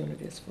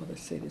opportunities for the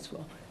city as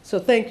well. So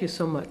thank you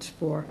so much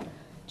for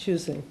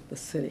choosing the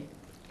city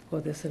for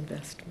this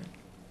investment.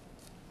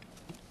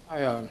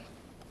 I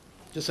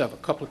just have a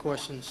couple of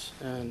questions,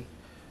 and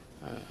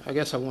I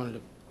guess I wanted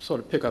to sort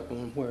of pick up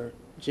on where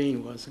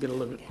Jean was to get a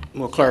little bit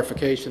more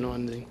clarification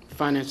on the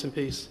financing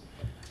piece.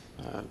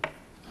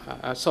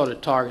 I saw the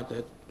target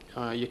that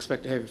you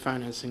expect to have your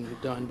financing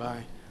done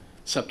by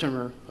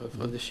September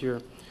of this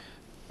year,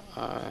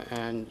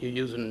 and you're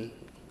using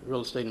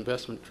real estate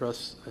investment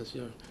trusts as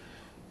your,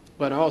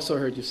 but I also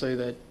heard you say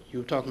that you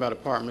were talking about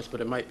apartments,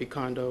 but it might be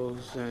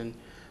condos, and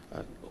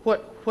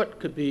what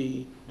could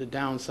be the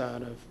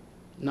downside of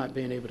not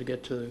being able to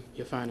get to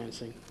your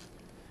financing?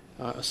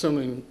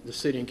 Assuming the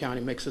city and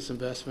county makes this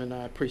investment,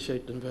 I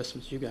appreciate the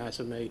investments you guys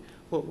have made.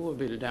 What would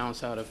be the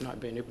downside of not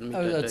being able to meet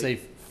that I'd date? say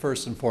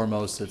first and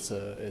foremost, it's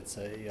a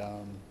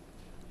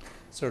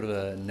sort of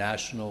a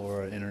national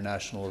or an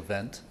international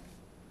event.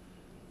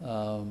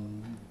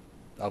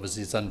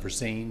 Obviously, it's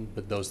unforeseen,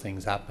 but those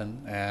things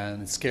happen,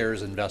 and it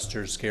scares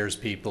investors, scares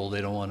people.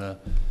 They don't want to,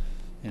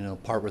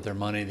 part with their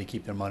money. They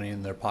keep their money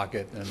in their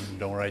pocket and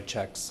don't write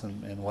checks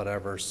and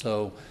whatever.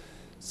 So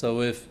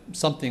if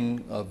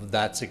something of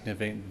that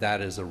significant,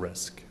 that is a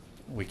risk.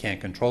 We can't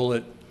control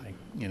it.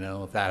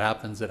 If that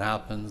happens, it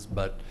happens.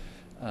 But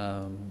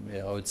I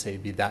would say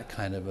it'd be that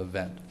kind of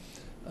event.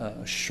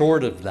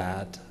 Short of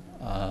that,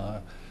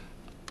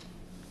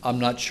 I'm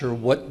not sure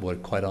what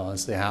would quite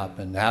honestly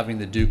happen. Having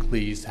the Duke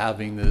lease,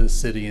 having the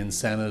city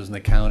incentives and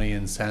the county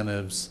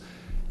incentives,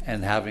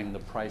 and having the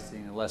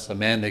pricing, unless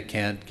Amanda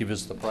can't give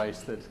us the price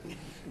that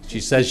she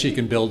says she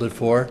can build it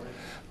for.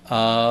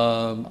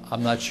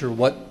 I'm not sure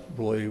what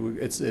really.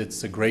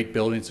 It's a great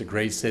building. It's a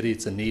great city.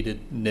 It's a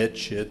needed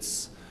niche.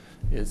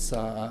 Honestly,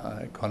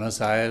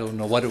 I don't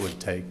know what it would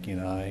take.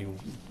 The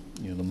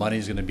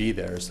money's going to be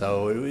there,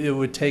 so it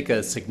would take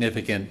a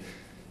significant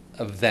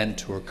event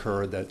to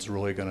occur that's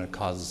really going to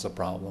cause us a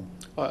problem.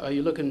 Are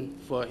you looking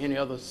for any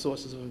other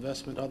sources of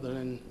investment other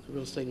than the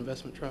real estate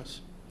investment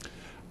trust?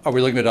 Are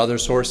we looking at other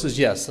sources?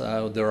 Yes,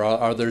 there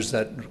are others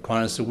that,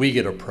 honestly, we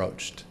get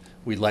approached.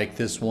 We like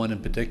this one in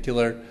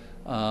particular,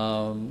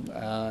 and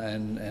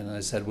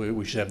I said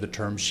we should have the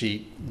term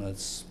sheet.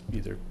 It's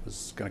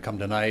going to come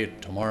tonight,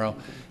 or tomorrow.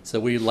 So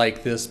we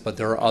like this, but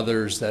there are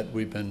others that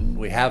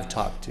we have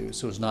talked to.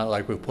 So it's not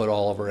like we've put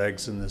all of our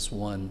eggs in this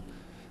one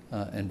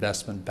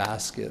investment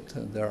basket.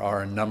 There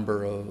are a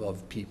number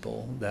of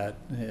people that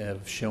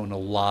have shown a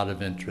lot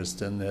of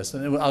interest in this.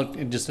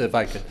 And just if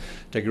I could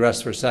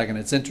digress for a second,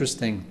 it's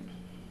interesting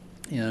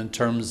in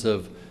terms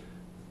of,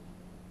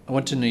 I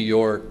went to New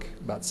York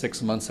about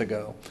 6 months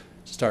ago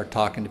to start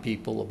talking to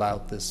people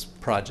about this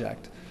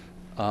project.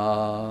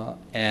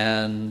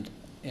 And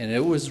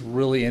it was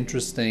really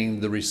interesting,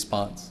 the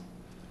response.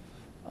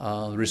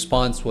 The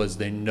response was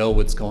they know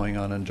what's going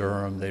on in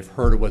Durham, they've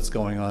heard of what's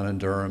going on in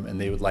Durham, and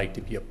they would like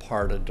to be a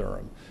part of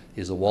Durham.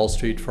 These are Wall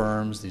Street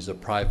firms, these are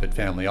private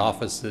family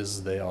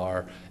offices, they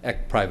are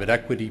private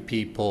equity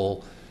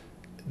people.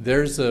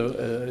 There's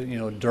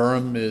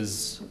Durham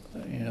is,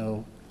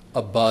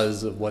 a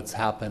buzz of what's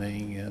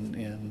happening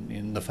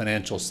in the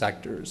financial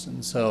sectors.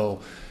 And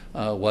so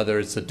whether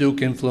it's the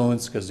Duke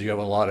influence, because you have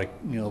a lot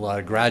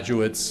of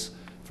graduates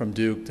from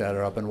Duke that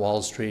are up in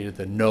Wall Street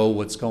that know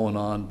what's going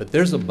on, but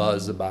there's a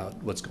buzz about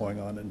what's going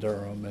on in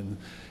Durham,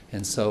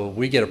 and so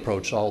we get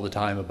approached all the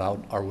time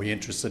about, are we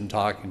interested in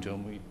talking to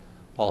them?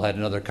 Paul had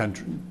another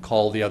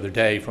call the other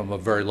day from a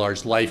very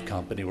large life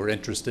company. We're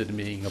interested in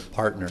being a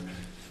partner.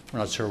 We're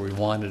not sure we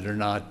want it or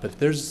not,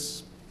 but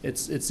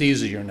it's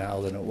easier now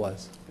than it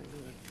was.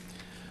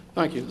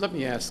 Thank you. Let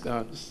me ask,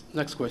 this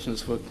next question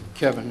is for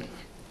Kevin,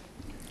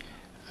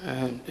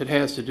 and it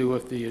has to do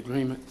with the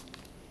agreement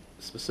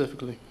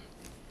specifically.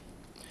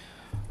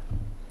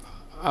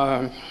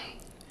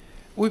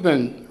 We've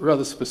been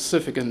rather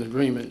specific in the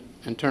agreement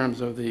in terms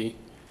of the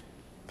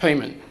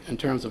payment, in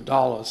terms of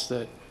dollars,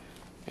 that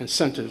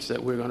incentives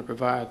that we're going to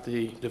provide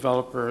the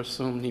developer,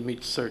 assuming he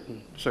meets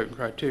certain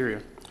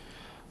criteria.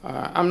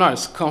 I'm not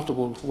as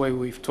comfortable with the way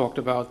we've talked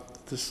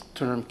about this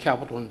term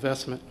capital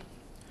investment.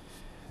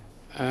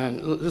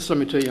 And just let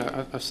me tell you,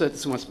 I've said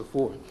this once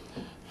before.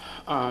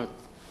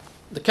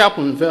 The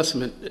capital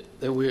investment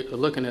that we're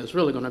looking at is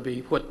really going to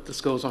be what this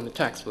goes on the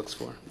tax books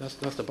for. That's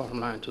the bottom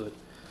line to it,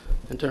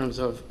 in terms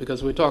of,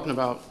 because we're talking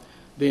about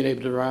being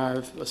able to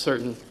derive a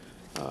certain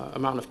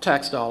amount of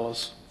tax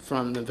dollars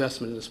from the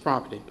investment in this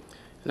property.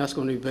 And that's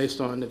going to be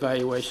based on the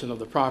valuation of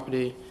the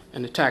property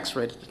and the tax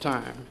rate at the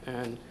time.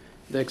 And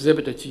the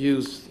exhibit that you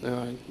use,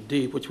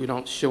 D, which we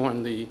don't show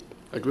in the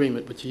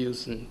agreement, but you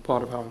use in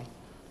part of our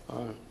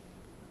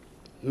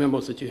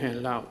memos that you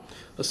handed out,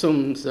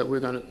 assumes that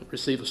we're going to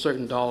receive a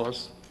certain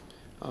dollars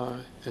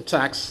in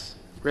tax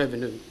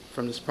revenue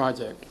from this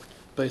project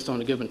based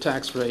on a given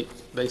tax rate,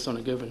 based on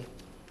a given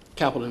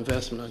capital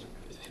investment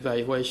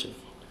evaluation.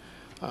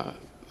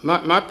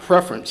 My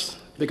preference,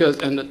 because,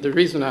 and the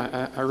reason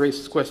I raised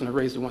this question, I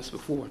raised it once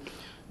before,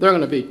 there are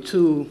going to be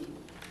two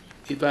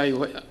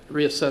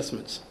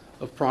reassessments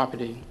of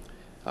property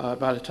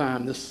by the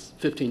time this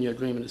 15-year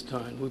agreement is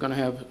done. We're going to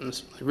have a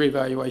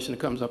reevaluation that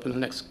comes up in the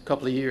next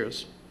couple of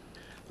years.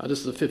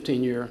 This is a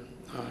 15-year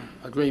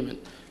agreement,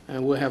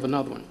 and we'll have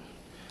another one.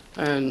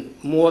 And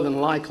more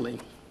than likely,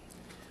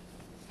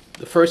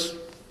 the first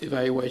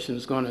evaluation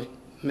is going to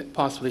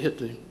possibly hit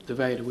the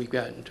value that we've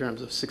got in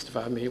terms of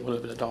 $65 million,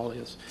 whatever the dollar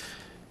is.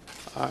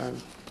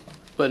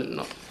 But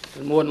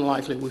more than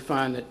likely, we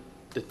find that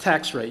the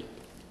tax rate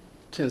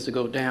tends to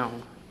go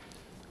down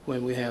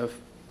when we have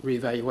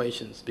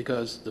reevaluations,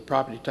 because the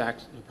property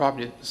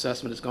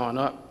assessment has gone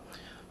up.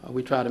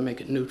 We try to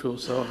make it neutral,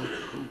 so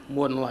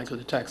more than likely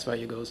the tax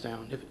value goes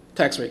down. If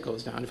tax rate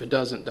goes down, if it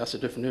doesn't, that's a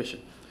different issue.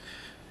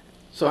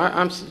 So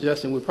I'm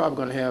suggesting we're probably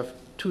going to have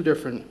two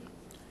different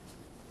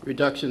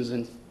reductions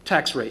in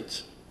tax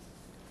rates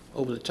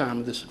over the time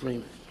of this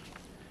agreement.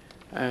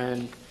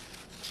 And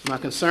my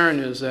concern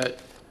is that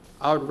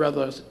I would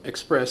rather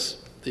express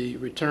the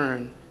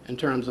return in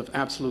terms of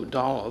absolute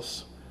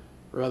dollars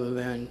rather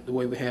than the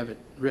way we have it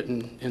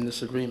written in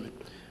this agreement.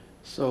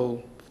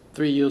 So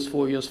 3 years,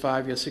 4 years,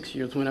 5 years, 6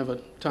 years, whenever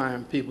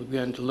time people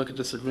begin to look at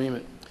this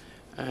agreement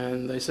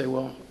and they say,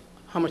 well,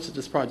 how much does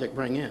this project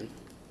bring in?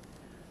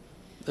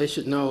 They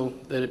should know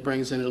that it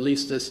brings in at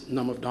least this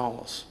number of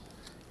dollars.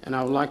 And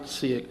I would like to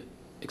see it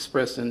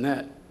expressed in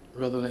that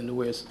rather than the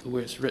way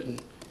it's written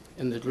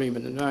in the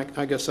agreement. And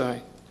I guess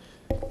I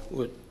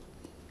would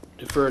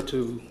defer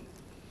to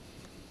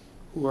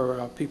whoever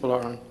our people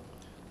are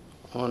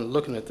on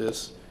looking at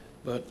this,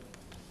 but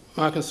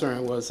my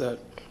concern was that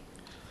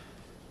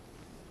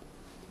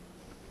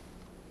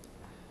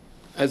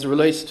as it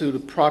relates to the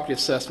property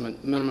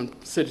assessment, minimum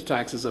city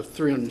taxes of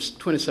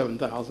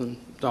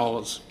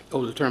 $327,000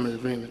 over the term of the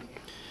agreement,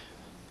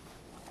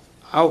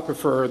 I would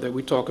prefer that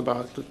we talk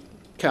about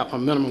a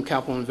minimum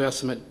capital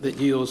investment that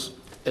yields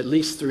at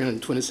least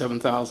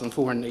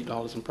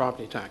 $327,408 in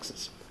property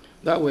taxes.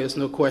 That way, there's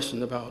no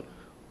question about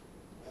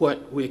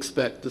what we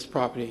expect this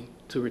property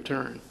to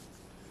return,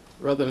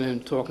 rather than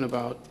talking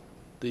about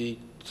the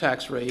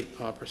tax rate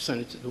or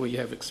percentage the way you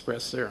have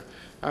expressed there.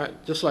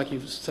 Just like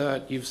you've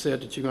said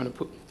that you're going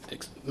to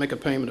make a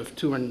payment of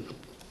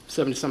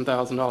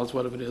 $270,000,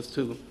 whatever it is,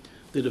 to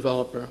the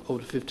developer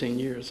over 15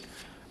 years.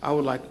 I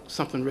would like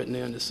something written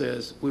in that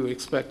says we would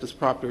expect this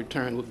property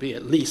return would be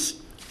at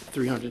least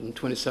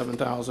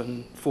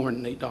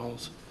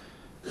 $327,408.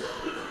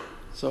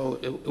 So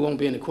it won't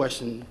be any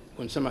question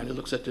when somebody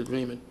looks at the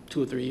agreement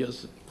 2 or 3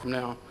 years from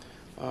now,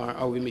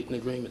 are we meeting the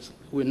agreements?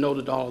 We know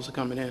the dollars are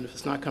coming in. If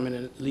it's not coming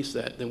in at least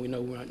that, then we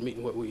know we're not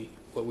meeting what we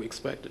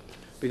expected.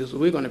 Because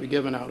we're going to be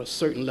giving out a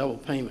certain level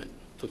payment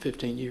for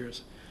 15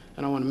 years.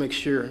 And I want to make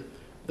sure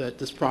that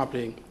this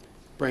property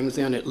brings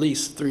in at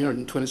least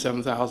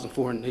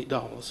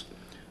 $327,408.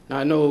 Now,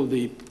 I know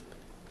the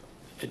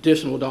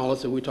additional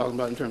dollars that we're talking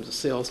about in terms of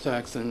sales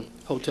tax and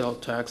hotel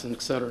tax and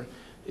et cetera,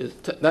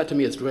 that to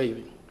me is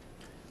gravy.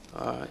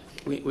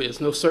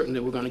 It's no certain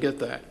that we're going to get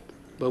that,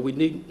 but we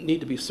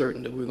need to be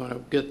certain that we're going to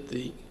get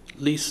at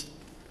least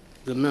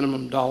the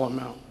minimum dollar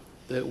amount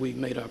that we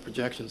made our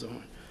projections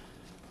on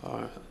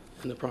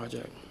in the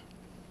project.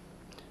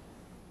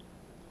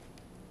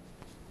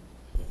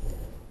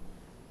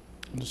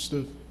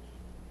 Understood.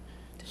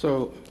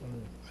 So,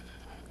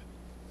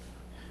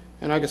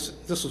 and I guess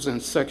this was in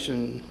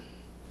section,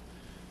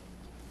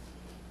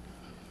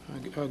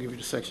 I'll give you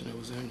the section it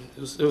was in.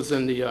 It was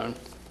in the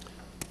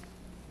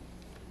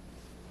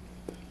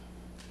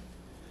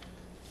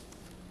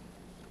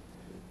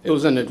It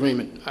was in the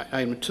agreement,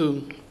 item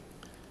 2,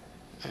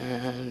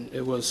 and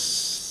it was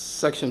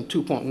section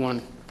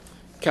 2.1,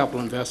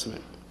 capital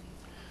investment.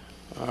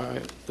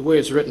 The way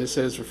it's written, it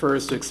says,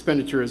 refers to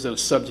expenditures that are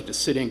subject to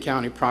city and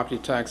county property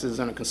taxes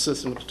and are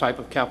consistent with the type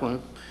of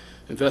capital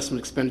investment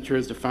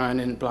expenditures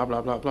defined in blah,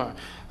 blah, blah, blah.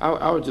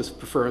 I would just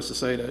prefer us to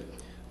say that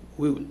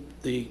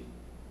the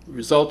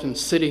resulting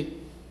city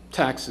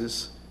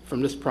taxes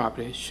from this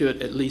property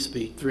should at least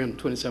be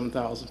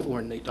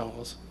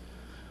 $327,408.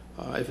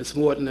 If it's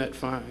more than that,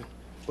 fine.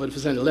 But if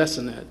it's any less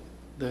than that,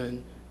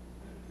 then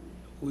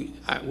we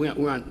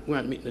aren't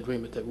meeting the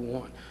agreement that we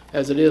want.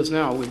 As it is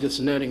now, we're just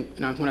netting,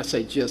 and when I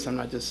say just, I'm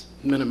not just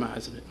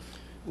minimizing it.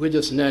 We're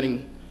just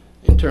netting,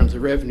 in terms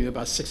of revenue,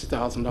 about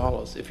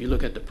 $60,000. If you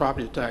look at the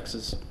property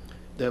taxes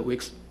that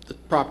the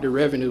property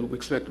revenue we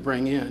expect to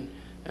bring in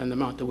and the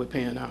amount that we're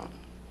paying out.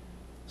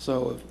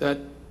 So if that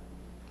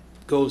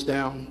goes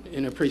down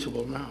in an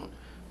appreciable amount,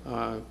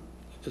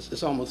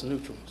 it's almost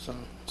neutral.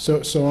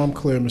 So I'm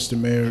clear, Mr.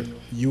 Mayor.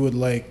 You would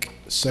like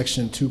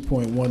section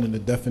 2.1 in the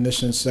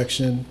definition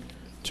section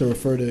to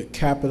refer to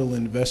capital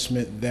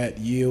investment that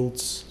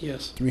yields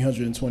yes,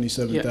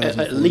 $327,000.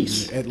 Yeah, at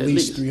least. At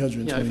least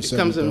 $327,000. Yeah, if it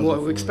comes in more,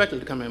 we expect it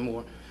to come in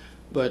more,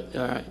 but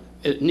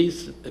it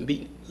needs to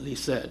be at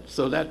least that.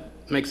 So that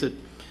makes it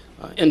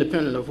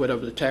independent of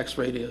whatever the tax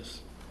rate is.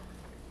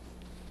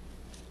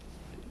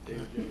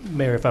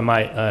 Mayor, if I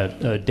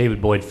might,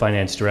 David Boyd,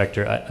 Finance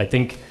Director, I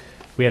think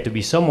we have to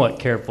be somewhat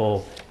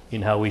careful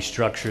in how we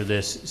structure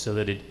this so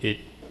that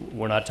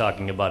we're not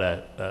talking about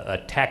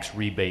a tax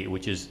rebate,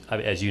 which is,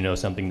 as you know,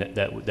 something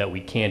that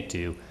we can't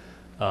do.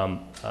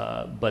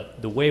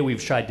 But the way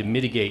we've tried to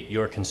mitigate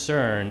your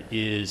concern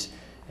is,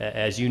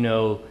 as you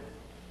know,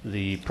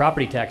 the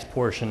property tax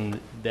portion,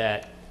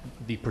 that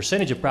the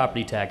percentage of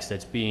property tax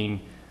that's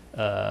being,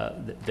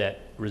 that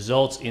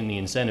results in the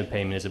incentive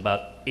payment is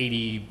about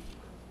 80,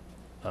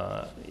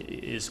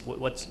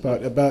 what's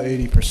about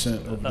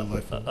 80% of the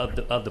life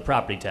of the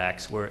property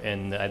tax,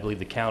 and I believe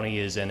the county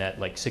is in at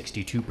like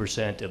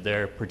 62% of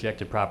their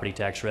projected property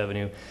tax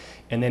revenue.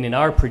 And then in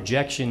our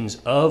projections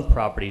of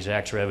property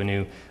tax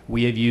revenue,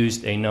 we have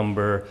used a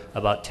number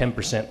about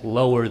 10%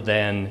 lower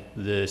than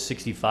the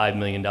 $65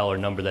 million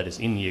number that is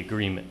in the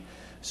agreement.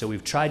 So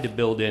we've tried to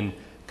build in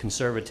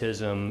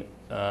conservatism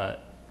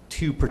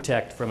to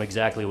protect from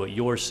exactly what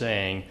you're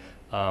saying.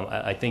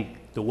 I think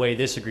the way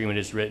this agreement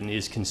is written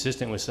is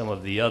consistent with some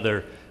of the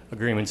other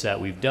agreements that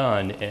we've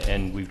done,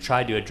 and we've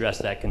tried to address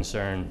that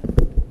concern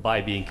by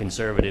being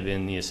conservative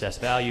in the assessed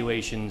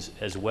valuations,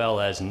 as well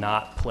as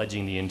not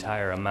pledging the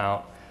entire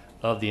amount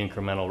of the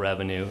incremental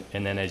revenue.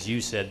 And then, as you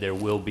said, there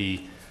will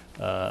be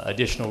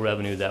additional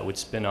revenue that would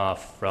spin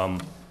off from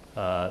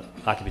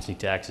occupancy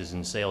taxes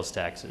and sales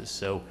taxes.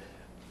 So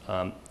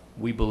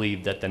we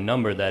believe that the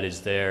number that is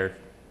there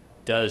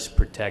does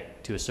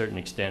protect to a certain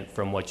extent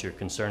from what you're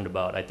concerned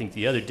about. I think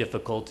the other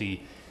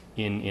difficulty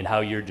in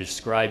how you're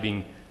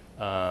describing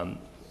a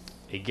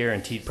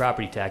guaranteed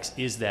property tax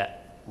is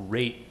that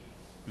rate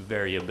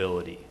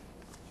variability.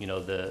 You know,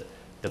 the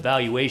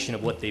valuation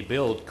of what they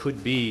build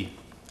could be,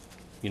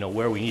 you know,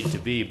 where we need it to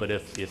be, but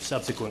if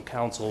subsequent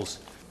councils,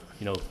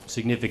 you know,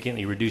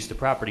 significantly reduce the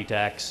property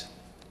tax,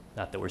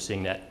 not that we're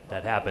seeing that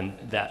happen,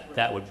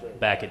 that would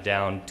back it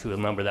down to a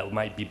number that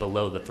might be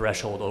below the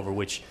threshold over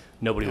which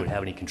nobody would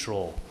have any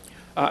control.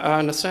 I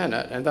understand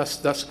that, and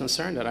that's a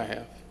concern that I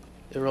have.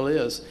 It really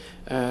is.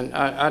 And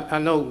I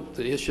know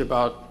the issue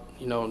about,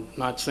 you know,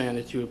 not saying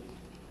that you're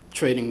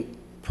trading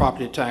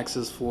property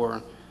taxes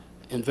for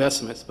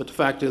investments, but the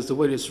fact is the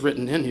way it's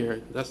written in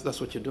here,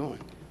 that's what you're doing,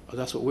 or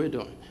that's what we're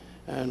doing.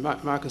 And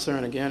my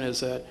concern again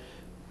is that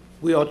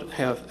we ought to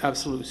have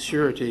absolute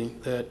surety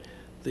that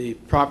the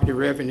property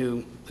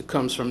revenue that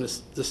comes from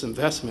this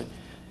investment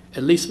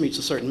at least meets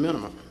a certain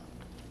minimum.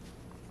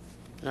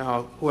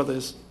 Now, whether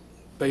it's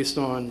based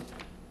on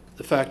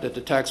the fact that the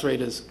tax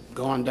rate has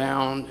gone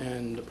down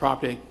and the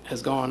property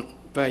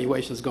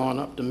valuation has gone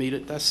up to meet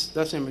it,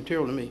 that's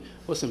immaterial to me.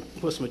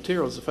 What's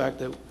material is the fact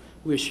that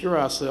we assure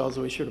ourselves,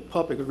 or we assure the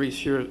public, or we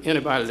assure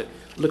anybody that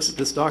looks at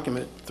this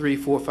document 3,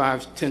 4,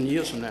 5, 10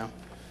 years from now,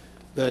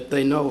 that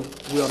they know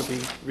we ought to be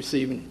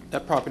receiving,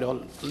 that property ought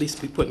to at least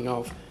be putting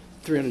off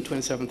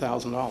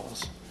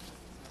 $327,000.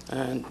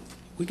 And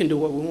we can do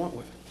what we want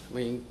with it. I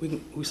mean,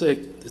 we say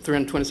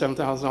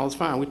 $327,000 is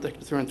fine. We take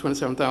the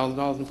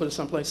 $327,000 and put it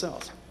someplace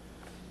else,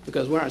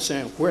 because we aren't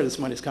saying where this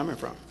money is coming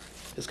from.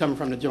 It's coming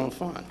from the general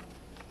fund.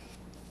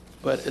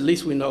 But at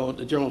least we know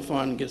the general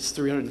fund gets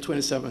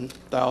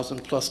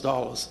 $327,000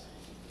 plus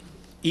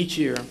each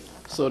year,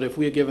 so that if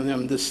we're giving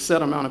them this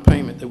set amount of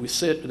payment that we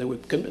said that we're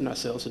committing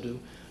ourselves to do,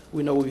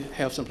 we know we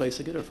have some place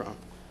to get it from.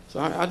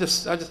 So I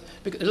just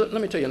let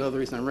me tell you another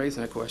reason I'm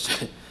raising that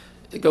question.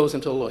 It goes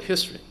into a little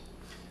history.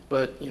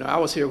 But, you know, I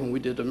was here when we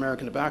did the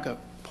American Tobacco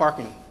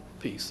parking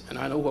piece, and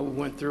I know what we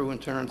went through in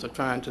terms of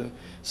trying to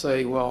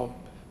say, well,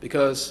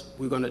 because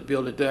we're going to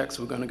build the decks,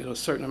 we're going to get a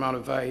certain amount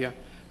of value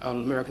out of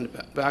the American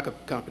Tobacco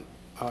Company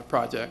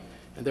project,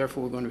 and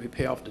therefore we're going to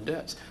pay off the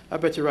debts. I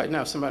bet you right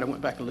now, if somebody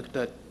went back and looked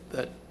at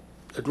that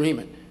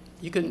agreement,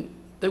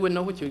 they wouldn't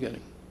know what you're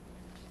getting.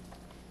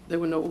 they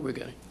would know what we're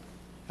getting.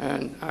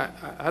 And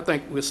I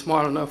think we're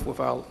smart enough with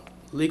our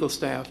legal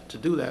staff to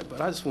do that,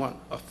 but I just want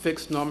a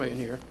fixed number in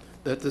here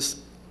that this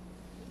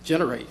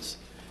generates.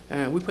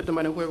 And we put the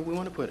money where we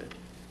want to put it.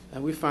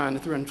 And we find the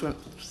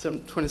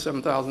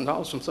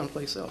 $327,000 from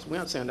someplace else. We're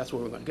not saying that's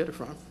where we're going to get it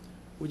from.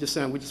 We're just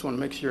saying we just want to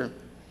make sure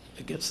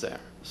it gets there.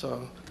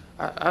 So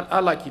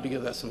I'd like you to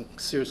give that some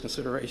serious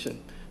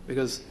consideration,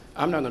 because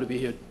I'm not going to be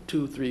here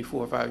 2, 3,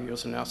 4, 5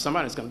 years from now.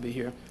 Somebody's going to be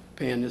here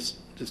paying this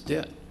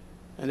debt,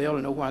 and they ought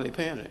to know why they're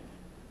paying it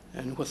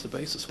and what's the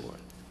basis for it.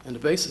 And the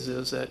basis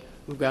is that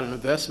we've got an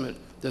investment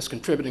that's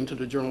contributing to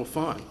the general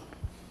fund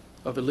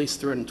of at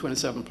least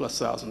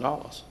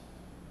 $327,000+.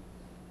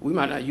 We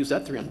might not use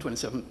that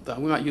 $327,000.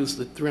 We might use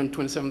the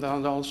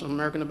 $327,000 from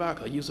American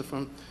Tobacco. Use it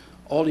from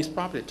all these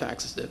property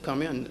taxes that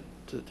come in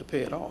to pay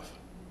it off.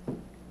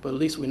 But at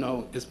least we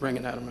know it's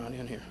bringing that amount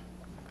in here.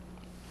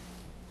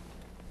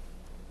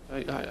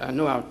 I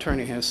know our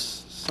attorney has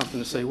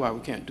something to say why we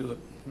can't do it.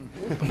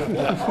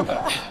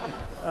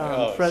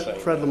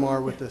 Fred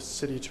Lamar with the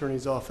City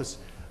Attorney's Office.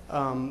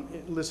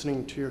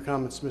 Listening to your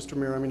comments, Mr.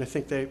 Mayor, I mean, I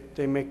think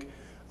they make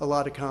a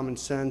lot of common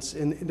sense,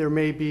 and there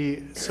may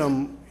be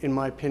some, in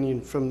my opinion,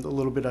 from the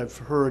little bit I've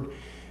heard,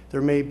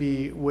 there may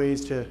be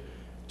ways to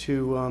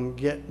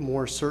get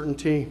more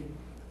certainty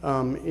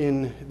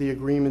in the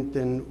agreement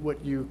than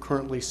what you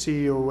currently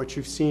see or what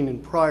you've seen in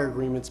prior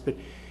agreements. But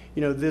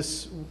you know,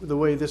 the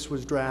way this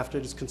was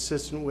drafted is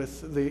consistent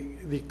with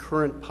the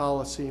current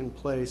policy in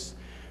place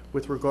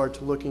with regard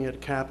to looking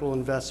at capital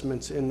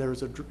investments, and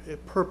there's a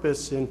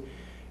purpose in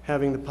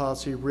having the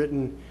policy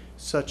written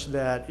such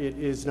that it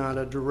is not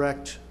a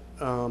direct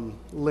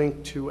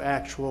link to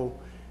actual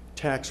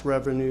tax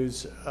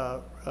revenues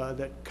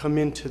that come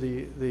into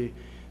the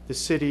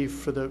city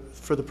for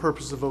the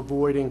purpose of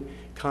avoiding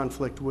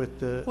conflict with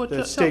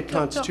the state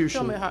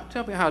constitution.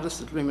 Tell me how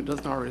this agreement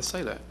doesn't already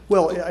say that.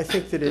 Well, I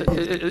think that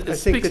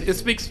it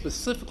speaks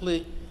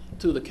specifically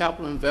to the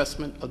capital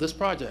investment of this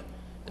project.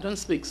 It doesn't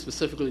speak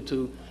specifically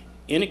to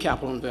any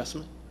capital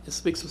investment. It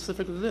speaks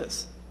specifically to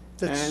this.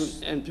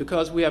 And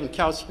because we haven't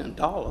couched it in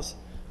dollars,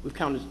 we've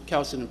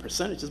couched it in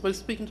percentages, but it's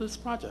speaking to this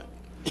project.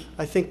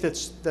 I think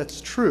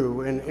that's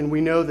true, and we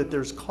know that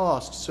there's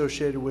cost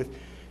associated with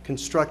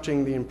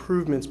constructing the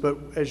improvements, but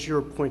as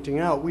you're pointing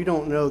out, we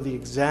don't know the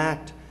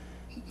exact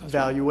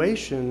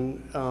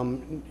valuation,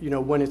 you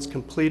know, when it's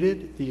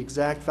completed, the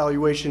exact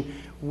valuation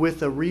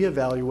with a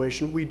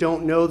reevaluation. We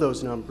don't know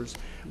those numbers,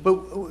 but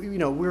you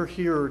know, we're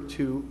here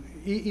to,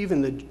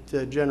 even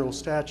the general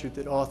statute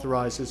that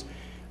authorizes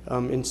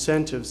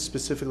incentives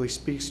specifically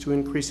speaks to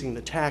increasing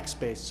the tax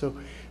base.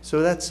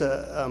 So that's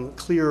a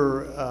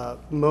clear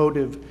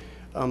motive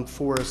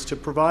for us to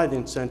provide the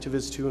incentive,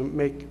 is to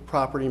make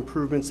property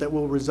improvements that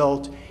will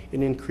result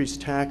in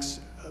increased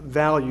tax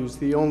values.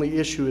 The only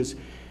issue is,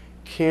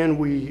 can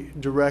we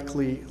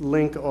directly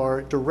link our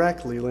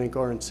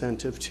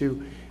incentive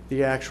to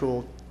the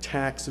actual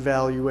tax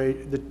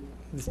the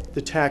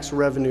tax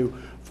revenue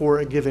for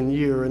a given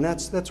year? And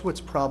that's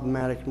what's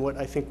problematic, and what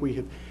I think we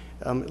have,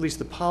 at least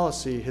the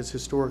policy has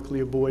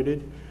historically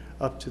avoided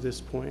up to this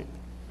point.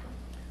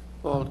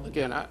 Well,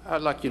 again,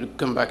 I'd like you to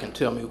come back and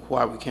tell me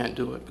why we can't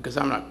do it, because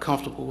I'm not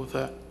comfortable with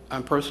that.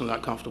 I'm personally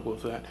not comfortable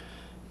with that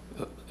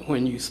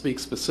when you speak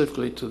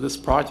specifically to this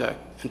project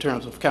in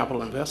terms of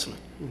capital investment.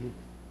 Mm-hmm.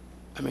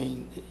 I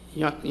mean,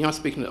 you're not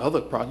speaking to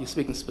other projects, you're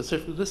speaking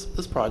specifically to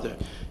this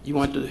project. You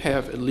want to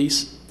have at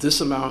least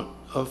this amount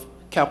of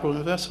capital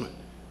investment.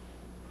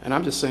 And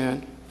I'm just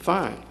saying,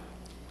 fine,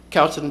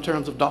 couch it in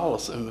terms of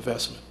dollars of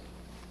investment.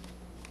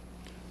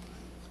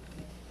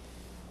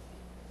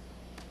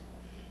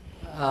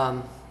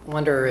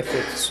 Wonder if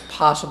it's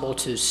possible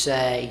to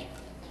say,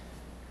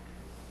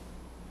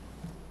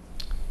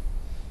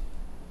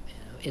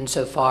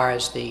 insofar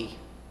as the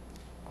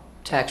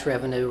tax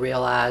revenue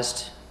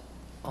realized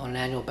on an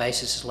annual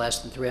basis is less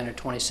than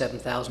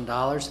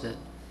 $327,000, the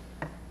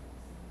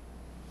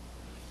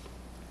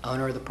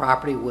owner of the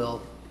property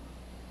will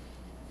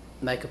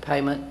make a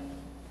payment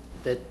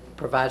that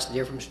provides the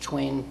difference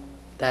between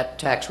that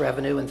tax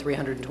revenue and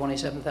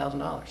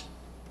 $327,000.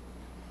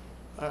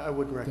 I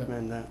wouldn't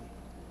recommend that.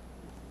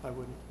 I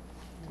wouldn't.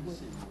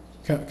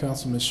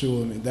 Councilman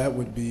Shule, I mean, that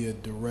would be a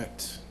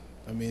direct,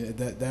 I mean,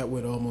 that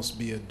would almost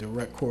be a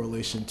direct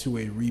correlation to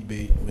a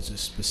rebate, which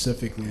is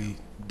specifically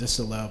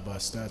disallowed by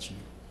statute,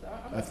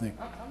 I think.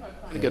 I'm not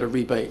trying to get a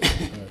rebate.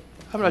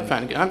 I'm not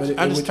trying to get,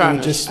 I'm just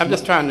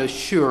trying to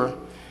assure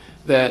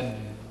that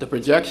the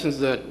projections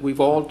that we've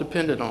all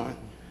depended on,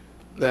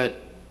 that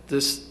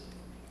this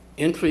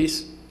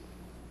increased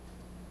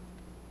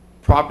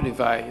property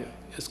value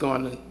is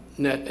going to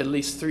net at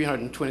least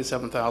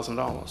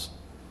 $327,000.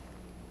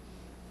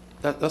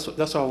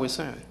 That's all we're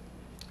saying.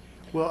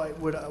 Well,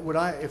 would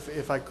I,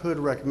 if I could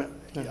recommend,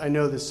 I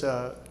know this,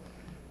 the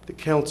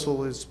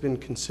council has been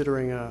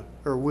considering,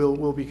 or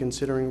will be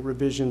considering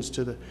revisions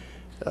to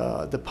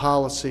the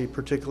policy,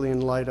 particularly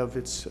in light of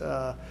its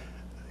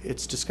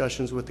its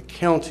discussions with the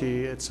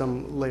county at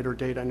some later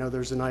date. I know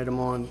there's an item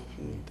on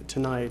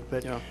tonight,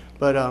 but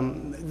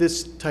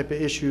this type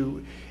of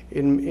issue,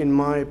 in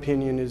my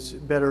opinion, is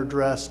better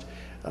addressed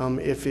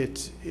if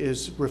it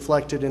is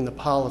reflected in the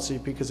policy,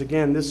 because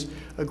again, this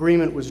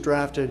agreement was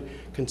drafted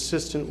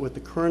consistent with the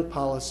current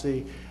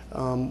policy,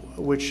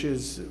 which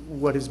is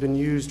what has been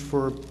used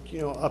for,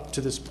 up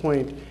to this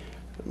point,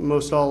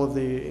 most all of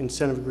the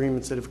incentive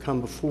agreements that have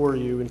come before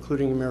you,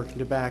 including American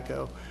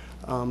Tobacco.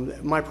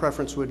 My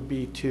preference would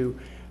be to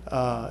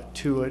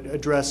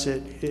address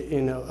it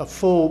in a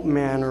full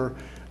manner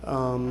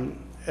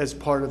as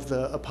part of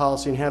a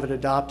policy and have it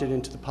adopted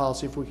into the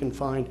policy if we can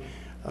find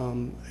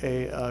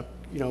a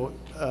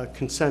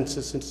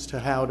consensus as to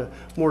how to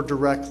more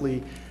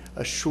directly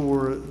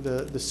assure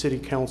the city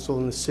council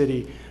and the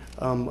city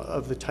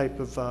of the type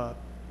of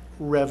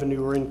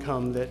revenue or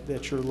income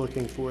that you're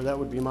looking for. That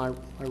would be my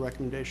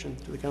recommendation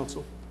to the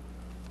council.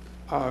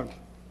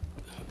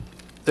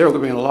 There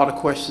have been a lot of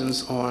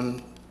questions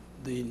on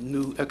the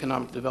new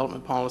economic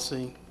development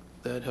policy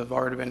that have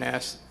already been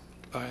asked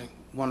by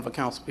one of the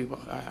council people.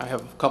 I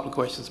have a couple of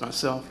questions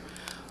myself,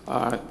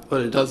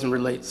 but it doesn't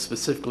relate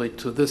specifically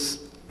to this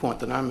point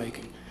that I'm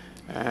making.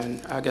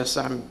 And I guess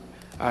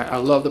I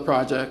love the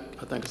project.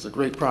 I think it's a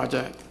great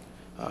project,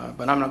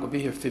 but I'm not going to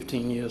be here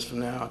 15 years from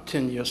now,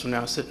 10 years from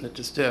now, sitting at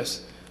this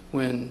desk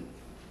when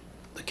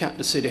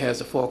the city has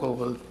to fork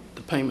over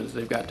the payments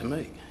they've got to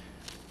make.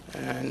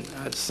 And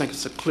I just think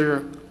it's a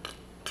clear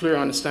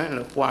understanding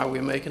of why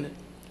we're making it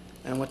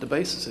and what the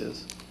basis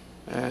is.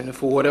 And if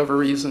for whatever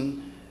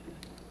reason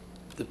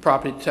the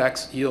property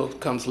tax yield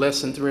comes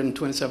less than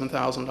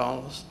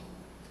 $327,000,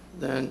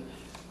 then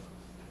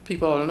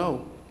people ought to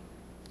know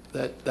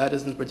that that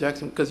isn't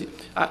projecting. Because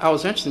I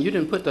was interested, you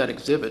didn't put that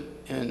exhibit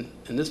in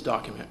this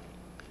document,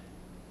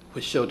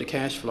 which showed the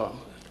cash flow.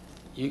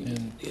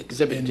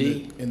 Exhibit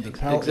D. In the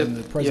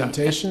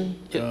presentation?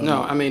 Yeah.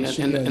 No, I mean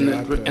in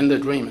the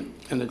agreement.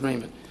 In the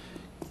agreement,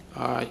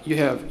 you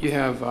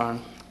have, and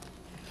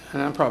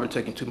I'm probably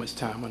taking too much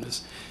time on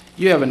this.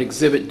 You have an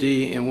Exhibit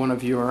D in one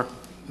of your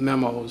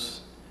memos,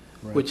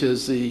 right, which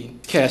is the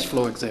cash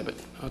flow exhibit.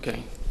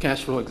 Okay,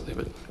 cash flow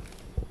exhibit.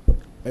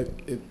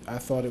 I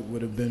thought it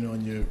would have been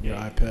on your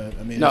iPad.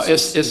 I mean, no,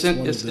 it's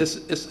in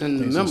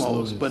the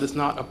memos, but it's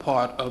not a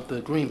part of the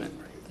agreement.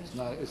 It's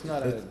not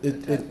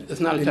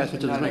an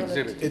attachment to the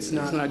agreement. It's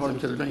not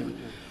attachment to the agreement.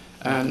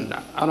 And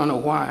I don't know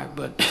why,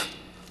 but.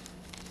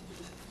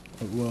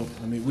 Well,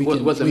 I mean, we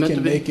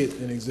can make it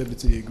an exhibit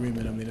to the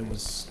agreement. I mean, it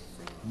was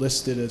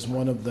listed as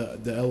one of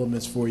the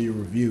elements for your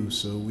review,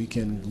 so we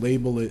can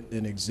label it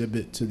an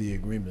exhibit to the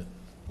agreement.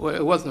 Well,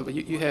 it wasn't, but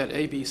you had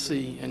A, B,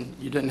 C, and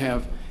you didn't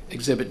have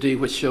Exhibit D,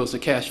 which shows the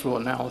cash flow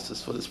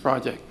analysis for this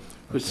project,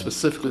 which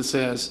specifically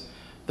says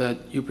that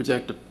you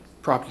project the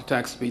property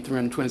tax to be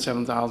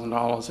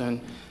 $327,000,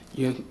 and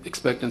you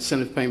expect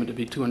incentive payment to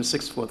be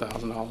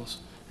 $264,000,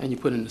 and you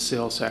put in the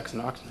sales tax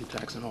and occupancy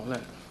tax and all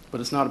that. But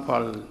it's not a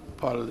part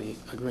of the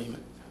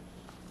agreement.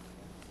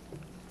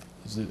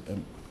 Is it?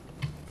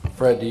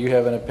 Fred, do you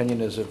have an opinion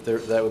as if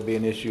that would be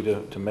an issue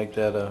to make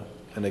that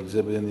an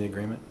exhibit in the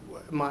agreement?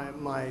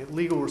 My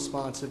legal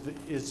response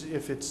is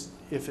if it's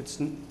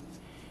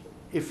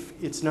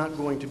not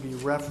going to be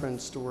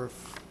referenced, or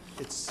if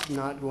it's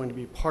not going to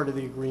be part of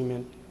the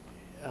agreement,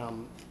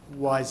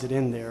 why is it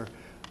in there?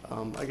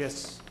 I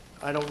guess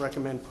I don't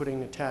recommend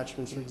putting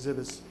attachments or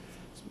exhibits,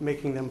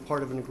 making them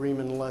part of an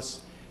agreement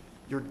unless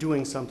you're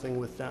doing something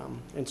with them.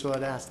 And so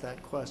I'd ask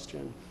that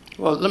question.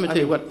 Well, let me tell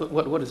you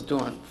what it's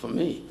doing for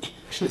me.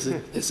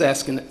 It's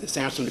answering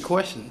the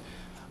question,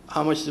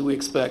 how much do we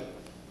expect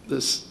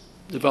this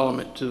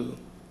development to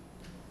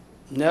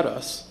net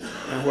us,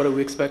 and what do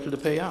we expect it to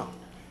pay out?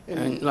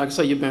 And like I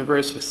say, you've been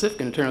very specific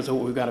in terms of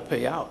what we've got to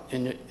pay out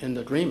in the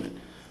agreement,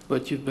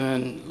 but you've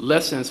been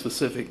less than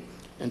specific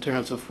in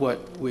terms of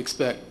what we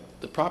expect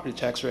the property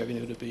tax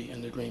revenue to be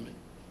in the agreement.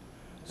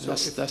 So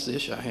that's the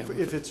issue I have.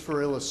 If it's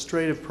for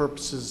illustrative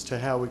purposes to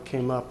how we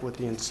came up with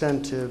the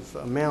incentive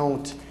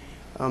amount,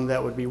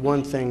 that would be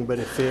one thing. But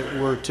if it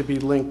were to be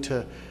linked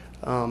to,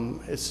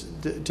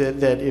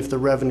 that if the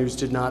revenues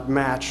did not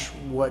match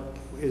what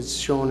is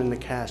shown in the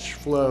cash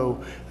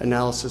flow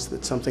analysis,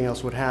 that something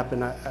else would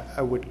happen,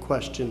 I would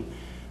question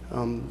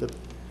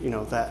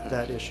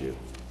that issue.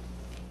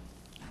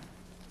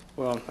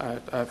 Well,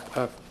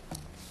 I've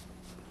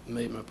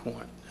made my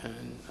point,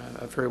 and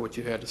I've heard what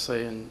you had to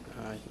say, and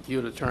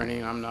you're the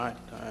attorney, I'm not.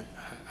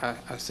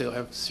 I still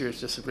have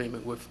serious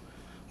disagreement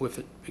with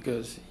it,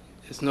 because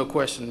it's no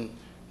question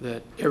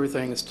that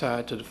everything is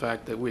tied to the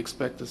fact that we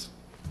expect this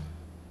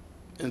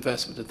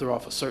investment to throw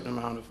off a certain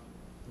amount of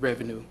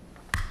revenue,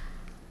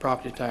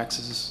 property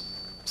taxes,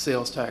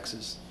 sales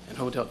taxes, and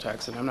hotel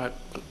tax. And I'm not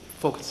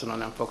focusing on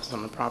that, I'm focusing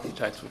on the property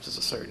tax, which is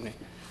a certainty.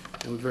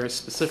 And we very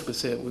specifically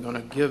said we're going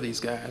to give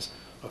these guys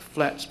a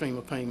flat stream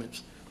of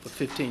payments for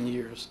 15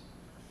 years.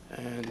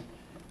 And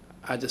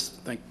I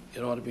just think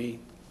it ought to be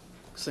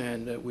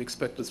saying that we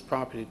expect this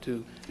property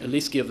to at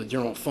least give the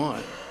general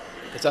fund,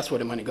 because that's where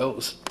the money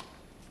goes.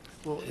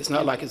 Well, it's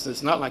not like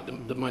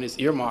the money's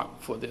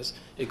earmarked for this.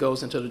 It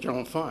goes into the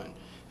general fund.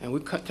 And we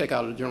take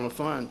out of the general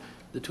fund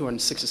the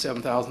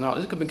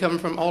 $267,000. It could be coming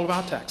from all of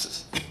our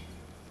taxes.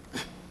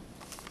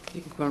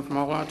 It could come from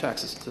all our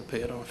taxes to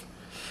pay it off.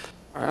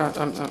 All right,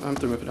 I'm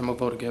through with it. I'm gonna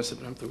vote against it,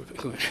 but I'm through with it.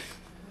 Go ahead.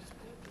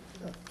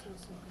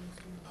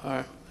 All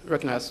right,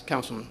 recognize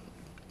Councilman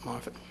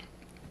Moffitt.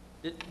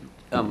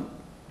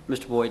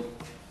 Mr. Boyd,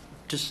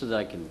 just so that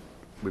I can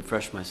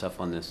refresh myself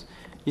on this,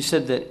 you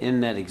said that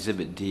in that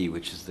Exhibit D,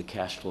 which is the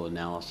cash flow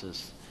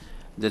analysis,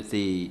 that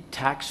the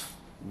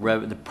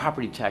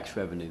property tax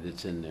revenue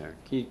that's in there,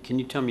 can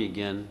you tell me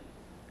again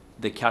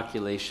the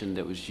calculation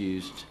that was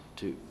used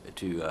to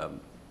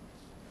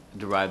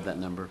derive that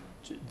number?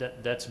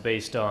 That's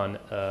based on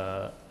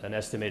an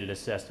estimated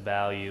assessed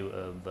value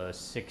of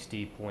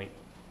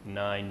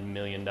 $60.9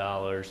 million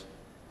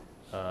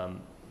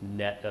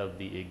net of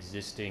the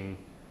existing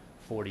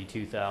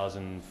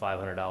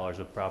 $42,500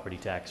 of property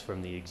tax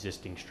from the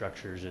existing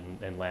structures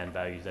and land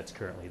values that's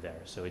currently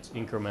there. So it's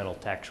incremental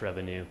tax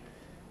revenue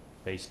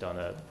based on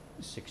a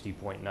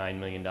 $60.9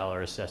 million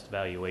assessed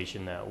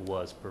valuation that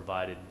was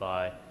provided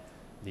by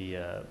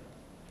the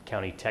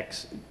county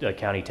tax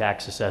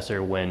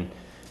assessor when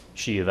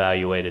she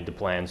evaluated the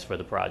plans for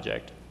the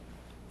project.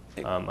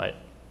 I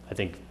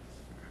think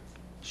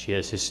she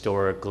has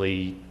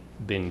historically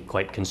been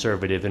quite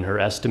conservative in her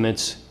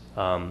estimates.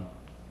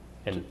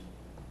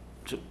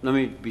 So let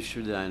me be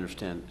sure that I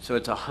understand. So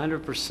it's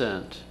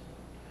 100%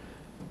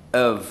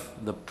 of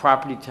the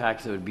property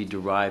tax that would be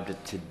derived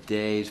at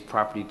today's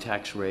property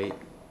tax rate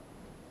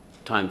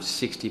times at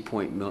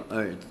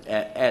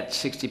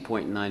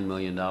 $60.9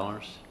 million?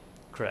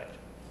 Correct.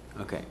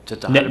 Okay. So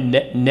it's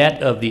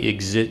net of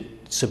the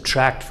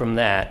subtract from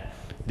that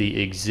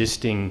the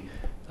existing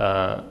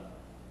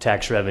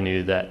tax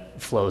revenue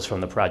that flows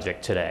from the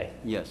project today.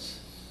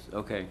 Yes.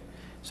 Okay.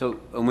 So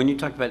when you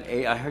talked about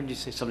I heard you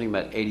say something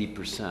about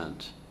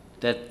 80%.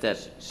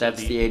 That's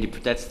the 80.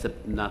 That's the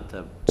not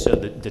the. So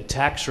the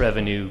tax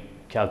revenue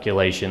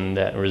calculation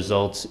that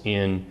results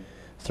in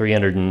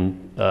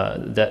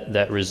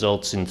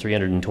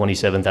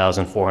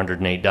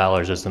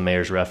 $327,408 as the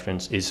mayor's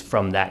reference is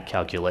from that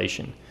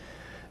calculation.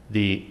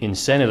 The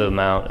incentive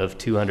amount of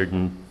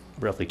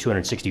roughly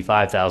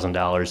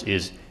 $265,000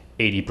 is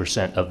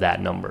 80% of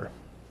that number,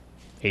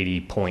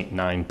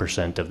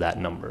 80.9% of that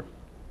number.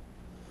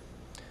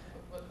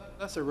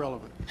 That's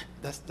irrelevant.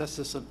 I'm just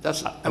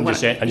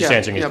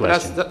answering his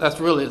question. But that's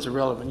really it's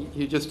irrelevant.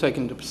 You're just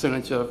taking the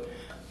percentage of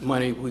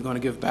money we're going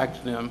to give back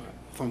to them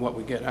from what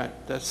we get.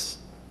 That's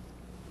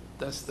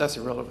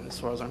irrelevant as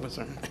far as I'm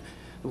concerned.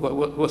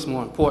 What's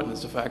more important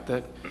is the fact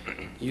that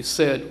you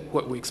said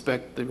what we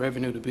expect the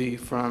revenue to be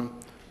from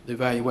the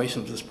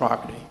evaluation of this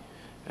property.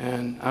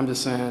 And I'm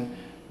just saying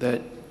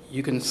that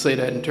you can say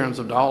that in terms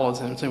of dollars,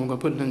 and I'm saying we're going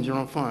to put it in the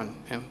general fund.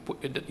 And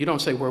you don't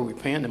say where we're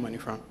paying the money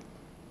from.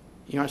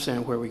 You aren't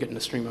saying where we're getting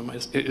the stream of money.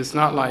 It's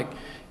not like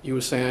you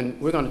were saying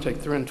we're going to take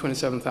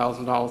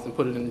 $327,000 and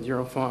put it in the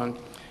general fund,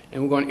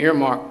 and we're going to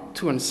earmark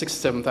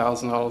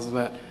 $267,000 of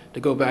that to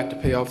go back to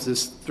pay off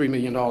this $3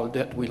 million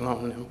debt we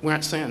loaned them. We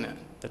aren't saying that.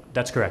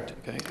 That's correct.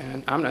 Okay,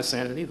 and I'm not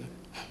saying it either.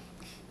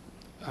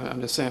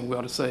 I'm just saying we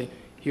ought to say,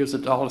 here's the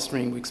dollar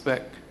stream we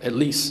expect at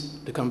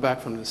least to come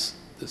back from this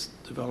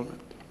development.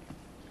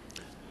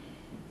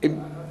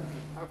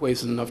 I've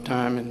wasted enough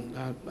time, and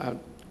I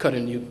cut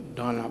in you,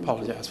 Don, and I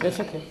apologize for that.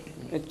 That's okay.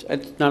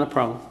 It's not a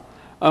problem.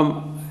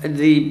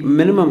 The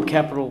minimum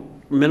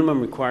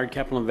required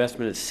capital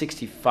investment is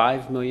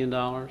 $65 million.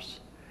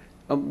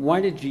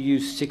 Why did you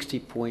use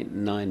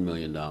 $60.9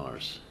 million?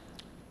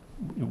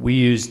 We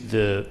used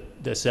the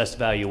assessed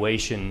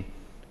valuation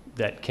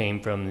that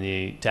came from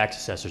the tax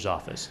assessor's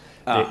office.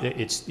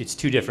 It's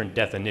two different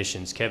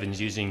definitions.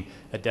 Kevin's using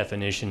a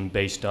definition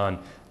based on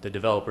the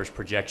developer's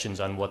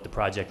projections on what the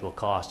project will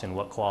cost and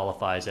what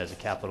qualifies as a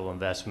capital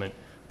investment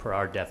per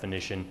our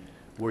definition.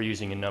 We're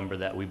using a number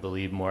that we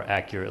believe more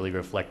accurately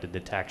reflected the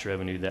tax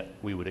revenue that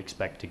we would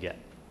expect to get.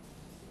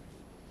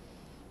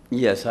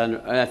 Yes,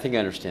 I think I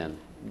understand.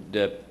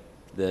 The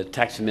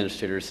tax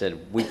administrator said,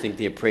 we think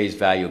the appraised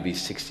value will be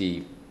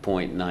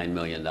 $60.9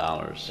 million.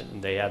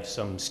 And they have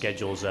some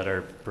schedules that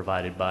are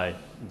provided by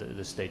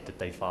the state that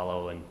they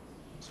follow, and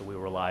so we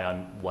rely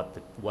on what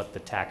the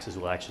taxes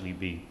will actually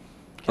be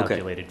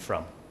calculated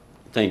from.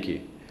 Thank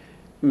you.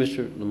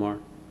 Mr. Lamar,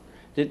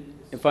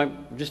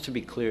 just to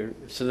be clear,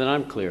 so that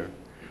I'm clear,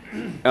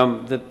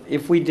 that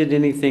if we did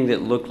anything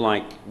that looked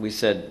like we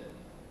said,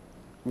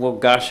 well,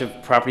 gosh,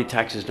 if property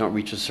taxes don't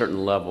reach a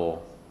certain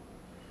level,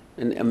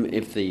 and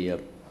if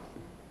the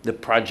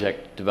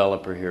project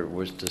developer here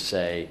was to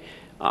say,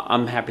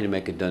 I'm happy to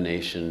make a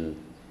donation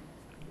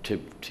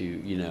to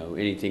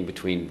anything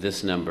between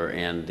this number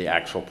and the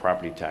actual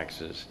property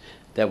taxes,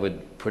 that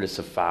would put us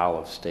afoul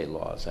of state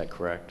law. Is that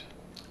correct?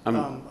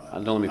 Don't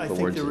let me put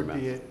words in your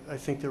mouth. I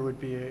think there would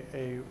be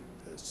a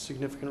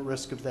significant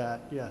risk of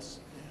that. Yes.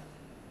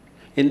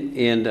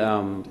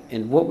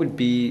 And what would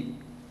be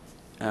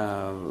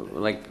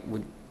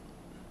would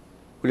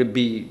it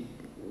be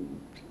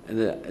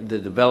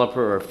the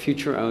developer or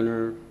future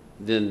owner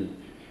then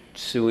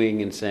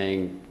suing and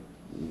saying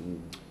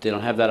they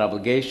don't have that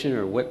obligation,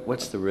 or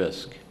what's the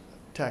risk?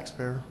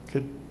 Taxpayer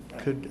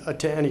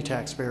any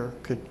taxpayer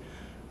could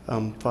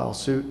file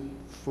suit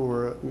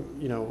for,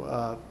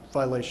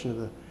 violation of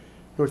the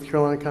North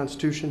Carolina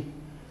Constitution.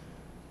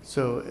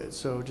 So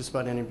just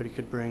about anybody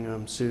could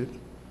bring suit.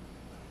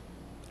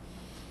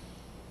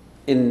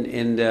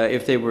 And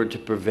if they were to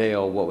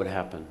prevail, what would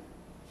happen?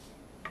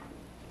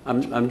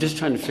 I'm just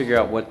trying to figure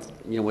out what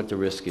the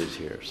risk is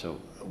here. So.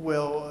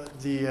 Well,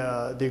 the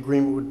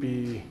agreement would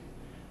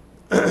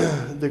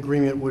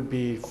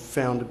be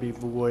found to be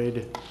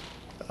void.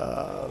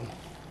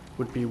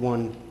 Would be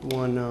one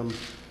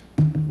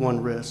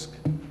risk.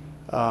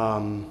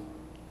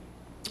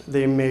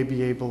 They may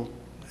be able.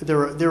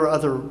 There are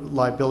other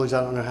liabilities.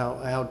 I don't know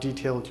how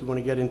detailed you want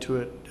to get into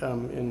it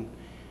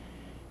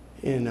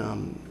in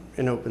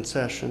open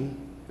session.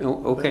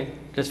 Oh, okay,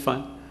 that's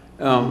fine.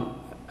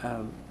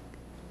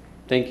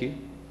 Thank you.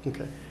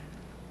 Okay.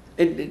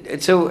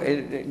 So,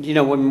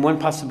 when one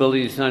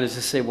possibility is not is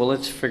to say, well,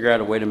 let's figure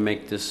out a way to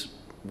make this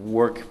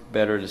work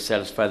better to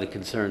satisfy the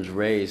concerns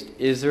raised.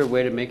 Is there a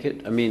way to make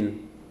it? I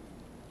mean,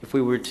 if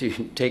we were to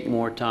take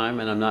more time,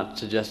 and I'm not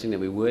suggesting that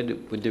we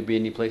would there be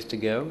any place to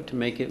go to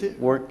make it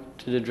work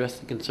to address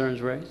the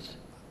concerns raised?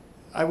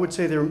 I would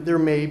say there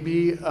may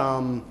be,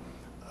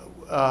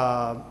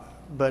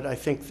 but I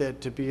think that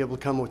to be able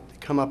to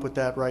come up with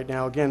that right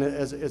now, again,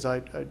 as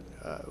I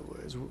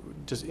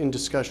just in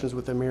discussions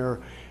with the mayor,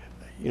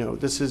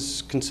 this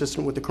is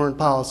consistent with the current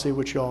policy,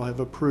 which you all have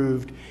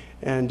approved,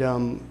 and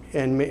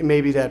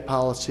maybe that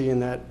policy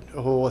and that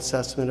whole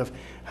assessment of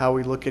how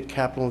we look at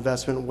capital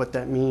investment, what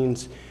that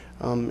means,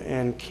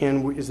 and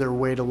is there a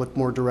way to look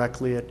more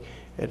directly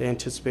at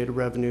anticipated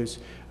revenues?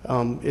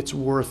 It's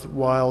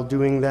worthwhile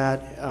doing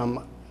that.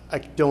 I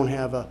don't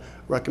have a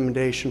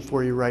recommendation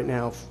for you right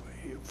now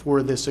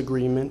for this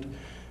agreement, to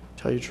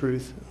tell you the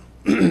truth.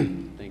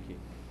 Thank you.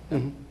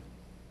 I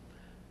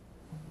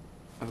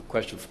have a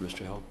question for Mr.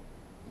 Hill.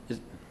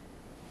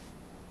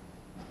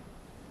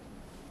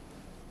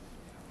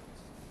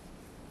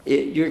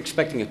 You're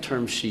expecting a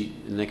term sheet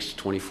in the next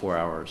 24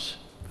 hours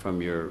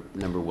from your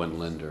number one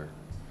lender.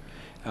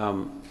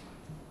 Can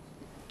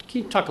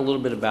you talk a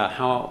little bit about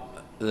how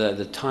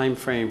the time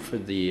frame for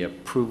the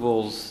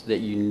approvals that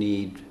you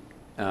need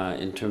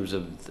in terms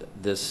of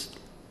this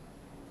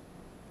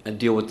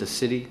deal with the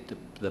city,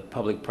 the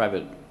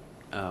public-private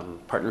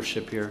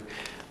partnership here,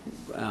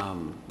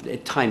 the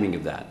timing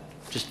of that,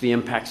 just the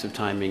impacts of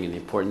timing and the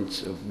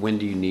importance of when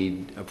do you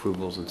need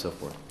approvals and so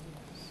forth?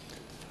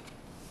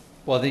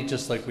 Well, I think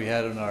just like we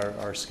had in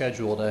our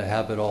schedule, to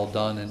have it all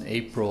done in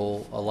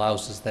April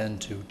allows us then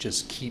to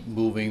just keep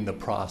moving the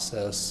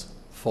process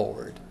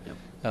forward.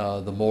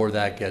 Yep. The more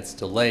that gets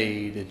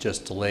delayed, it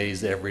just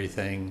delays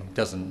everything.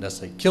 Doesn't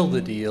necessarily kill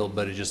the deal,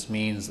 but it just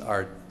means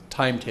our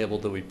timetable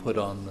that we put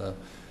on the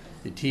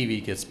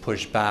TV gets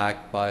pushed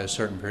back by a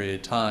certain period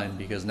of time,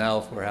 because now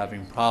if we're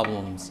having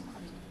problems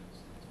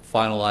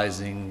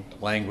finalizing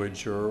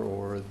language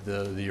or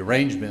the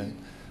arrangement,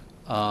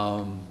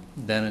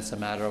 then it's a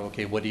matter of,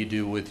 okay, what do you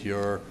do with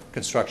your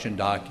construction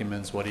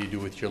documents? What do you do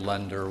with your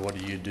lender? What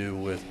do you do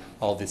with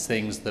all these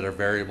things that are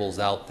variables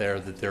out there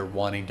that they're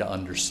wanting to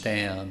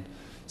understand?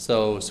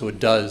 So it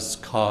does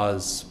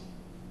cause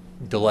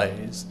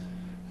delays.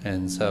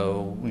 And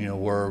so,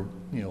 we're,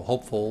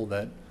 hopeful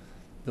that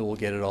we'll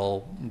get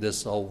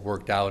this all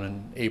worked out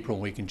in April.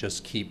 We can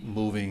just keep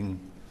moving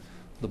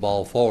the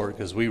ball forward,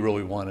 because we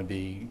really want to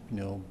be,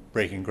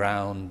 breaking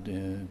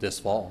ground this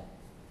fall.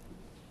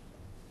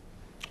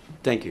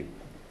 Thank you.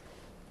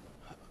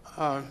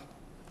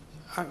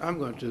 I'm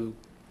going to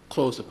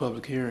close the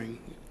public hearing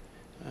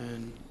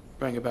and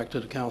bring it back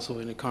to the council.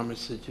 Any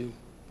comments that you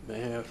may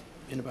have,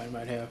 anybody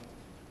might have,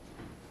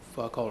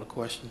 before I call the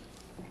question.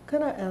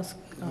 Could I ask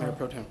Mayor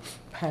Pro Tem.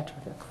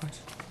 Patrick a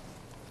question?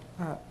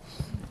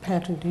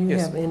 Patrick, do you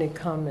have any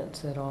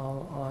comments at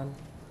all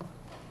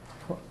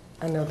on,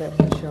 I know that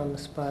puts you on the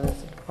spot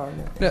as a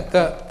department. Yeah,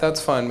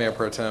 that's fine, Mayor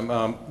Pro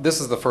Tem. This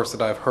is the first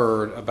that I've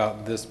heard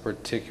about this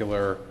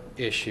particular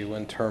issue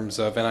in terms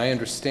of, and I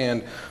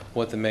understand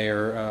what the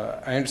mayor,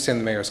 I understand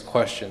the mayor's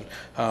question.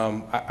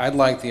 I'd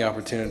like the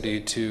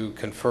opportunity to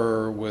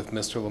confer with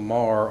Mr.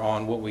 Lamar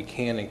on what we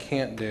can and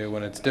can't do,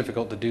 and it's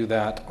difficult to do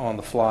that on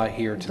the fly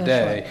here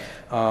today.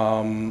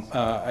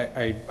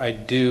 I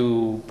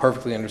do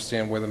perfectly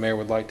understand where the mayor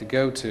would like to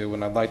go to,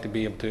 and I'd like to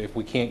be able to, if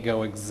we can't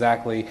go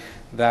exactly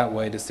that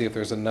way, to see if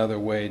there's another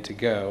way to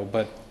go.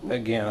 But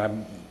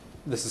again,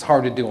 this is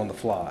hard to do on the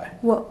fly.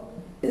 Well,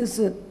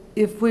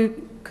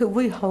 could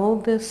we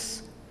hold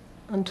this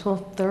until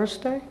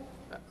Thursday?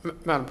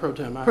 Madam Pro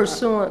Tem,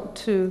 pursuant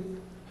to?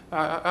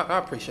 I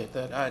appreciate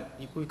that.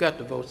 We've got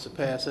the votes to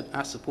pass it.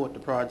 I support the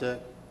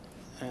project,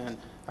 and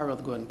I'd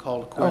rather go ahead and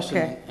call the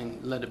question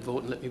and let me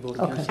vote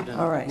against it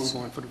and move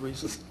on for the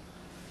reasons.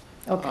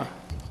 Okay.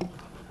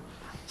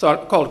 So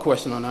I'll call the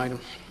question on the item.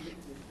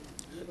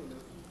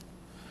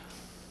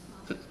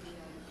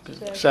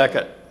 Okay.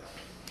 Second.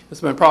 It's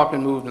been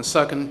properly moved and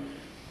second.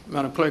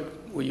 Madam Clerk,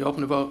 will you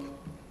open the vote?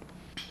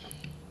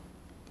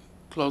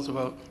 Close the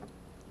vote.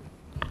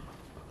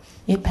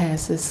 It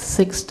passes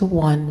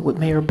 6-1 with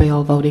Mayor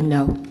Bell voting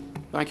no.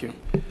 Thank you.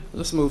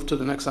 Let's move to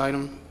the next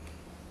item.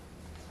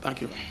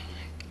 Thank you.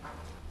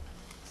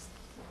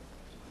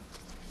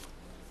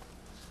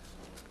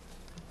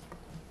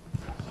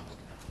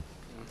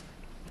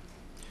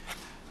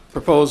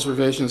 Proposed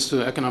revisions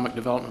to economic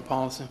development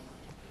policy.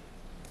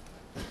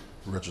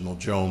 Reginald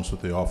Jones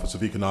with the Office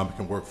of Economic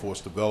and Workforce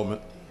Development.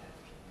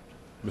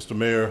 Mr.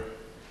 Mayor,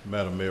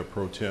 Madam Mayor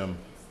Pro Tem,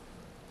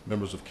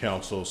 members of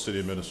council, city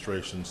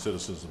administration,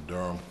 citizens of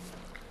Durham.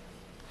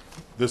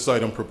 This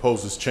item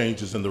proposes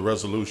changes in the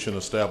resolution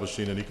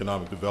establishing an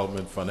economic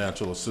development,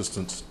 financial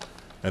assistance,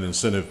 and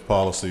incentive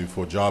policy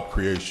for job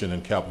creation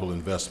and capital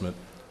investment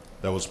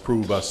that was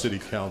approved by City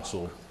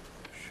Council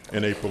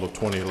in April of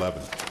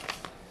 2011.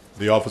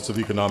 The Office of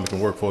Economic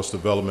and Workforce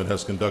Development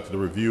has conducted a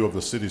review of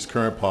the city's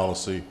current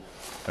policy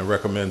and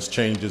recommends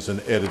changes and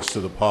edits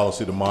to the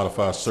policy to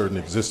modify certain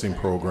existing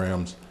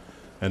programs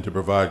and to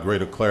provide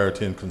greater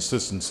clarity and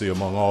consistency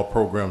among all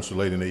programs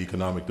relating to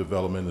economic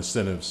development,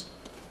 incentives,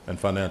 and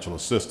financial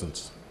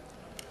assistance.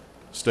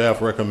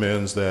 Staff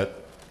recommends that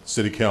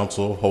City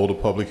Council hold a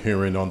public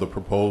hearing on the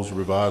proposed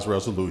revised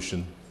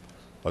resolution,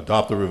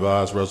 adopt the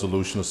revised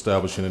resolution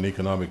establishing an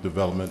economic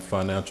development,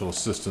 financial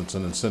assistance,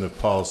 and incentive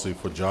policy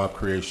for job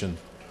creation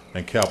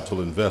and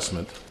capital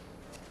investment,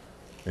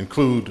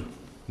 include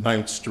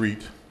 9th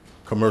Street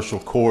commercial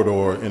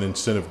corridor and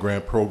incentive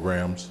grant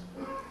programs,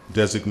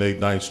 designate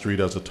 9th Street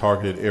as a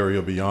targeted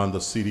area beyond the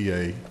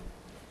CDA,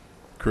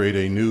 create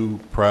a new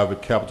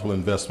private capital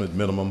investment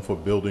minimum for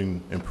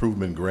building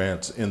improvement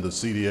grants in the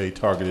CDA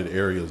targeted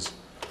areas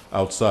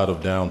outside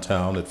of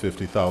downtown at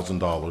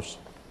 $50,000,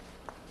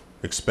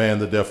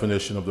 expand the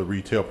definition of the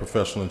retail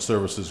professional and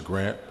services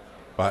grant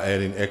by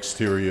adding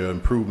exterior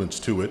improvements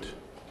to it,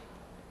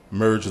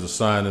 merge the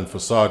sign and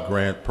facade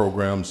grant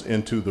programs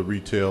into the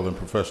retail and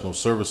professional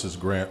services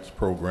grant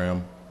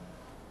program.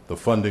 The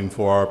funding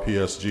for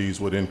RPSGs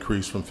would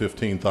increase from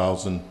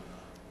 $15,000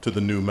 to the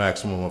new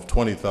maximum of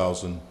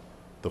 $20,000.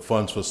 The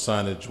funds for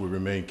signage would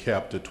remain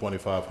capped at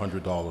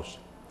 $2,500.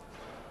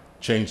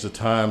 Change the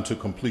time to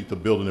complete the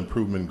building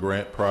improvement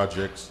grant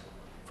projects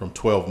from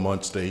 12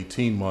 months to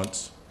 18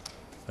 months,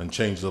 and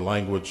change the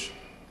language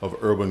of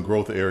urban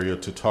growth area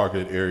to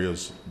targeted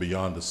areas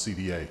beyond the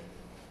CDA.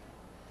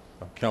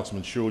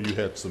 Councilman Schewel, you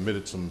had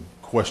submitted some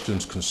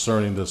questions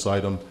concerning this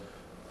item.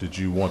 Did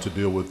you want to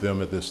deal with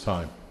them at this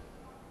time?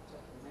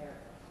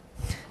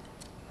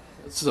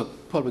 This is a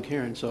public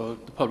hearing, so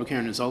the public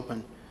hearing is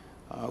open.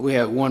 We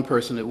have one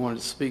person that wanted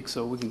to speak,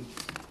 so we can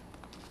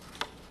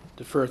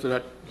defer to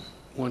that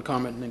one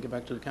comment and then get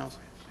back to the council.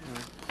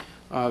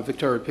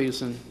 Victoria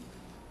Peterson,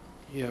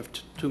 you have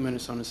 2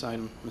 minutes on this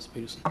item, Ms.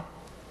 Peterson.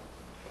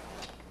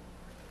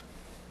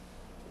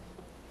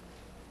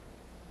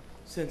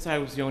 Since I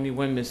was the only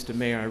one, Mr.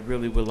 Mayor, I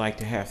really would like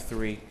to have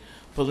 3.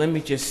 But let me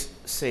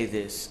just say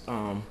this.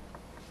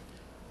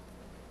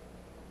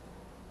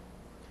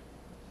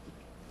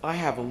 I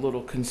have a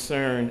little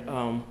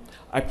concern.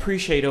 I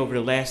appreciate over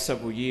the last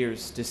several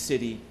years the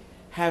city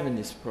having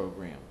this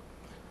program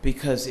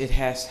because it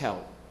has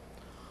helped.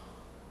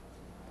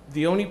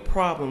 The only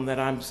problem that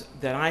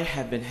I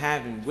have been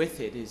having with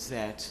it is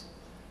that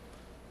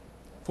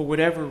for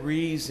whatever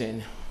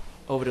reason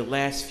over the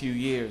last few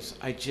years,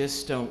 I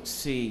just don't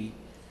see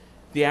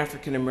the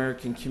African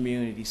American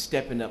community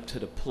stepping up to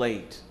the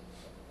plate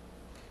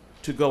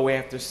to go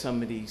after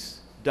some of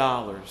these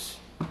dollars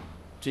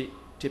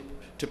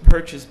to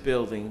purchase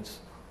buildings,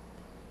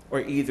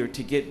 or either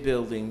to get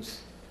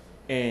buildings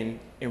and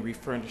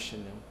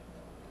refurnishing them,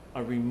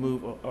 or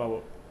remove,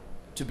 or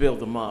to build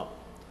them up.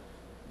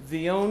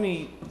 The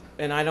only,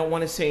 and I don't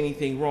want to say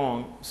anything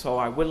wrong, so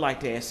I would like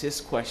to ask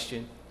this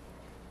question.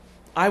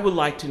 I would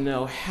like to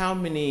know how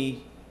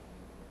many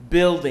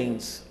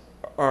buildings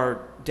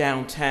are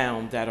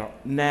downtown that are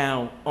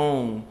now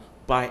owned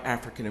by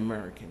African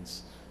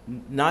Americans.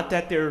 Not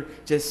that they're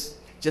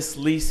just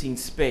leasing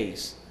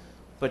space,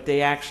 but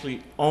they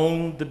actually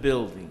own the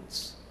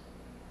buildings.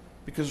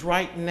 Because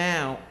right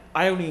now,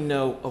 I only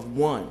know of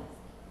one.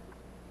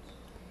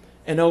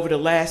 And over the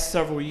last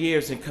several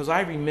years, and because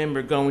I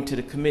remember going to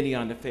the Committee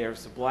on the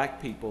Affairs of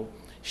Black People,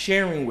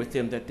 sharing with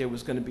them that there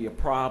was going to be a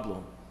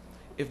problem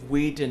if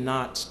we did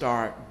not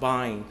start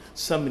buying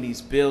some of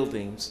these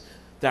buildings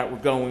that were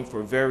going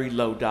for very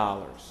low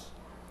dollars.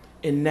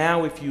 And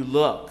now if you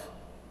look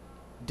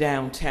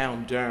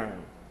downtown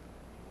Durham,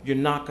 you're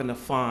not going to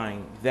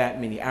find that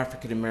many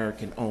African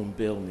American owned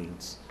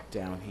buildings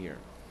down here.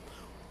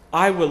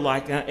 I would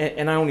like,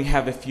 and I only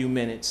have a few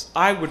minutes,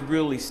 I would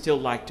really still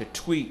like to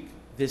tweak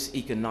this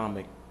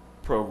economic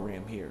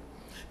program here,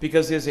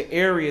 because there's an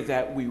area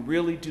that we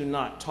really do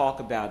not talk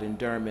about in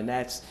Durham, and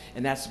that's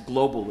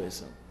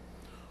globalism.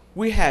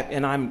 We have,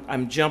 and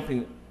I'm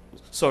jumping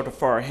sort of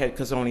far ahead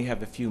because I only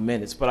have a few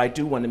minutes, but I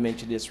do want to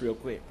mention this real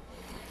quick.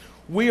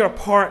 We are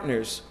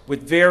partners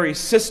with various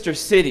sister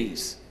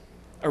cities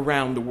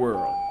around the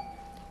world,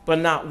 but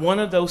not one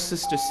of those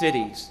sister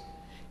cities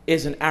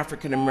is an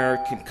African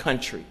American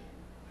country.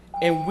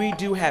 And we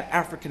do have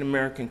African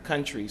American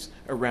countries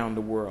around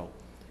the world.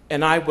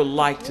 And I would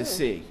like to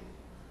see,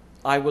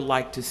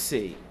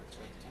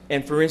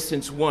 and for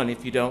instance, one,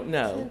 if you don't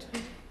know,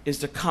 is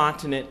the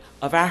continent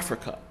of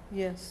Africa.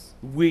 Yes.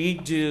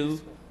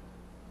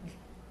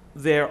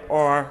 There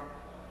are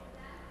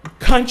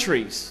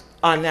countries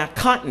on that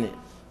continent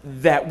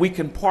that we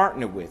can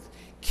partner with.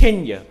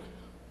 Kenya,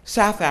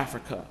 South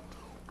Africa,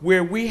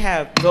 where we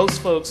have those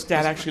folks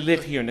that actually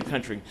live here in the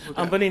country.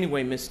 But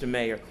anyway, Mr.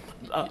 Mayor,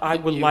 I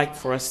would like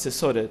for us to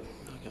sort of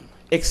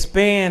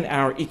expand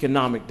our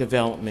economic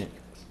development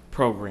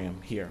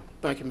program here.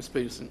 Thank you, Ms.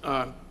 Peterson.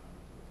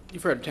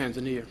 You've heard of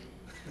Tanzania.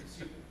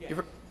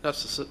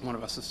 That's one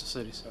of our sister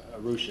cities.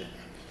 Arusha,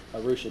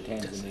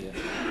 Tanzania.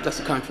 That's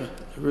a country.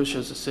 Arusha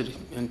is a city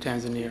in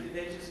Tanzania.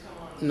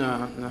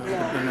 No,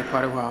 they've been there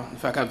quite a while. In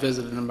fact, I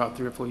visited them about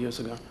 3 or 4 years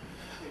ago.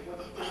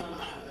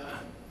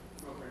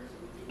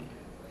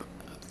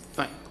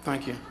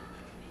 Thank you.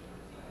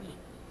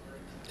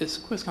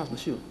 Where's Councilman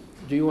Shue?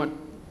 Do you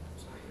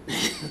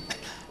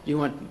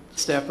want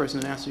staff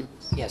person to answer you?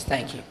 Yes,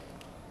 thank you.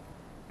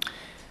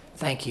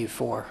 Thank you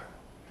for,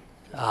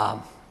 I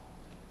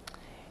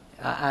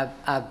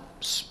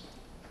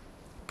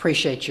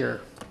appreciate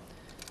your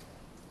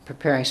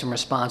preparing some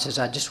responses.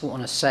 I just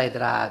want to say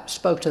that I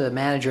spoke to the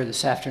manager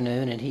this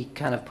afternoon, and he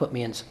kind of put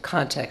me in some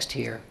context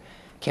here,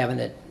 Kevin,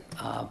 that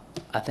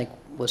I think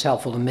was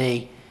helpful to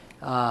me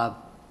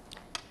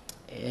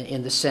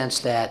in the sense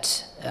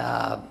that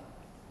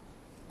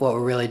what we're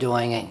really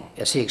doing,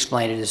 as he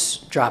explained it,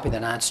 is dropping the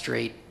 9th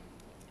Street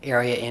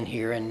area in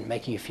here and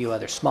making a few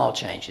other small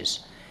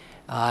changes.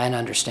 And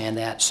understand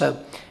that.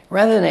 So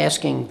rather than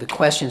asking the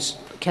questions,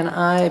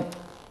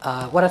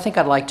 what I think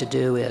I'd like to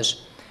do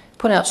is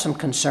put out some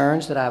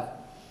concerns that I've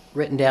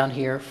written down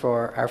here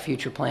for our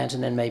future plans,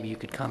 and then maybe you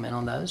could comment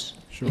on those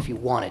if you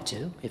wanted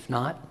to. If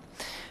not,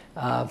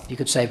 you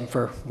could save them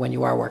for when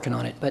you are working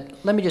on it. But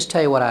let me just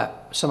tell you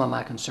what some of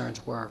my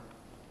concerns were.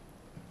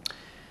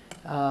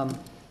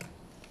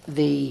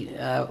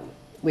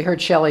 We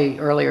heard Shelley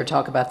earlier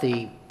talk about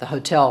the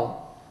hotel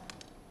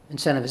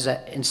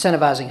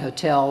incentivizing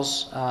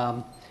hotels.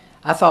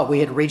 I thought we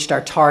had reached our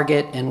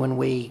target, and when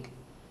we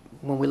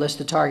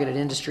listed targeted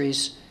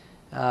industries,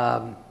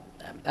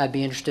 I'd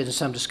be interested in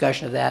some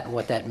discussion of that and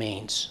what that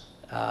means.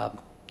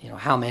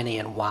 How many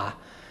and why.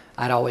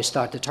 I'd always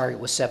thought the target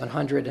was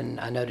 700, and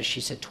I noticed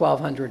she said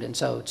 1,200, and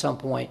so at some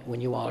point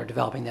when you all are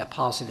developing that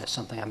policy, that's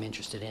something I'm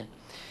interested in.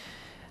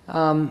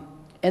 And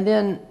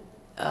then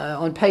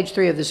on page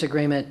 3 of this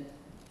agreement,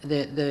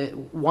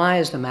 why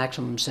is the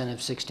maximum incentive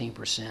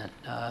 16%?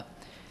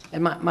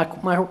 And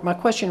my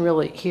question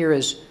really here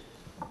is,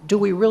 do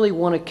we really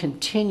want to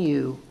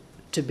continue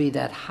to be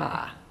that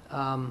high?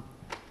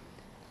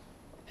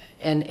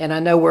 And I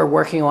know we're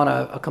working on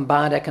a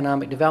combined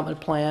economic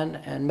development plan,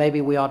 and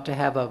maybe we ought to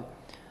have a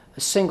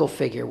single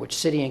figure, which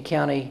city and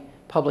county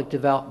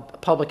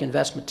public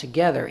investment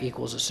together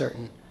equals a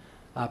certain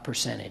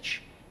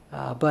percentage.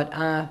 But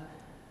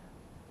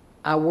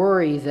I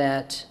worry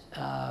that,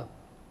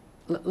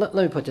 let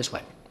me put it this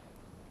way.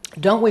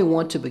 Don't we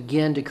want to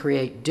begin to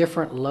create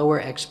different lower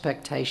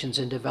expectations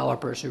in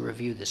developers who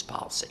review this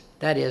policy?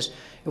 That is,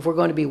 if we're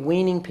going to be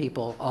weaning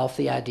people off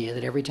the idea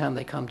that every time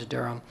they come to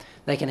Durham,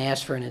 they can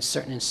ask for a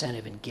certain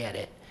incentive and get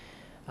it.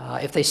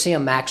 If they see a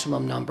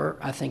maximum number,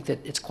 I think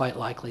that it's quite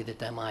likely that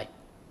they might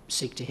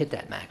seek to hit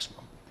that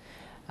maximum.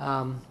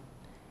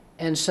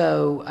 And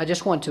so I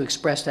just want to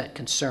express that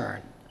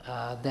concern,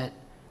 that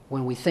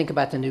when we think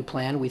about the new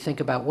plan, we think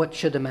about what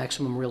should the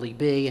maximum really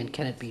be, and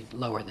can it be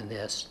lower than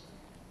this?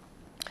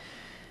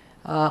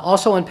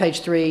 Also on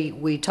page 3,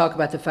 we talk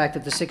about the fact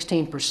that the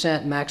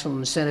 16% maximum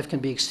incentive can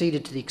be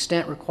exceeded to the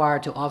extent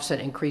required to offset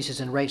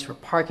increases in rates for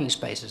parking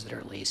spaces that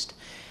are leased.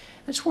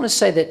 I just want to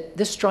say that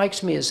this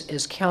strikes me as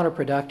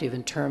counterproductive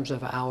in terms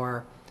of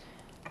our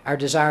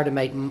desire to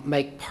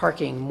make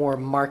parking more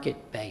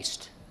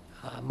market-based,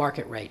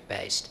 market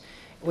rate-based,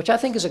 which I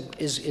think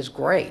is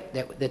great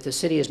that the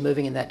city is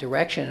moving in that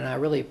direction, and I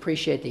really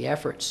appreciate the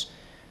efforts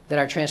that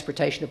our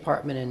transportation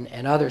department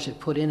and others have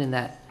put in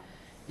that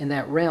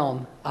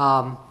realm.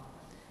 But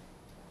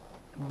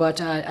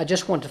I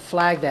just want to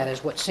flag that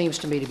as what seems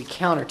to me to be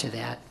counter to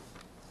that.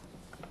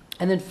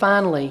 And then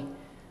finally,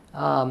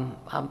 I'm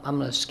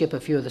going to skip a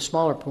few of the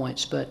smaller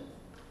points, but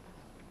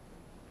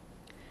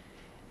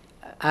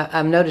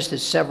I've noticed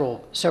this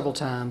several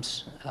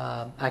times.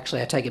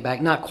 Actually, I take it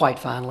back, not quite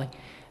finally.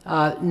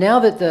 Now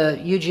that the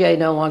UGA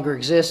no longer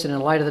exists, and in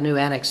light of the new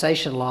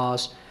annexation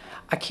laws,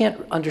 I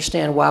can't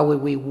understand why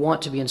would we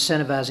want to be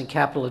incentivizing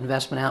capital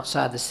investment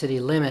outside the city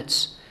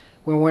limits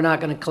when we're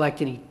not going to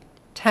collect any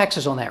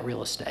taxes on that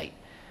real estate.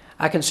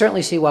 I can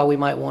certainly see why we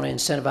might want to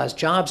incentivize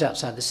jobs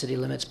outside the city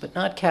limits, but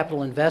not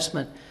capital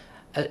investment,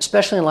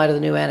 especially in light of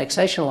the new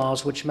annexation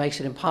laws, which makes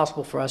it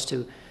impossible for us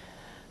to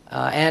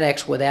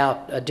annex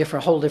without a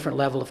whole different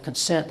level of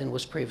consent than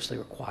was previously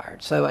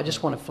required. So I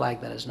just want to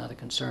flag that as another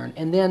concern.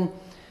 And then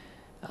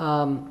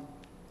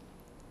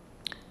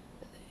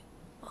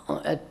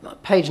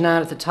at page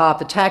 9 at the top,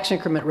 the tax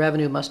increment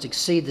revenue must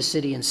exceed the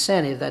city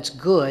incentive. That's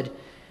good.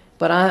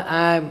 but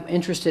I'm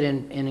interested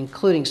in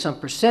including some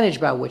percentage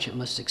by which it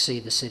must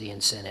exceed the city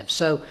incentive.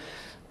 So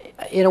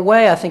in a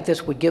way, I think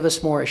this would give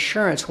us more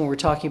assurance when we're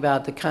talking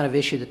about the kind of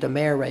issue that the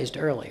mayor raised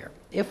earlier.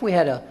 If we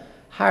had a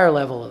higher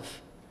level of,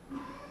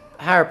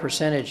 higher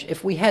percentage,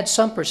 if we had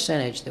some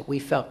percentage that we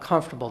felt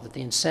comfortable that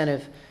the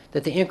incentive,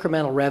 that the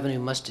incremental revenue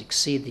must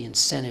exceed the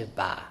incentive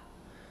by,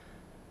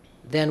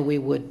 then we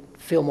would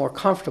feel more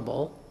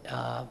comfortable,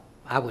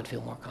 I would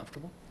feel more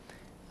comfortable.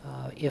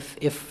 If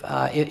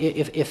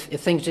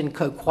things didn't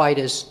go quite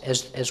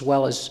as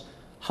well as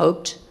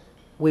hoped,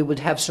 we would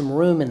have some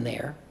room in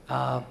there.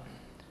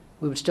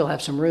 We would still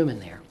have some room in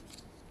there.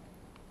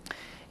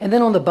 And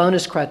then on the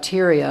bonus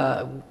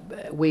criteria,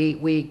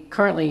 we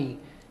currently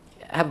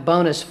have a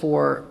bonus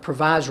for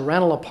provised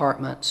rental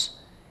apartments.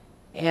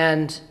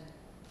 And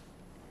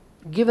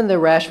given the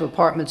rash of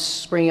apartments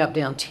springing up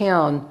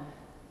downtown,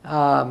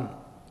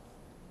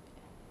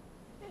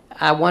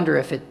 I wonder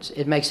if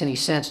it makes any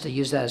sense to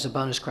use that as a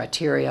bonus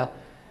criteria.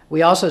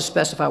 We also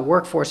specify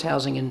workforce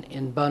housing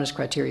in bonus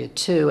criteria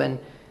too, and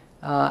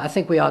I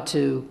think we ought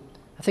to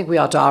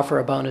offer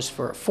a bonus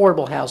for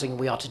affordable housing, and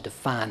we ought to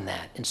define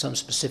that in some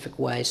specific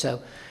way.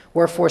 So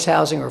workforce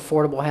housing or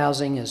affordable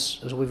housing,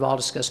 as we've all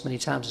discussed many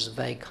times, is a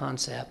vague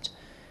concept.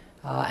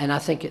 And I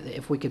think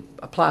if we could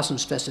apply some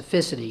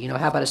specificity, you know,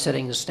 how about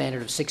setting the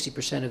standard of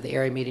 60% of the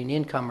area median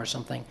income or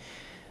something?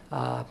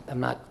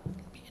 I'm not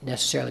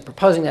necessarily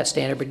proposing that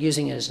standard, but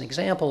using it as an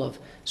example of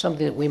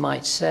something that we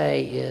might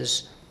say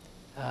is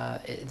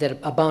that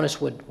a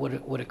bonus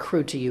would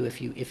accrue to you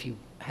if you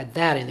had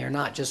that in there,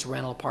 not just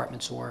rental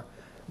apartments or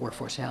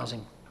workforce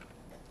housing.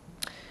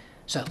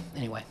 So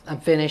anyway,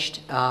 I'm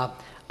finished.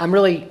 I'm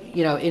really,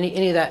 you know,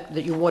 any of that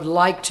you would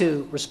like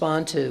to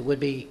respond to would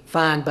be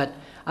fine, but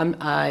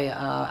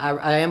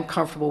I am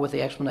comfortable with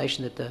the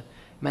explanation that the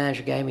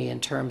manager gave me in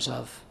terms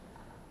of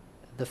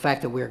the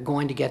fact that we're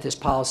going to get this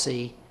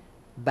policy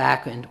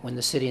back and when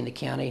the city and the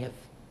county have,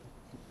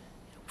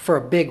 for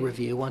a big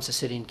review, once the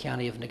city and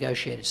county have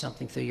negotiated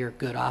something through your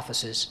good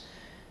offices.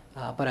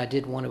 But I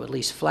did want to at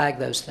least flag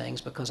those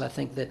things because I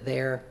think that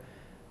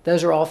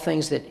those are all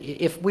things that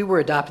if we were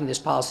adopting this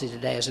policy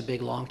today as a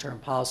big long-term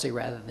policy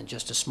rather than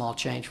just a small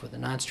change for the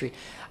 9th Street,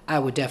 I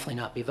would definitely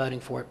not be voting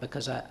for it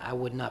because I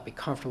would not be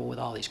comfortable with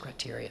all these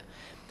criteria.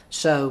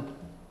 So,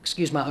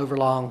 excuse my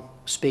overlong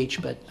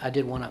speech, but I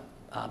did want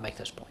to make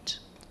those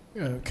points.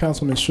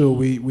 Councilman Schul,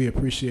 we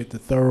appreciate the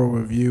thorough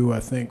review.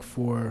 I think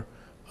for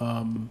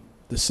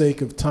the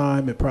sake of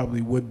time, it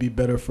probably would be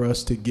better for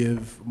us to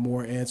give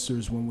more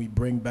answers when we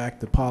bring back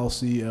the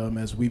policy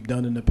as we've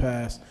done in the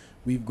past.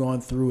 We've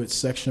gone through it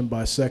section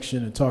by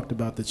section and talked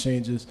about the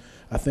changes.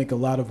 I think a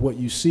lot of what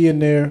you see in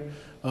there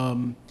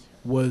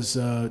was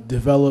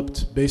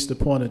developed based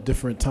upon a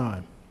different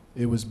time.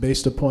 It was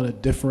based upon a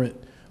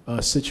different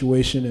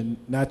situation, and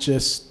not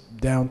just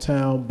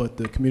downtown, but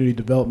the community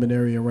development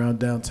area around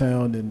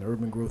downtown and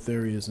urban growth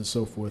areas and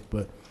so forth.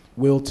 But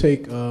we'll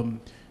take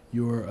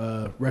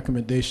your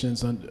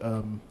recommendations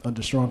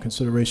under strong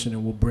consideration,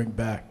 and we'll bring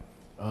back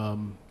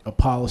a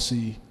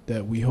policy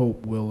that we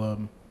hope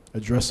will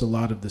address a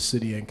lot of the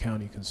city and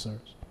county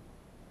concerns.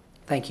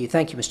 Thank you.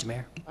 Thank you, Mr.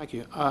 Mayor. Thank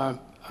you.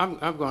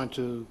 I'm going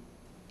to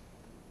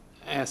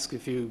ask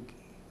if you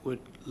would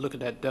look at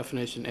that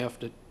definition F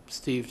that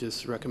Steve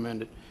just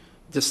recommended,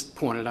 just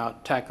pointed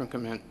out, tax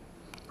increment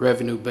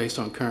revenue based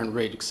on current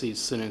rate exceeds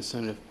city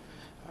incentive.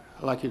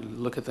 I'd like you to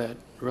look at that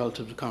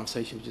relative to the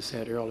conversation we just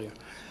had earlier.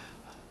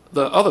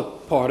 The other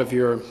part of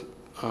your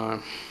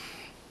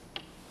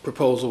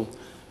proposal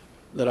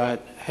that I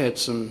had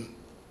some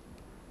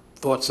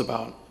thoughts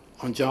about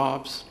on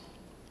jobs,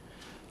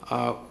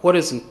 what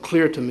isn't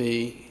clear to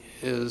me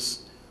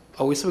is,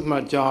 are we speaking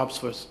about jobs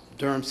for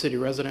Durham City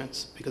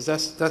residents? Because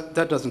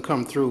that doesn't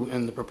come through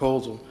in the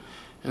proposal.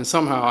 And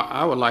somehow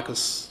I would like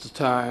us to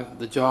tie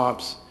the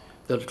jobs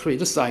that are created,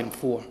 this is item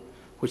 4,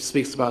 which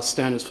speaks about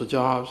standards for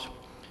jobs.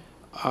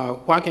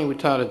 Why can't we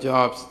tie the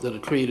jobs that are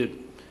created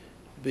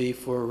be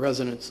for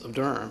residents of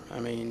Durham? I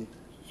mean,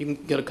 you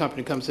can get a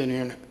company comes in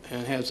here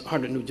and has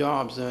 100 new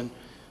jobs, and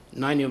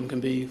 90 of them can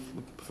be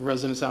for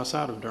residents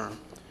outside of Durham.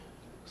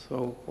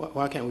 So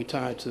why can't we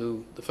tie it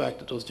to the fact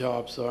that those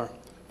jobs are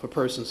for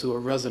persons who are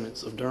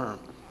residents of Durham?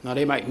 Now,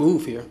 they might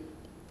move here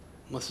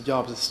once the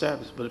job is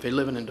established, but if they're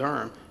living in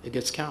Durham, it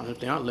gets counted. If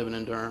they aren't living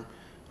in Durham,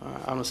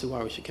 I don't see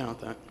why we should count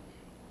that.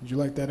 Would you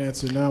like that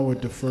answer now or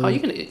defer? Oh, you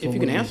can, if you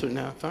can answer it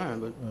now, fine.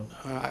 But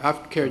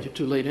I've carried you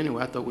too late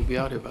anyway. I thought we'd be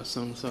out here by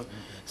soon. So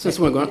since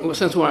we're going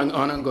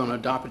to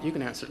adopt it, you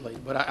can answer it later.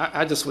 But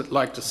I just would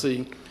like to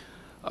see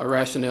a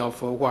rationale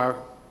for why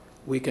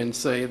we can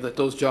say that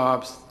those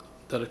jobs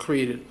that are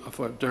created are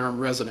for Durham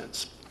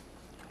residents,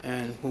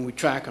 and when we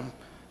track them,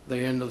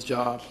 they're in those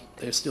jobs.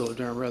 They're still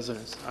Durham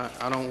residents.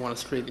 I don't want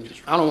us creating.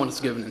 I don't want us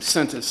giving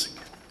incentives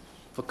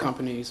for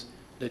companies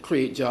that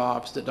create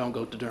jobs that don't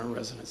go to Durham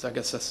residents. I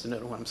guess that's the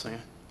net of what I'm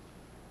saying.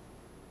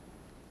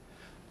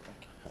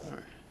 All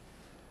right.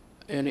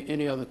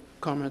 Any other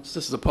comments?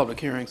 This is a public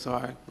hearing, so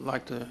I'd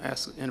like to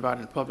ask anybody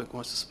in the public who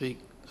wants to speak,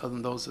 other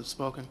than those that have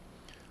spoken.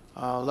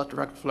 Let the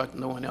record reflect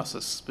no one else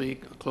to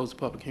speak. I'll close the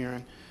public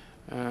hearing.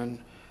 And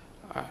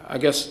I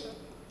guess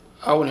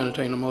I would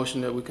entertain a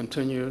motion that we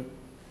continue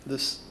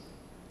this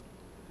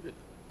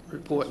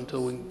report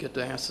until we get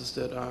the answers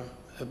that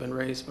have been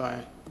raised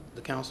by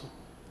the council.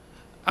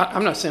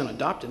 I'm not saying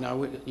adopt it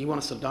now. You want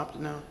us to adopt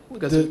it now?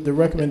 The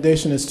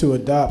recommendation is to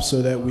adopt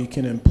so that we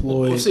can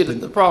employ. Well, see,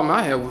 the problem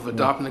I have with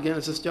adopting again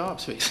is this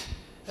job space.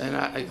 And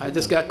I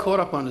just got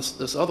caught up on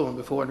this other one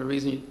before, and the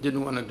reason you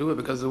didn't want to do it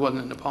because it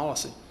wasn't in the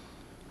policy.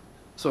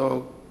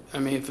 So, I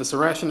mean, if it's a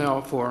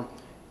rationale for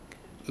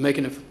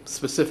making it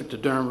specific to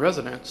Durham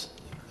residents,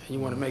 and you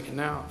want to make it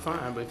now,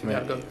 fine, but if you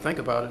got to go think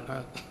about it.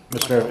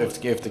 Mr.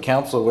 Mayor, if the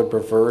council would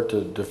prefer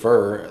to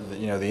defer,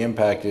 the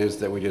impact is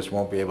that we just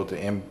won't be able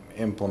to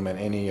implement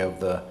any of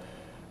the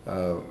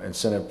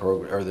incentive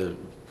program or the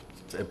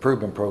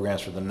improvement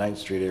programs for the 9th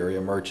Street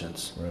area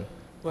merchants. Right.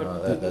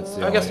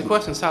 I guess the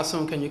question is, how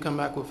soon can you come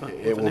back with an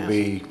It will answer?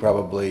 be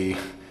probably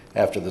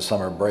after the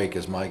summer break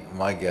is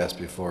my guess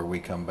before we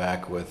come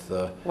back with.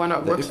 Why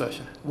not work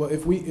session? Well,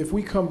 if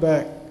we come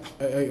back,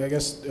 I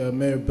guess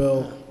Mayor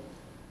Bell,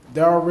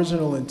 their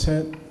original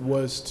intent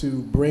was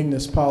to bring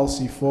this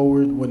policy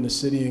forward when the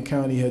city and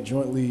county had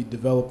jointly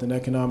developed an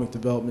economic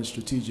development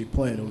strategic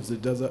plan. It was the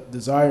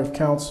desire of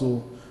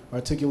council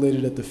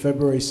articulated at the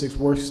February 6th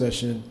work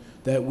session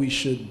that we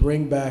should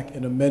bring back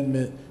an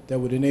amendment that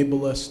would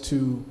enable us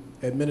to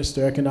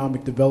administer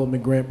economic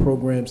development grant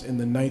programs in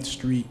the 9th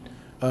Street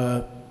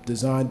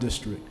Design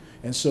District.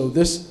 And so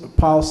this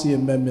policy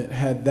amendment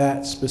had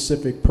that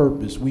specific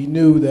purpose. We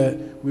knew that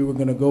we were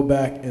going to go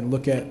back and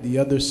look at the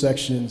other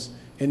sections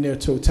in their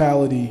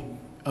totality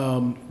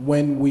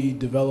when we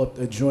developed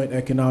a joint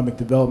economic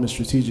development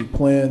strategic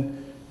plan.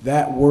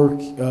 That work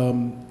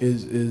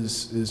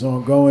is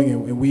ongoing,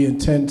 and we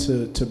intend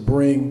to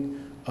bring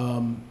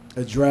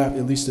a draft,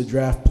 at least a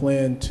draft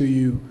plan to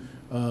you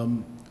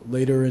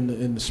later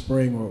in the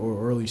spring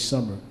or early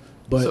summer.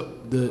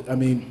 But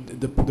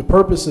the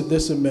purpose of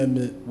this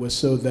amendment was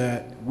so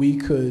that we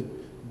could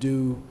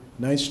do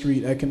 9th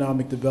Street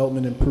economic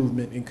development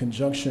improvement in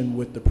conjunction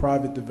with the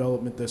private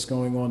development that's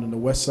going on the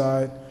west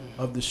side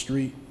of the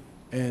street.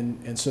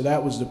 And so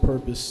that was the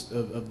purpose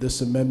of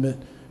this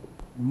amendment.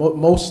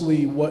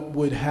 Mostly what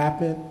would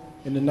happen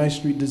in the 9th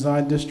Street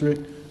Design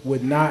District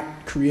would not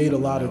create a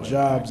lot of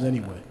jobs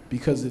anyway,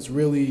 because it's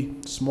really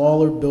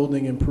smaller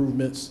building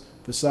improvements,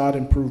 facade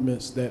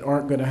improvements that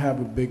aren't going to have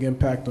a big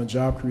impact on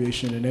job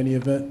creation in any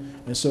event.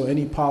 And so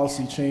any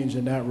policy change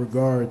in that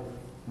regard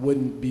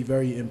wouldn't be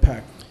very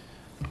impactful.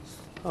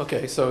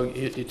 Okay, so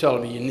you're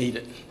telling me you need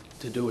it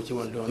to do what you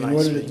want to do on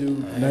 9th Street. In order to do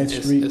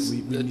 9th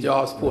Street, the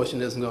jobs portion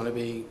isn't going to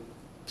be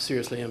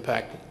seriously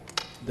impacted.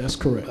 That's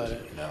correct.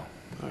 No.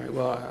 All right,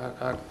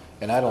 well,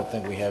 and I don't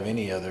think we have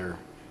any other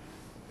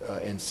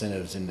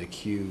incentives in the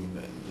queue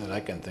that I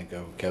can think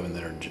of, Kevin,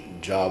 that are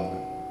job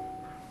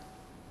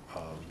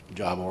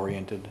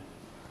oriented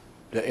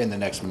in the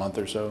next month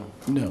or so.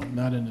 No,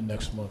 not in the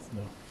next month,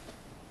 no.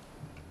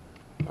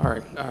 all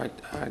right.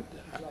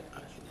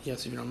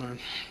 Yes, if you don't mind.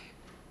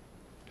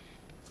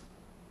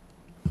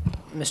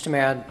 Mr.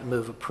 Mayor, I'd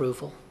move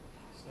approval.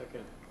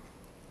 Second.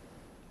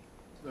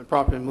 It's been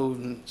properly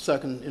moved and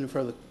second. Any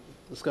further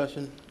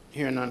discussion?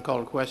 Hearing none, call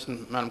the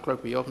question. Madam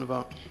Clerk, will you open the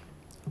vote?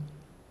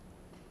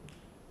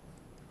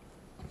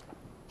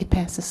 It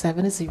passes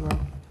 7-0.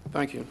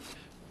 Thank you.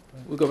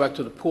 We'll go back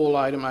to the pool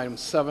item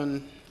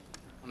 7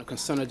 on the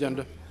consent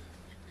agenda.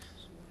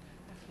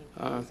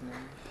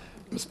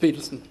 Ms.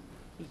 Peterson.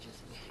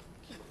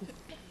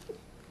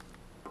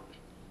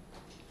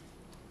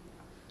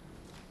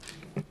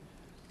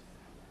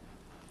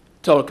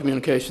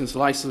 Telecommunications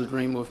license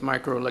agreement with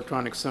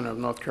Microelectronics Center of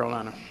North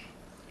Carolina.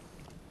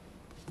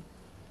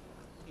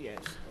 Yes.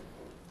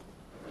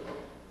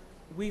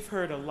 We've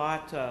heard a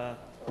lot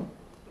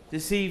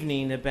this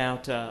evening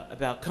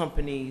about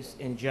companies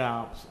and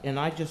jobs, and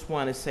I just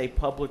want to say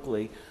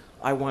publicly,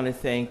 I want to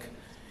thank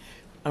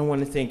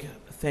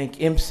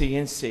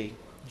MCNC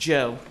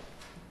Joe,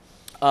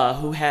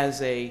 who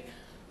has a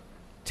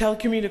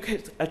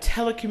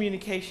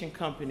telecommunication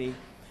company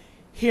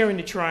here in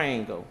the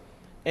Triangle.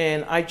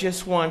 And I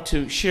just want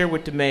to share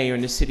with the mayor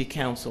and the city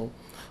council,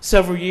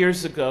 several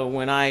years ago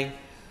when I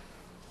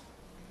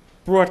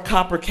brought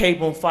copper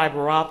cable and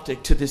fiber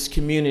optic to this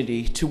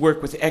community to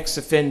work with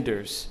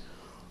ex-offenders,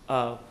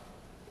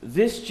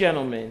 this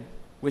gentleman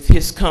with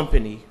his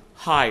company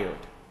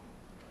hired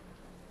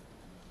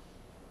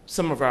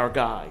some of our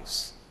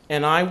guys.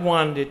 And I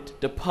wanted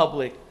the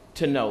public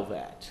to know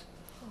that.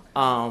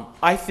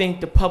 I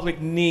think the public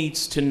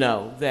needs to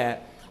know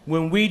that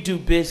when we do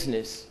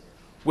business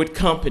with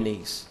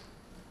companies,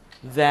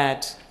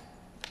 that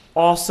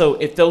also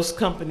if those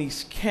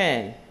companies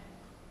can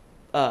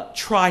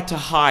try to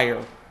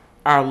hire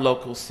our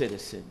local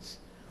citizens.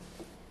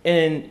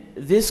 And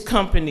this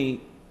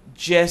company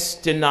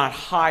just did not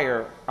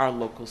hire our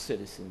local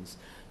citizens.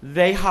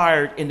 They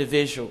hired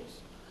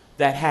individuals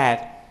that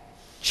had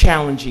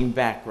challenging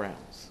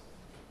backgrounds.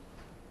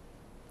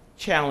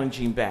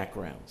 Challenging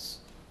backgrounds.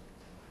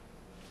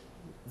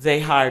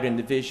 They hired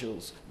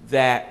individuals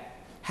that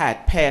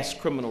had past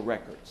criminal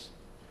records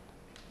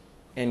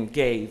and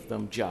gave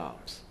them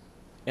jobs.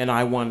 And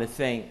I want to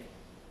thank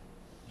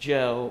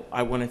Joe,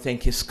 I want to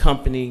thank his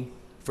company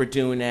for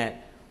doing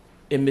that.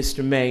 And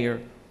Mr.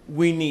 Mayor,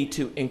 we need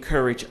to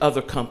encourage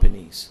other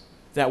companies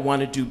that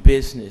want to do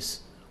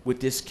business with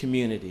this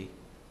community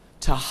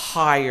to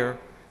hire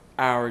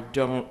our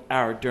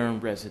Durham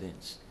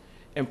residents,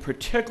 and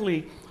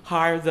particularly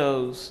hire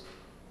those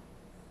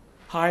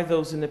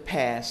in the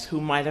past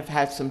who might have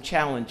had some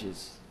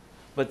challenges,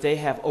 but they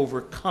have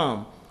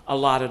overcome a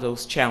lot of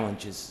those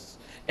challenges.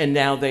 And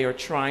now they are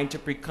trying to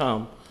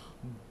become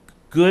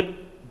good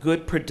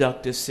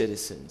productive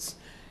citizens.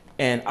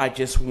 And I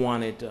just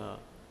wanted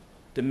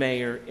the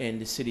mayor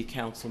and the city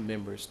council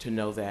members to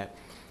know that.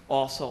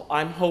 Also,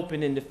 I'm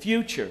hoping in the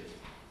future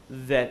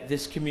that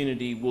this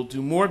community will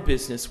do more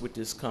business with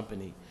this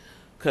company,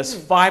 because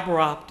fiber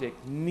optic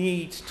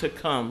needs to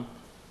come,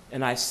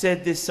 and I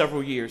said this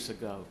several years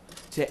ago,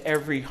 to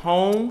every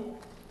home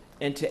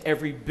and to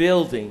every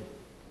building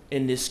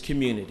in this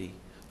community.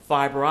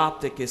 Fiber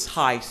optic is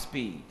high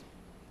speed.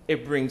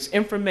 It brings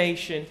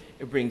information,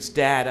 it brings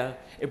data,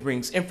 it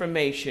brings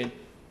information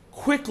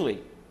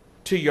quickly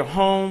to your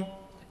home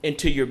and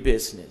to your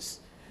business.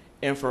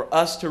 And for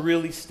us to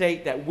really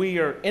state that we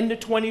are in the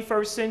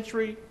 21st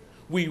century,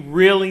 we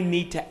really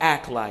need to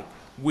act like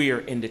we are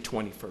in the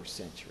 21st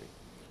century.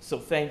 So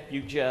thank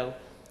you, Joe,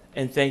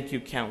 and thank you,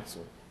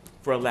 council,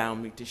 for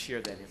allowing me to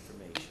share that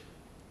information.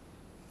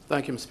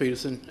 Thank you, Ms.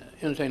 Peterson.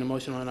 Entertain a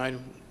motion on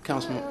item.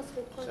 Councilman.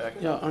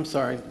 Yeah, I'm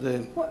sorry. Your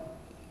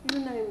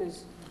name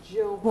is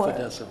Joe what?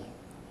 Fidesso.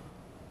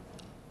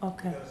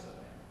 Okay.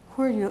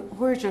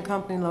 Where's your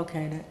company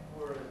located?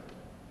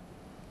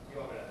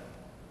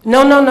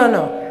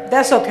 No.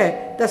 That's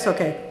okay. That's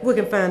okay. We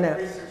can find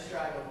out.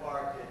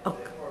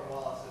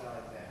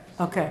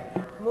 Okay.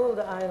 Move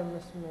the item,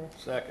 Mr. Mayor.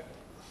 Second.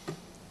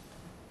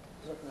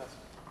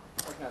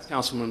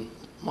 Councilman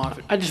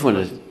Moffitt. I just want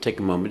to take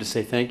a moment to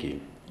say thank you.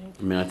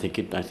 I mean, I think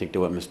that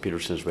what Ms.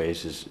 Peterson has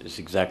raised is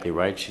exactly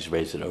right. She's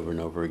raised it over and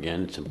over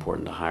again. It's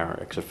important to hire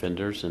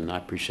ex-offenders, and I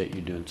appreciate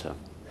you doing so.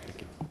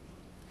 Thank you.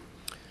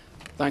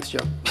 Thanks,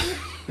 Joe.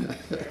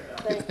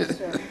 Thank you,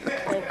 sir.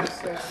 Thank you,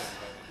 sir.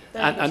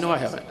 I know I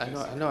haven't.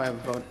 I know I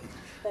haven't voted.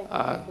 Thank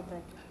you.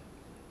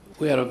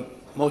 We had a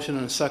motion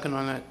and a second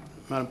on that.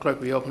 Madam Clerk,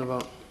 will you open the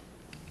vote?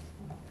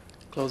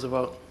 Close the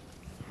vote.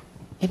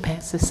 It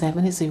passes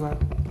 7-0.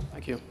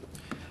 Thank you.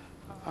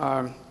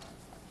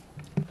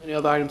 Any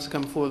other items to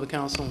come before the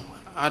council?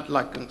 I'd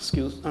like to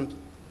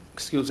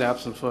excuse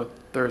absence for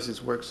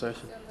Thursday's work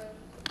session.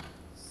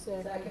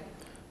 Second.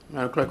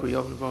 Madam Clerk, will you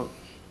open the vote?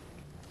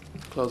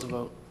 Close the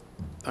vote.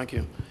 Thank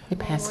you. It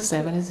passes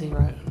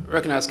 7-0.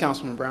 Recognize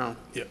Councilman Brown.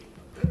 Yeah,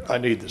 I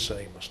need the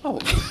same. Oh.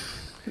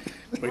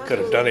 We could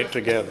have done it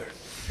together.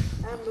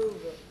 I move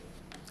it.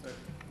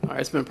 All right,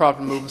 it's been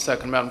properly moved and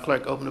second. Madam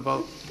Clerk, open the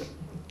vote.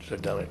 Should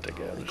have done it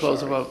together. Close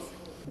the vote.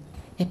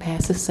 It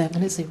passes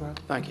 7-0.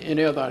 Thank you.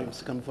 Any other items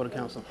to come before the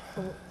council?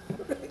 I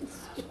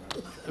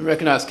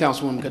recognize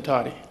Councilwoman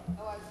Catotti.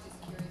 Oh, I was just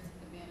curious if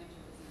the manager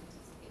was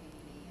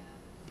anticipating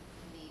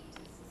any need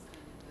to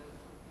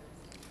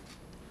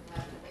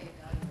suspend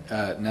the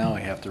vote. Now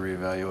we have to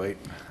reevaluate.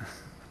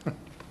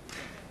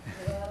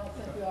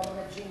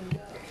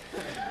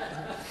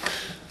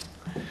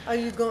 Are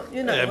you going?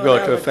 You're not I'm going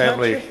going out to a of the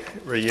family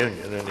country?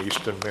 reunion in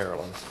Eastern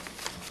Maryland.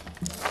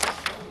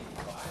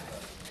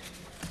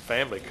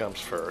 Family comes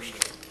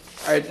first.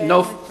 All right,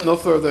 no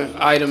further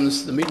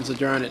items. The meeting's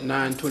adjourned at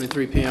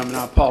 9:23 p.m. and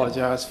I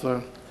apologize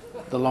for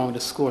the long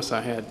discourse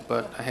I had,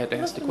 but I had to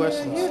ask the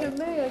questions. You're the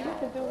mayor. You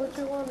can do what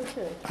you want to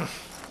do.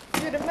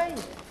 You're the mayor.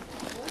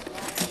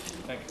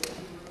 Thank you.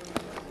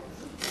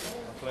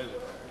 My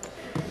pleasure.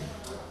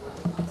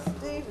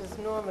 Steve is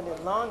normally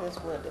the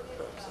longest-winded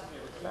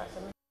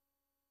person.